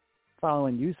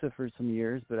following Yusuf for some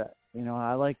years, but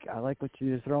I like what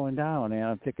you're throwing down, and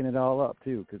I'm picking it all up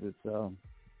too, because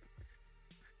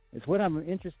it's what I'm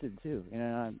interested in too.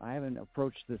 And I haven't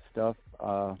approached this stuff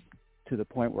to the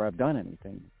point where I've done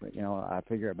anything, but I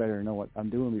figure I better know what I'm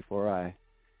doing before I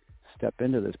step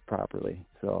into this properly.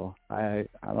 So I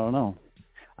don't know.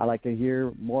 I like to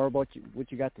hear more about what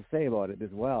you got to say about it as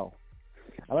well.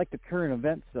 I like the current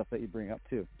event stuff that you bring up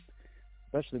too,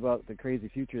 especially about the crazy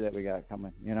future that we got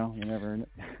coming. You never.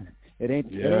 It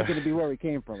ain't going to be where we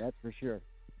came from. That's for sure.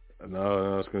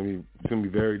 No, it's going to be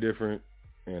very different,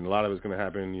 and a lot of it's going to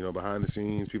happen, behind the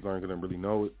scenes. People aren't going to really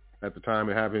know it at the time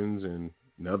it happens, and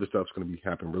the other stuff's going to be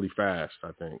happen really fast.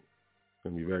 I think it's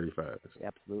going to be very fast.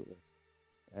 Absolutely.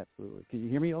 Can you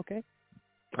hear me? Okay.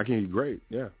 I can hear you great.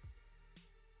 Yeah.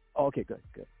 Oh, okay. Good.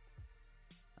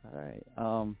 All right.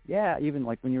 Yeah. Even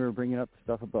like when you were bringing up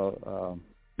stuff about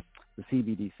the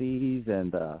CBDCs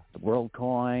and the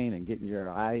WorldCoin and getting your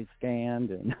eyes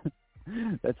scanned and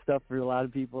that stuff for a lot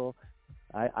of people.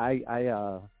 I'm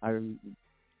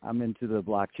into the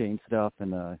blockchain stuff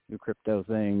and the new crypto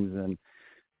things and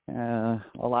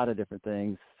a lot of different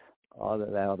things, all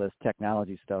this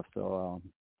technology stuff. So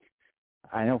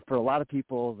I know for a lot of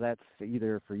people that's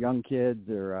either for young kids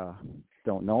or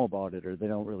don't know about it or they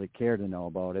don't really care to know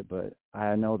about it. But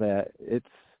I know that it's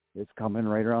coming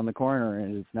right around the corner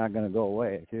and it's not going to go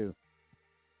away too.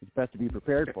 It's best to be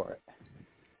prepared for it.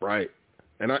 Right.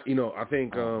 And I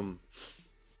think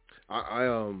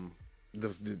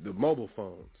the mobile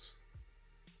phones.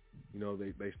 You know,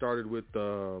 they started with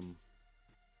the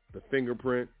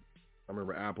fingerprint. I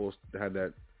remember Apple had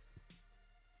that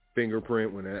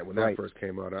fingerprint when that first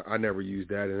came out. I never used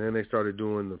that, and then they started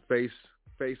doing the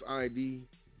face ID.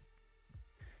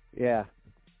 Yeah.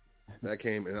 That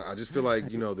came, and I just feel like,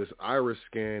 you know, this iris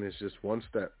scan is just one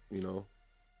step, you know.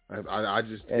 I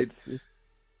just,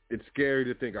 it's scary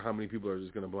to think of how many people are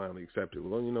just going to blindly accept it.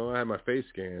 Well, you know, I have my face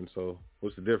scanned, so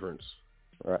what's the difference?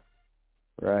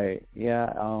 Right.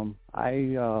 Yeah,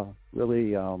 I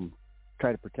really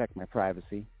try to protect my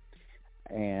privacy,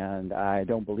 and I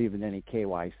don't believe in any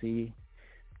KYC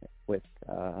with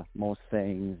most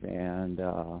things, and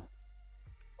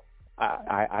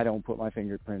I don't put my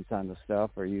fingerprints on the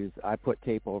stuff I put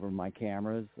tape over my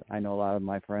cameras. I know a lot of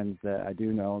my friends that I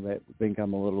do know that think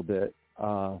I'm a little bit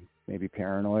maybe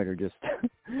paranoid or just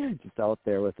out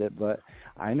there with it, but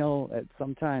I know at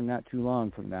some time not too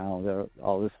long from now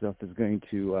all this stuff is going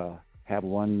to have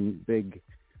one big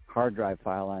hard drive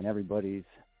file on everybody's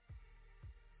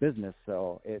business,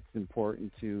 so it's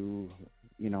important to,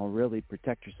 you know, really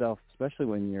protect yourself, especially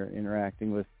when you're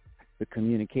interacting with the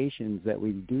communications that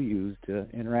we do use to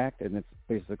interact, and it's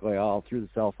basically all through the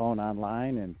cell phone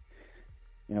online. And,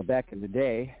 you know, back in the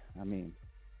day, I mean,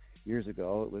 years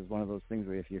ago, it was one of those things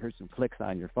where if you heard some clicks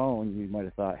on your phone, you might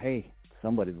have thought, hey,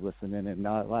 somebody's listening. And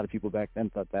now a lot of people back then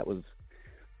thought that was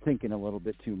thinking a little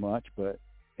bit too much, but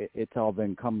it's all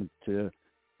been coming to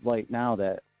light now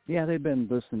that, yeah, they've been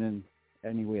listening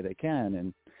any way they can.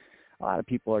 And a lot of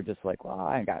people are just like, well,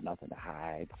 I ain't got nothing to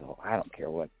hide, so I don't care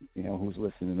what, you know, who's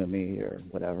listening to me or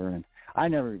whatever. And I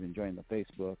never even joined the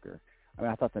Facebook,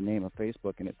 I thought the name of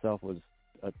Facebook in itself was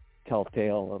a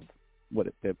telltale of what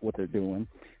they're doing.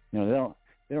 You know,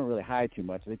 they don't really hide too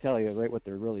much. They tell you right what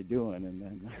they're really doing, and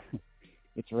then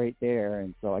it's right there.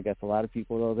 And so I guess a lot of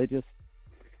people, though,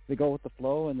 they go with the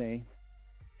flow, and I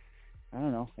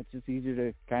don't know, it's just easier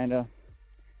to kind of,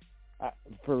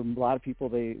 for a lot of people,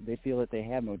 they feel that they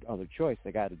have no other choice.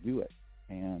 They got to do it.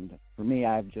 And for me,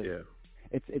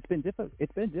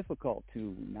 it's been difficult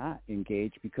to not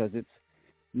engage because it's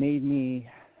made me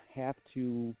have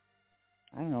to,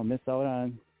 I don't know, miss out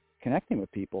on connecting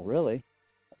with people, really.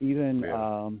 Even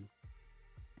I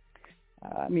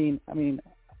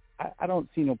don't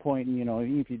see no point in, you know,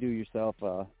 even if you do yourself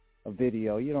a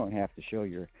video, you don't have to show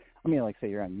like say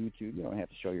you're on YouTube, you don't have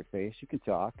to show your face. You can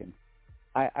talk, and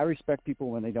I respect people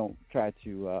when they don't try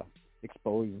to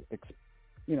expose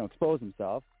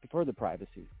themselves for the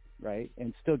privacy, right?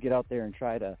 And still get out there and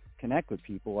try to connect with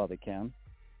people while they can.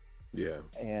 Yeah.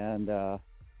 And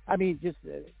I mean, just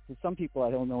to some people,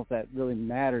 I don't know if that really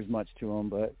matters much to them,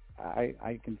 but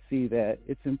I can see that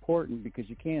it's important because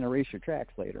you can't erase your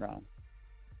tracks later on.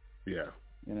 Yeah.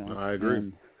 You know, I agree.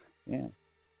 And, yeah.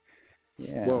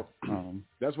 Yeah. Well,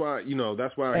 that's why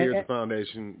here at the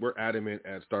foundation, we're adamant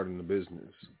at starting the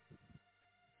business.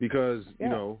 Because, you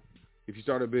know, if you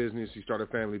start a business, you start a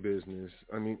family business.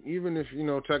 I mean, even if, you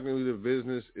know, technically the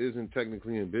business isn't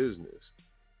technically in business,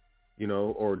 you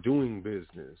know, or doing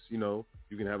business, you know,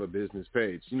 you can have a business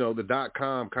page. You know, the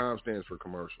 .com stands for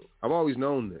commercial. I've always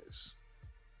known this.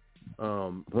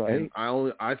 Right. And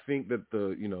I think that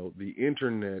the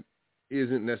internet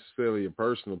isn't necessarily a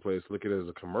personal place. Look at it as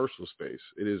a commercial space.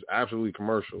 It is absolutely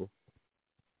commercial.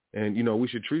 And, you know, we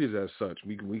should treat it as such.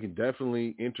 We can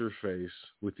definitely interface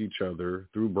with each other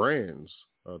through brands,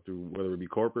 through whether it be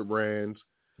corporate brands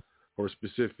or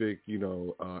specific, you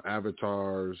know,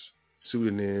 avatars,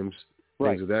 pseudonyms,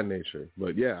 things of that nature.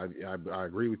 But, yeah, I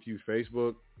agree with you.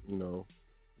 Facebook, you know,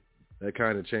 that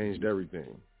kind of changed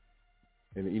everything.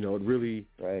 And, you know, it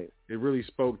really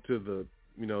spoke to the,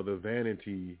 you know, the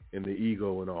vanity and the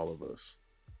ego in all of us,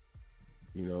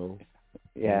 you know.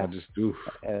 Yeah. And I just do.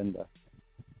 And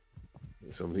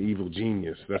some evil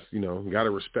genius. That's, you know, you got to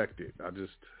respect it.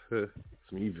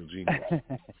 Some evil genius.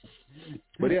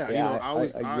 But yeah, you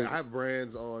know, I have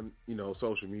brands on, you know,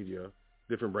 social media,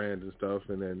 different brands and stuff.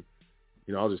 And then,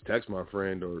 you know, I'll just text my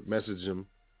friend or message them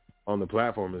on the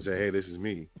platform and say, hey, this is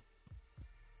me.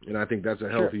 And I think that's a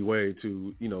healthy way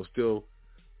to, you know, still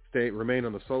remain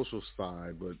on the social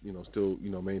side, but, you know, still, you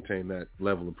know, maintain that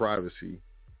level of privacy,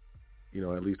 you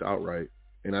know, at least outright.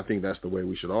 And I think that's the way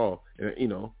we should all, you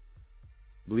know,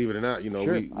 believe it or not, you know,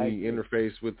 we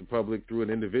interface with the public through an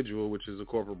individual, which is a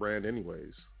corporate brand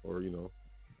anyways, or, you know,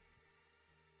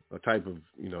 a type of,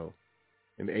 you know,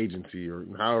 an agency or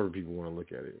however people want to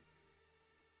look at it.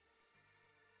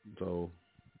 So,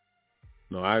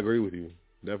 no, I agree with you.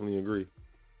 Definitely agree.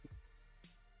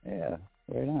 Yeah,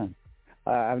 right on.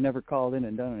 I've never called in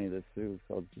and done any of this, Sue,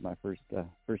 so this is my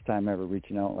first time ever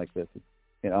reaching out like this.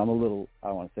 You know, I'm I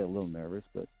don't want to say a little nervous,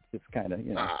 but just kind of,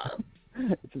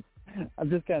 it's just, I'm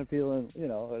just kind of feeling,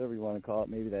 whatever you want to call it,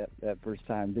 maybe that first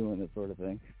time doing this sort of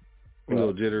thing. A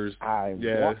little jitters.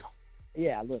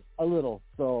 Yeah, a little.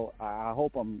 So I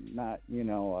hope I'm not,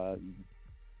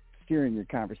 steering your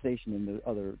conversation in the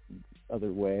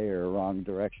other way or wrong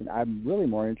direction. I'm really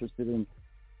more interested in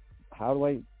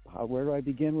where do I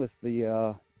begin with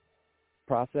the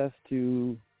process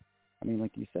to, I mean,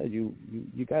 like you said, you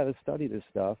got to study this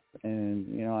stuff,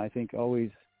 and I think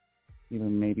always,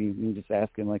 even maybe me just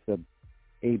asking like the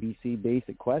ABC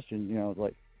basic questions,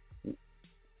 like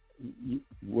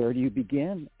where do you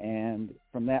begin? And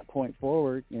from that point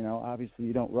forward, obviously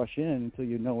you don't rush in until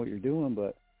you know what you're doing,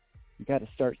 but you got to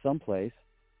start someplace.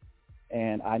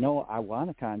 And I know I want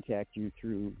to contact you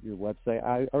through your website.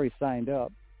 I already signed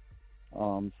up.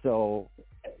 So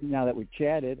now that we've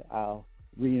chatted, I'll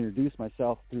reintroduce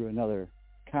myself through another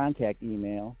contact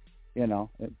email,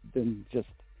 then just,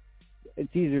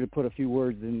 it's easier to put a few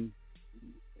words in,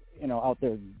 out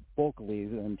there vocally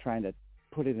than trying to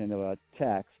put it into a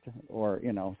text or,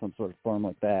 some sort of form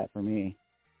like that for me.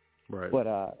 Right. But,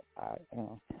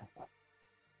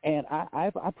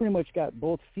 I pretty much got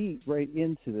both feet right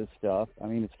into this stuff. I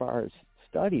mean, as far as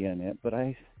studying it, but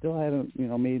I still haven't,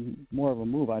 made more of a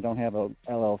move. I don't have a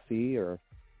LLC or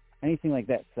anything like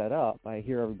that set up. I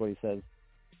hear everybody says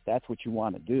that's what you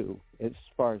want to do. As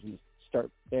far as you start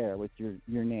there with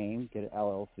your name, get an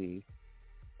LLC,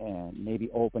 and maybe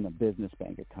open a business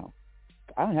bank account.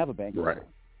 I don't have a bank account.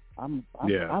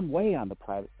 I'm way on the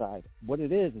private side. What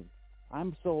it is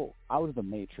I'm so out of the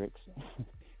matrix,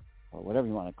 or whatever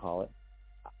you want to call it,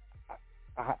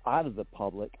 out of the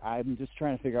public. I'm just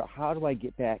trying to figure out how do I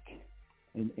get back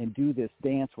and do this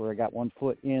dance where I got one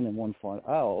foot in and one foot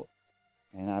out.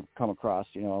 And I've come across,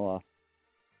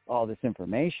 all this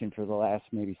information for the last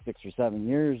maybe 6 or 7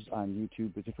 years on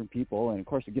YouTube with different people. And, of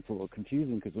course, it gets a little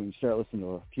confusing because when you start listening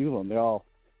to a few of them, they all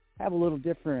have a little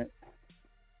different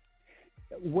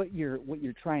what you're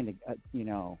trying to,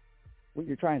 what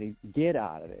you're trying to get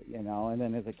out of it, And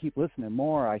then as I keep listening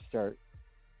more, I start,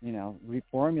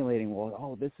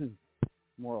 reformulating, this is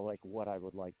more like what I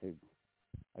would like to,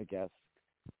 I guess,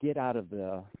 get out of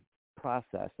the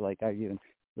process. Like I even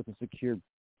with a secured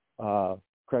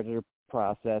creditor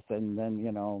process, and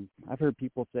then I've heard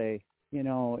people say,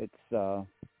 it's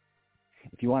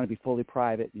if you want to be fully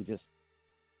private, you just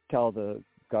tell the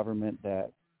government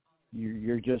that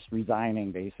you're just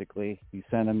resigning. Basically, you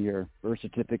send them your birth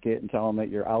certificate and tell them that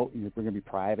you're out and you're going to be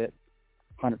private,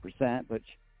 100%. But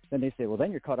then they say, well,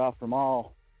 then you're cut off from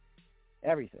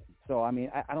everything. So I mean,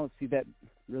 I don't see that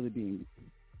really being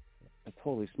a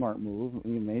totally smart move. I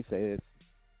mean, they say it's,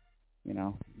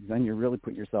 then you're really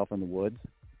putting yourself in the woods.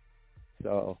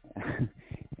 So,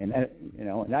 and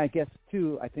I guess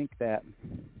too, I think that,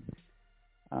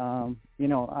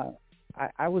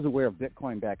 I was aware of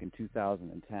Bitcoin back in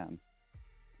 2010,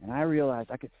 and I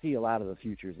realized I could see a lot of the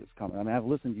futures that's coming. I mean, I've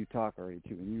listened to you talk already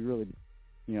too, and you really,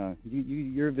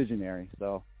 you're a visionary.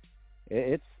 So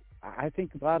I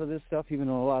think a lot of this stuff, even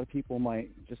though a lot of people might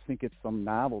just think it's some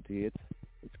novelty, it's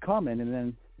coming, and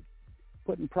then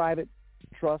putting private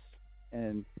trust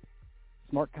and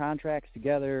smart contracts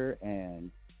together,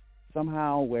 and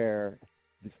somehow where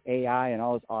this AI and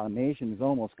all this automation is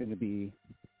almost going to be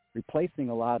replacing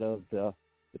a lot of the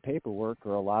paperwork,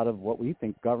 or a lot of what we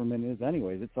think government is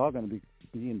anyways. It's all going to be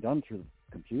being done through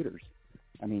computers.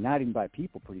 I mean, not even by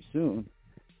people pretty soon.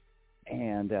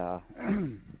 And I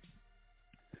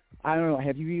don't know,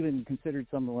 have you even considered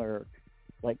somewhere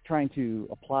like trying to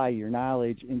apply your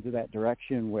knowledge into that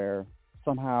direction where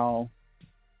somehow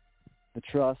the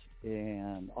trust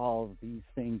and all of these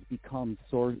things become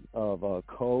sort of a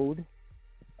code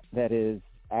that is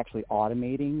actually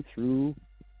automating through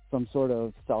some sort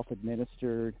of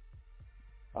self-administered,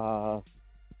 smart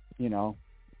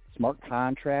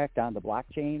contract on the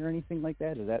blockchain or anything like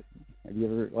that? Have you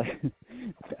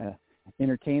ever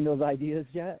entertained those ideas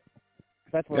yet?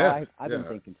 That's what I've been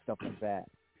thinking, stuff like that.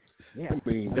 Yeah,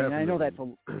 I know that's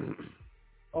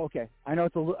okay. I know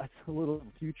it's a little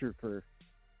future for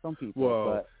some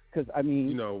people, but because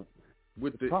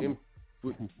with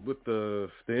the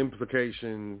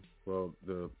implication,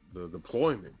 the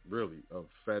deployment really of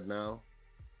FedNow,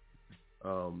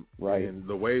 right, and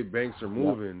the way banks are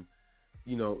moving,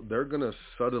 they're gonna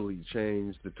subtly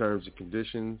change the terms and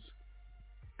conditions,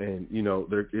 and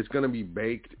it's gonna be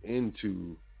baked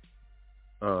into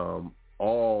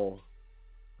all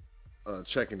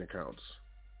checking accounts,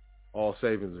 all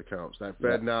savings accounts. That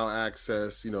FedNow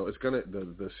access, it's gonna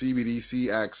the CBDC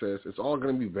access. It's all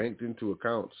gonna be banked into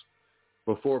accounts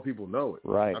before people know it.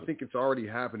 Right. I think it's already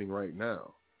happening right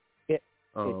now.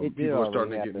 People are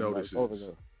starting to get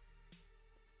notices.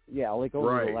 like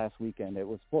over the last weekend, it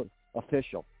was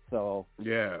official. So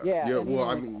yeah. Well,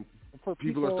 I mean,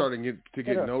 people are starting to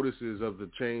get notices of the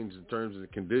change in terms of the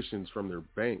conditions from their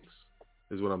banks,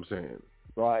 is what I'm saying.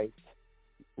 Right.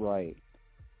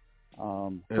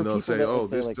 And they'll say, "Oh,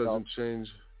 this like, doesn't change."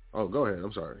 Oh, go ahead.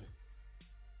 I'm sorry.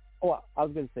 Oh, I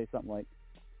was going to say something like,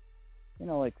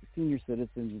 like senior citizens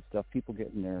and stuff, people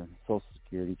getting their Social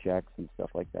Security checks and stuff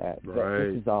like that. Right.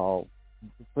 This is all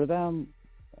for them.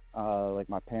 Like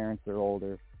my parents, they're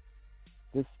older.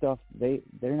 This stuff, they're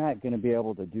not going to be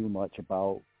able to do much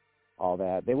about all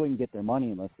that. They wouldn't get their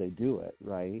money unless they do it,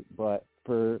 right? But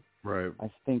I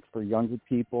think for younger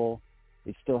people,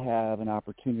 they still have an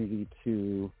opportunity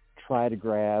to try to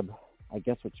grab, I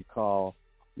guess what you call,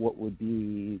 what would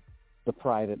be the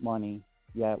private money,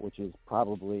 which is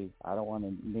probably, I don't want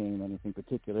to name anything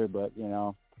particular, but,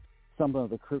 some of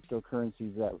the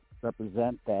cryptocurrencies that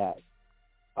represent that,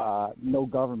 no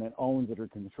government owns it or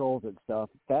controls it stuff.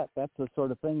 That's the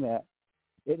sort of thing that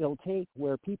it'll take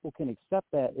where people can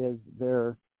accept that as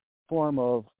their form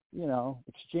of,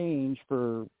 exchange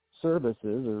for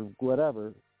services or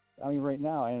whatever. I mean, right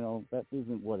now, I know that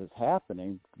isn't what is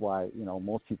happening, why,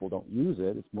 most people don't use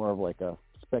it. It's more of like a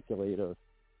speculative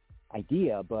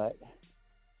idea, but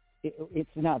it's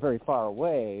not very far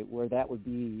away where that would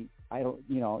be, either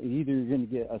you're going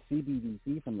to get a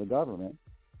CBDC from the government,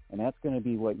 and that's going to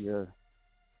be what you're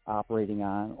operating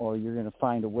on, or you're going to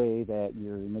find a way that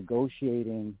you're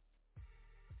negotiating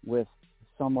with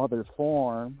some other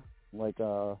form, like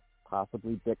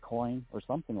possibly Bitcoin or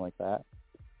something like that,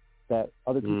 that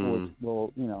other people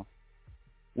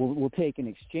will take in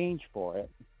exchange for it.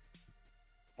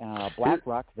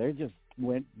 BlackRock, they just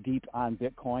went deep on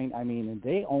Bitcoin. I mean, and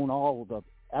they own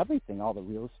everything, all the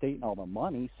real estate and all the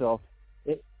money. So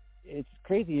it's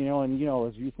crazy, and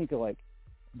as you think of like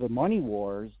the money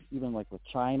wars, even like with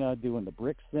China doing the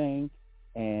BRICS thing,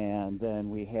 and then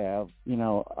we have,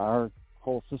 our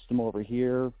whole system over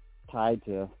here tied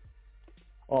to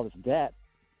all this debt.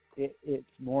 It's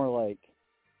more like,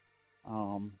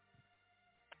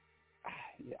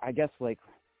 I guess like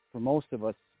for most of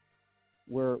us,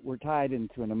 we're tied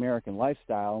into an American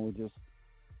lifestyle, and we've just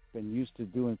been used to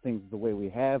doing things the way we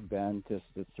have been to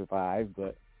survive,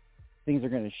 but things are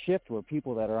going to shift where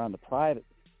people that are on the private,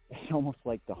 it's almost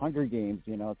like the Hunger Games,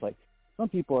 it's like some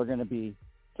people are going to be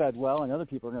fed well and other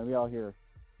people are going to be out here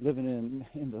living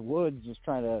in the woods just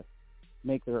trying to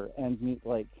make their ends meet,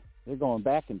 like they're going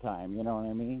back in time, you know what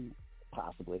I mean?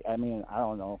 Possibly. I mean, I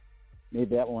don't know.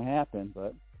 Maybe that won't happen,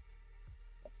 but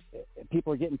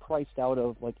people are getting priced out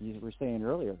of, like you were saying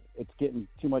earlier, it's getting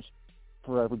too much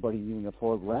for everybody to even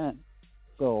afford rent.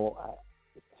 So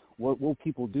what will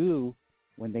people do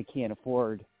when they can't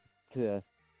afford to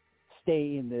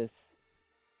stay in this,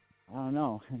 I don't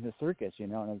know, in the circus, you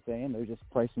know what I'm saying? They're just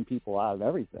pricing people out of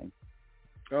everything.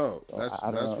 Oh, so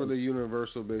that's where the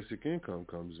universal basic income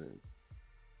comes in.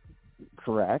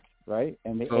 Correct, right?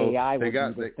 And the AI will be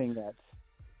the thing that's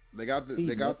they got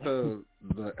the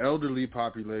elderly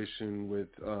population with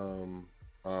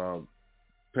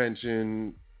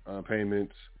pension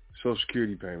payments, Social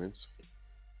Security payments.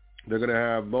 They're going to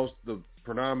have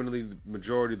predominantly the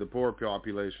majority of the poor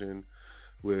population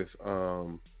with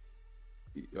what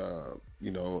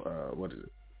is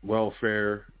it,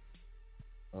 welfare,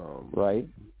 right,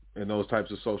 and those types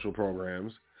of social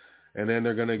programs, and then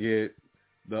they're going to get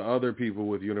the other people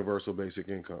with universal basic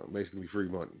income, basically free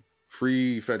money,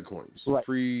 free Fed coins, right,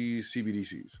 free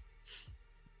CBDCs,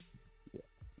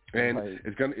 and right.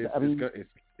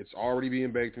 It's already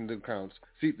being baked into accounts.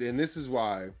 See, and this is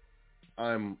why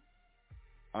I'm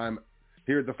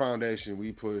here at the foundation.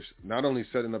 We push not only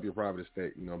setting up your private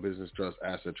estate, business trust,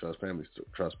 asset trust, family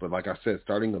trust, but like I said,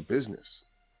 starting a business.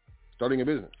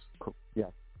 Yeah.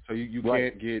 So you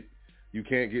right.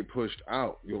 can't get pushed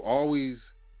out. You'll always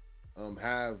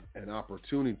have an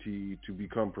opportunity to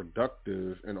become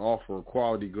productive and offer a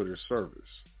quality good or service.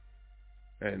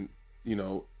 And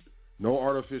no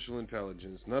artificial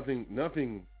intelligence,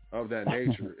 nothing of that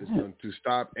nature is going to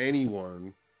stop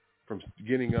anyone from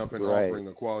getting up and right. offering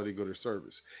a quality good or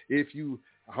service. If you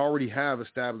already have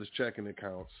established checking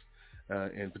accounts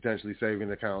and potentially saving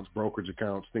accounts, brokerage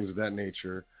accounts, things of that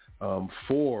nature,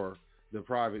 for the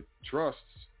private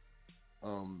trusts,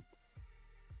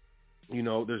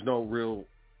 there's no real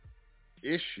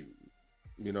issue.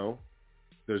 You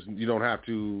don't have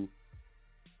to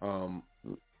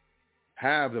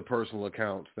have the personal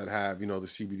accounts that have, the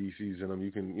CBDCs in them.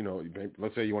 You can,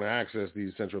 let's say you want to access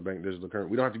these central bank digital currency.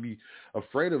 We don't have to be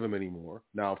afraid of them anymore.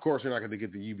 Now, of course, you're not going to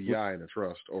get the UBI in a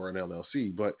trust or an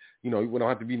LLC, but, we don't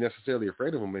have to be necessarily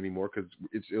afraid of them anymore because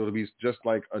it'll be just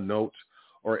like a note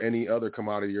or any other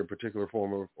commodity or particular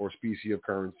form of or species of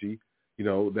currency,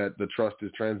 that the trust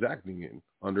is transacting in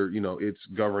under, its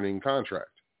governing contract.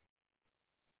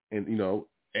 And,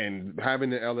 and having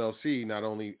the LLC, not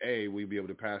only we be able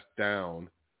to pass down,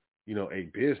 a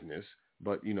business,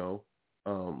 but,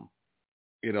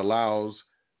 it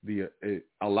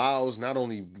allows not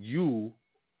only you,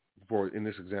 in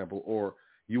this example, or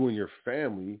you and your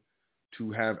family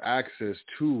to have access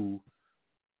to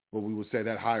what we would say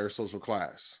that higher social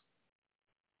class.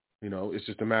 It's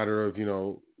just a matter of,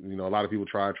 a lot of people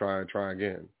try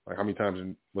again. Like how many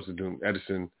times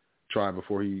Edison tried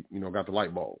before he, got the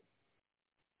light bulb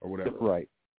or whatever. Right.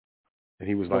 And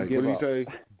he was like, what did he say?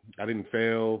 I didn't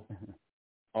fail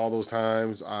all those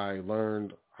times. I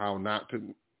learned how not to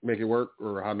make it work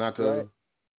or how not to,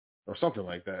 or something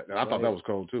like that. And I thought that was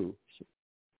cool too.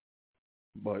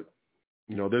 But,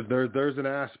 there's an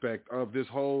aspect of this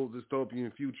whole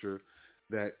dystopian future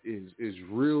that is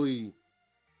really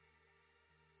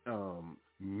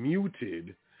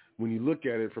muted when you look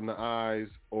at it from the eyes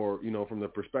or, from the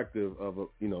perspective of,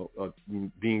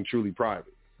 being truly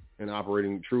private and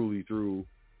operating truly through,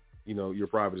 your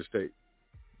private estate.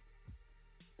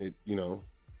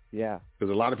 Yeah.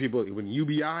 Because a lot of people, when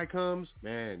UBI comes,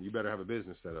 man, you better have a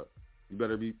business set up. You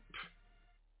better be...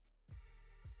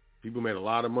 People made a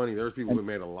lot of money. There's people who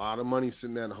made a lot of money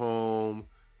sitting at home,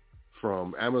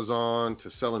 from Amazon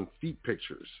to selling feet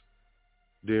pictures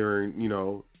during,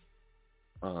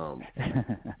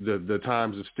 the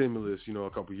times of stimulus, a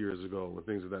couple years ago and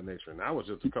things of that nature. And that was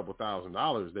just a couple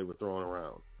 $1,000s they were throwing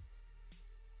around.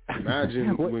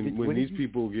 Imagine when these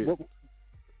people get...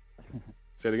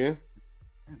 Say it again?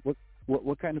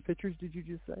 What kind of pictures did you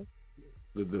just say?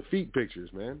 The feet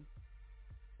pictures, man.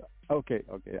 Okay.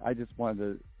 I just wanted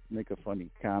to make a funny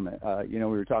comment. We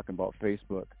were talking about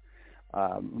Facebook.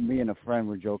 Me and a friend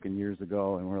were joking years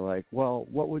ago, and we're like, well,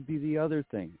 what would be the other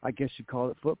thing? I guess you'd call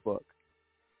it Footbook.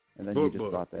 And then you just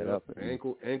brought that up.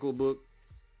 Ankle book,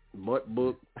 butt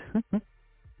book.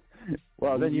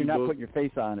 Well, then you're not book. putting your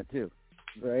face on it, too,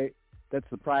 right? That's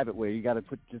the private way. You got to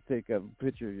just take a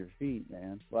picture of your feet,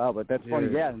 man. Wow, but that's funny.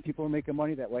 Yeah, and people are making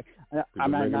money that way. I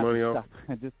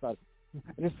just thought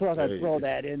I'd throw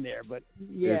that in there, but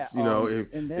yeah.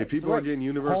 If people are getting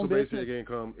universal basic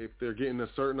income, if they're getting a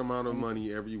certain amount of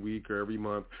money every week or every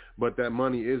month, but that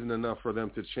money isn't enough for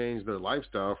them to change their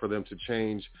lifestyle, for them to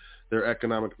change their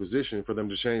economic position, for them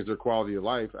to change their quality of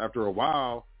life, after a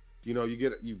while,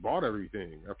 you bought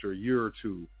everything. After a year or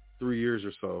 2, 3 years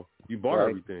or so, you bought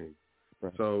everything.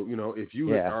 Right. So, if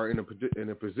you are in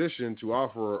a position to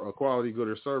offer a quality good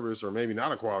or service, or maybe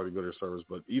not a quality good or service,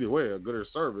 but either way, a good or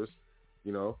service,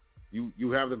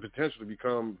 you have the potential to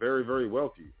become very, very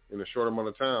wealthy in a short amount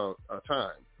of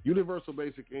time. Universal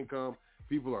basic income,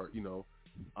 people are,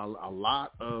 a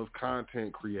lot of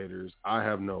content creators I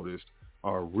have noticed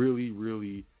are really,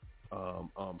 really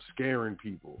scaring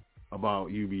people about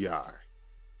UBI.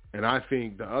 And I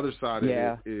think the other side of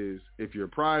it is, if you're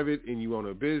private and you own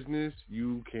a business,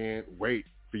 you can't wait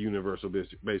for universal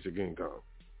basic income.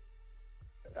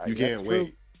 You can't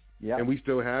wait. Yep. And we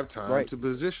still have time to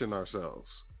position ourselves.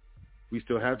 We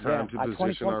still have time to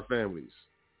position our families.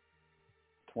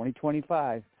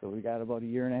 2025, so we got about a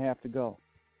year and a half to go.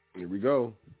 Here we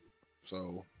go.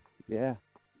 So yeah,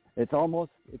 it's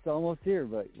almost here,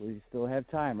 but we still have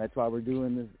time. That's why we're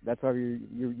doing this. That's why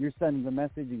you're sending the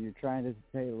message, and you're trying to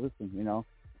say, listen,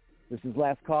 this is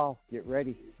last call. Get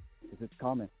ready, because it's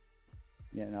coming.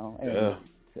 And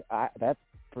that's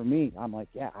for me. I'm like,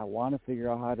 I want to figure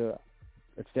out how to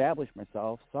establish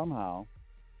myself somehow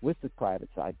with the private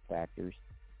side factors,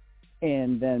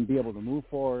 and then be able to move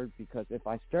forward, because if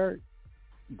I start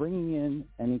bringing in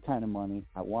any kind of money,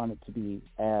 I want it to be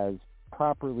as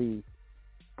properly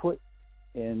put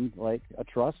in, like a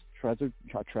trust, treasure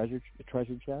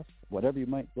chest, whatever you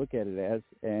might look at it as,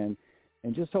 and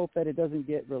just hope that it doesn't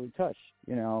get really touched,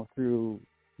 through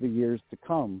the years to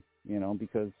come,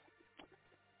 because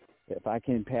if I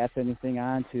can pass anything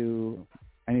on to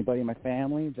anybody in my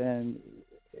family, then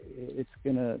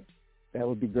that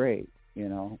would be great.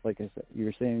 Like I said, you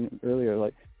were saying earlier,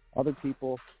 like other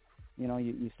people,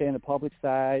 you stay on the public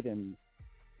side, and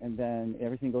then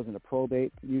everything goes into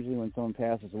probate, usually when someone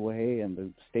passes away, and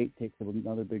the state takes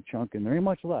another big chunk, and there ain't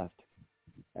much left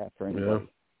after anybody,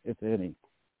 if any.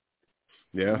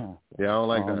 Yeah, I don't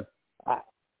like that.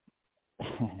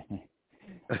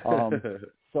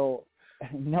 So,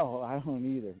 no, I don't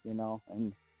either,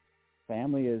 and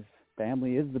family is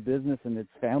the business, and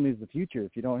family is the future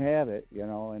if you don't have it,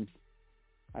 and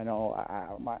I know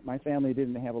my family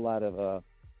didn't have a lot of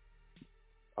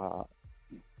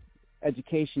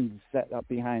education set up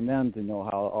behind them to know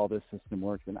how all this system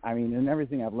works. And I mean, and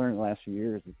everything I've learned in the last few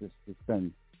years, it's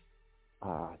been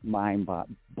mind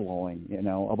blowing, you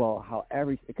know, about how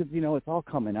because, you know, it's all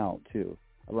coming out too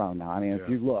around now. I mean, if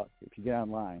you get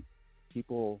online,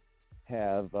 people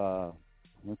have,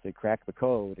 let's say, cracked the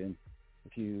code. And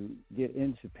if you get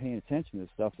into paying attention to this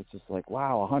stuff, it's just like,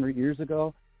 wow, 100 years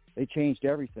ago, they changed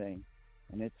everything.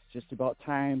 And it's just about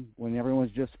time when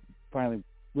everyone's just finally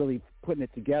really putting it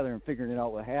together and figuring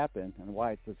out what happened and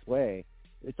why it's this way.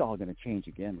 It's all going to change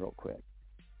again real quick.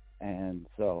 And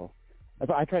so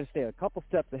I try to stay a couple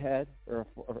steps ahead, or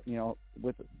you know,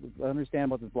 with understand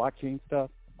about this blockchain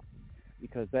stuff,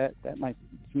 because that might,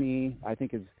 to me, I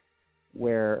think is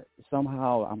where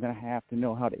somehow I'm going to have to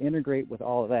know how to integrate with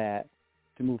all of that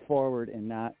to move forward and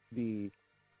not be,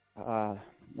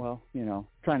 well, you know,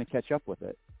 trying to catch up with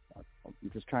it.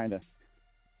 I'm just trying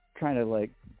to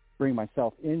like bring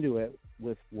myself into it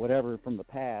with whatever from the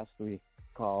past we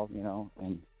call, you know,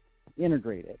 and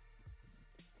integrate it.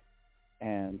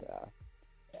 And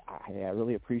I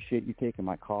really appreciate you taking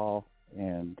my call,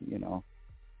 and, you know,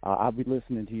 I'll be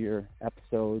listening to your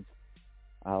episodes.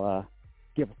 I'll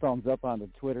give a thumbs up on the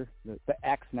Twitter, the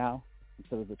X now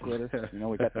instead of the Twitter. You know,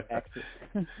 we got the X.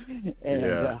 And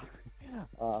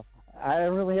I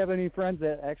don't really have any friends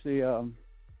that actually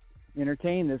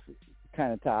entertain this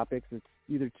kind of topics. It's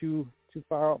either too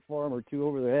far out for them, or too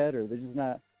over their head, or they're just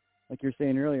not, like you're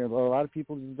saying earlier. But a lot of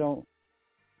people just don't.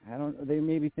 They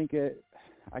maybe think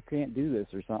I can't do this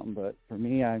or something. But for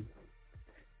me, I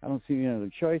don't see any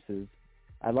other choices.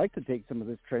 I'd like to take some of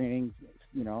this training,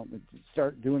 you know,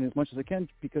 start doing as much as I can,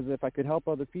 because if I could help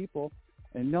other people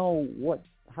and know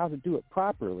how to do it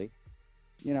properly,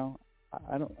 you know,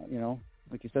 I don't, you know,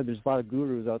 like you said, there's a lot of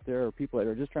gurus out there, or people that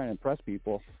are just trying to impress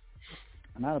people.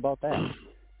 I'm not about that. I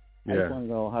just want to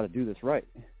know how to do this right.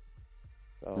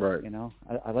 So, right. You know,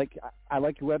 I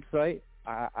like your website.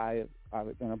 I've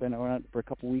been on it for a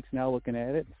couple of weeks now, looking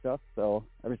at it and stuff. So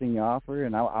everything you offer,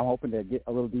 and I'm hoping to get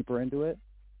a little deeper into it.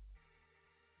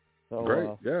 So, great,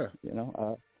 you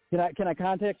know, can I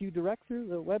contact you direct through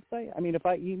the website? I mean, if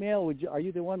I email, are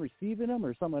you the one receiving them,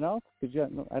 or someone else? Because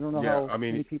I don't know how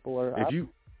many people are.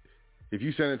 If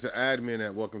you send it to admin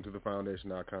at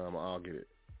welcometothefoundation.com, I'll get it.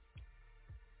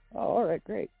 Oh, all right,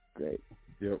 great.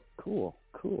 Yep. Cool.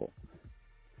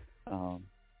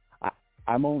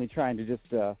 I'm only trying to just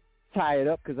tie it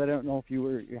up, because I don't know if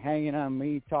you're hanging on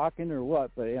me talking or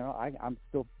what, but, you know, I'm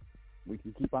still. You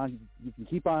can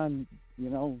keep on, you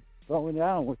know, throwing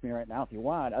down with me right now if you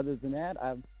want. Other than that,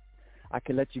 I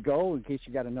could let you go in case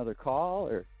you got another call,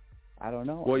 or I don't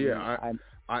know. Well,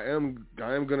 I am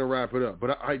going to wrap it up,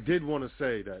 but I did want to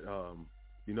say that,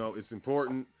 you know, it's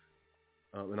important,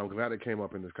 and I'm glad it came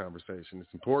up in this conversation.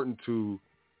 It's important to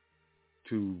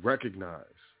recognize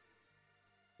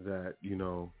that, you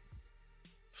know,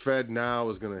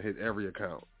 FedNow is going to hit every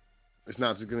account. It's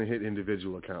not just going to hit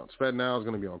individual accounts. FedNow is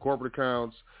going to be on corporate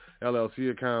accounts,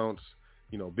 LLC accounts,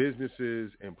 you know,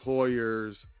 businesses,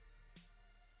 employers.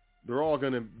 They're all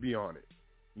going to be on it,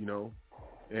 you know.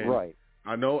 And right.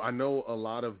 I know a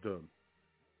lot of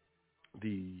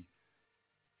the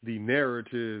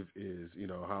narrative is, you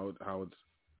know, how it's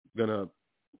going to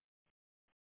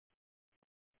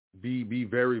be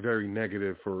very, very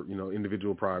negative for, you know,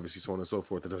 individual privacy, so on and so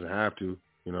forth. It doesn't have to,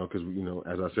 you know, because, you know,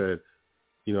 as I said,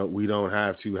 you know, we don't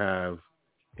have to have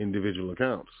individual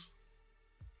accounts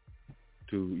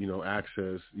to, you know,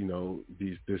 access, you know,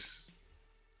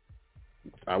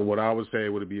 what I would say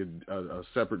would be a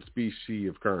separate species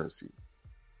of currency,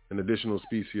 an additional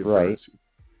species of currency.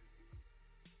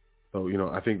 So, you know,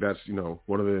 I think that's, you know,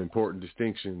 one of the important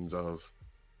distinctions of,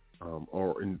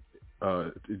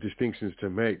 distinctions to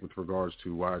make with regards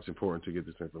to why it's important to get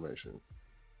this information.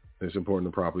 It's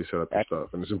important to properly set up your stuff,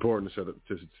 and it's important to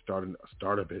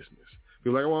start a business.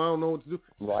 You're like, well, I don't know what to do.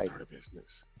 Right. Start a business.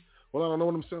 Well, I don't know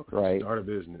what I'm selling. Right. Start a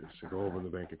business and go open the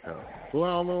bank account. Well,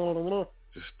 I don't know.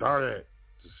 Just start it.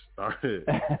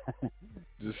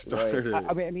 Just start it.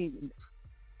 I mean,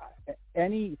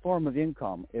 any form of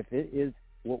income, if it is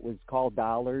what was called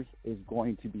dollars, is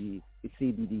going to be a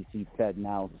CBDC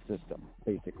FedNow system,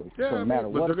 basically. Yeah, so no matter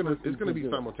what, it's going to be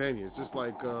simultaneous, just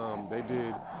like they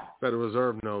did Federal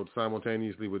Reserve notes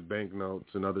simultaneously with bank notes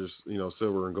and others, you know,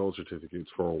 silver and gold certificates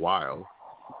for a while.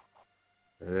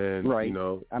 And, you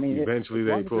know, I mean, eventually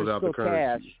they pulled out the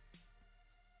currency.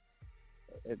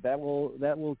 Cash, that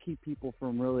will keep people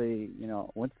from really, you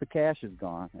know, once the cash is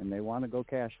gone and they want to go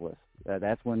cashless,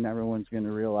 that's when everyone's going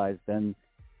to realize then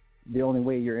the only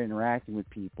way you're interacting with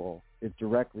people is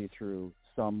directly through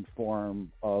some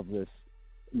form of this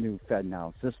new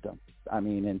FedNow system. I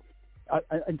mean, and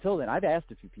until then, I've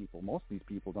asked a few people. Most of these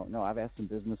people don't know. I've asked some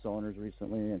business owners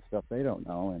recently and stuff. They don't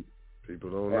know. And people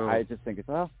don't know. I just think it's,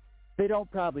 well, they don't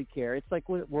probably care. It's like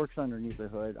what works underneath the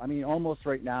hood. I mean, almost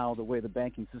right now, the way the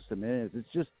banking system is,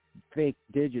 it's just fake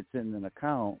digits in an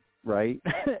account, right?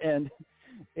 And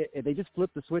they just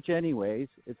flip the switch anyways.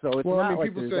 So it's not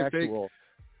like there's actual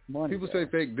money. People say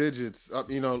fake digits.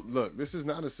 Look, this is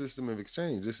not a system of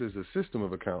exchange. This is a system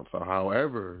of accounts. So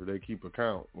however they keep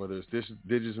account, whether it's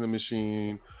digits in a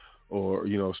machine or,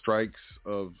 strikes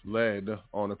of lead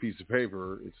on a piece of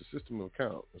paper, it's a system of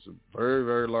account. It's a very,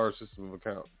 very large system of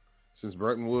account since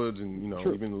Bretton Woods and,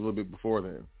 even a little bit before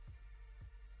then.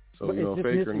 So, but it's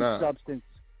fake or not. Substance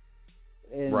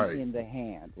in the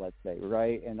hand, let's say,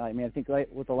 right? And I mean, I think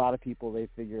with a lot of people, they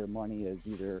figure money is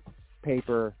either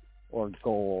paper or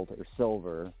gold or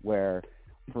silver, where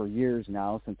for years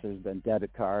now, since there's been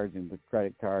debit cards and the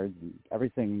credit cards and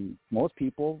everything, most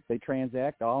people, they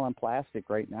transact all on plastic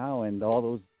right now, and all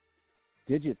those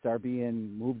digits are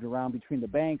being moved around between the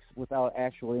banks without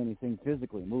actually anything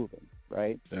physically moving,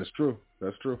 right? That's true.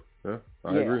 Yeah,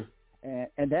 I agree.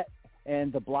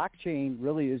 And the blockchain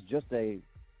really is just a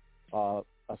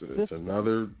it's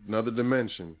another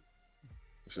dimension.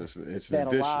 It's that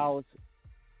allows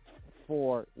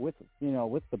for with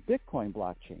the Bitcoin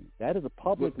blockchain. That is a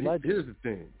public ledger. Here's the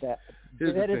thing. That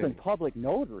isn't public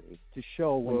notary to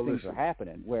show when things are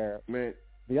happening. Where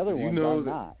the other ones are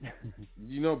not.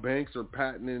 Banks are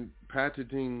patenting.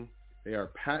 They are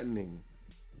patenting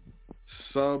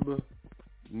sub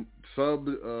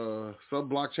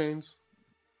blockchains.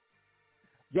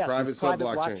 Yes, private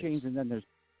blockchains, and then there's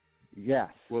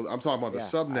Well, I'm talking about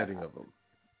the subnetting of them,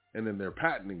 and then they're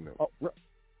patenting them.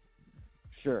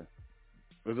 Sure.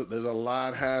 There's a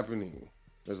lot happening.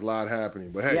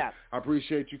 But hey, I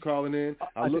appreciate you calling in.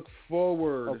 I look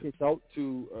forward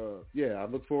to I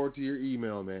look forward to your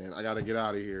email, man. I got to get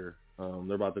out of here.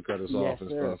 They're about to cut us off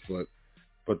and stuff,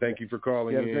 but thank you for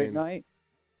calling in. You have a great night.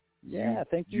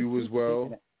 Thank you. You as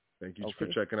well. Thank you for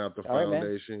checking out the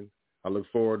foundation. Right, I look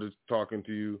forward to talking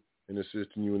to you and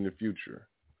assisting you in the future.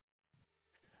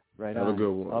 Right Have on. a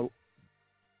good one. All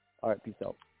right, peace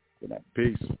out. Good night.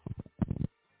 Peace.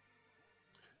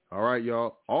 All right,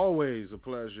 y'all. Always a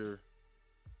pleasure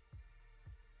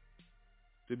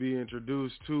to be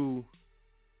introduced to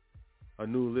a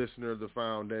new listener of the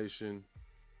foundation.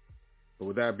 But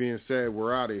with that being said,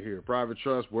 we're out of here. Private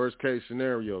trust, worst case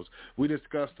scenarios. We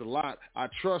discussed a lot. I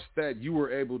trust that you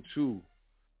were able to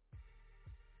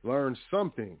learn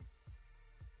something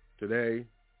today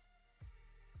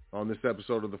on this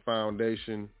episode of the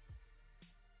foundation.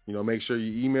 Make sure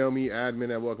you email me,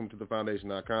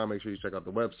 admin@welcometothefoundation.com. Make sure you check out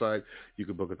the website. You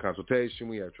can book a consultation.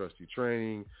 We have Trustee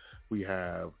Training. We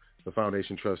have the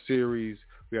Foundation Trust Series.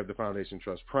 We have the Foundation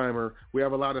Trust Primer. We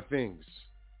have a lot of things,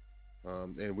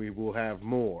 and we will have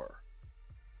more.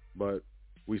 But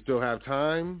we still have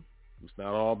time. It's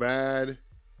not all bad.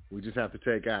 We just have to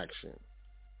take action.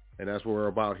 And that's what we're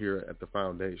about here at the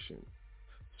foundation.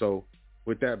 So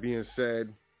with that being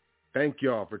said, thank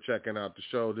y'all for checking out the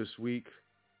show this week.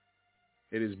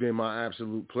 It has been my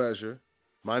absolute pleasure.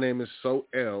 My name is So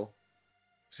L,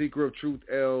 Seeker of Truth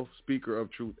L, Speaker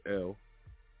of Truth L.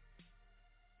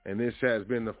 And this has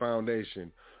been the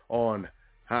foundation on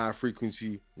High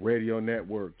Frequency Radio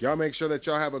Network. Y'all make sure that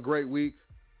y'all have a great week.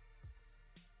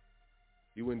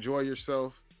 You enjoy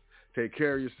yourself. Take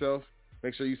care of yourself.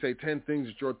 Make sure you say 10 things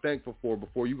that you're thankful for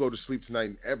before you go to sleep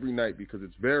tonight and every night, because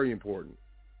it's very important.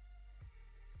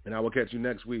 And I will catch you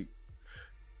next week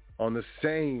on the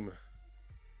same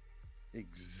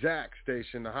exact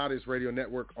station, the hottest radio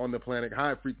network on the planet,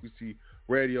 High Frequency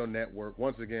Radio Network.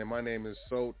 Once again, my name is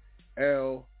So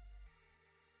L,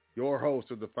 your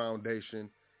host of the foundation,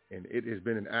 and it has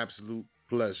been an absolute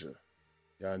pleasure.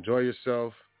 Y'all enjoy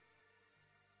yourself,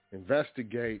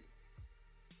 investigate,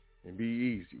 and be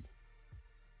easy.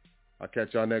 I'll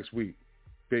catch y'all next week.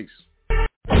 Peace.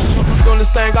 Doing this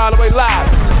thing all the way live.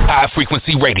 High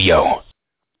Frequency Radio.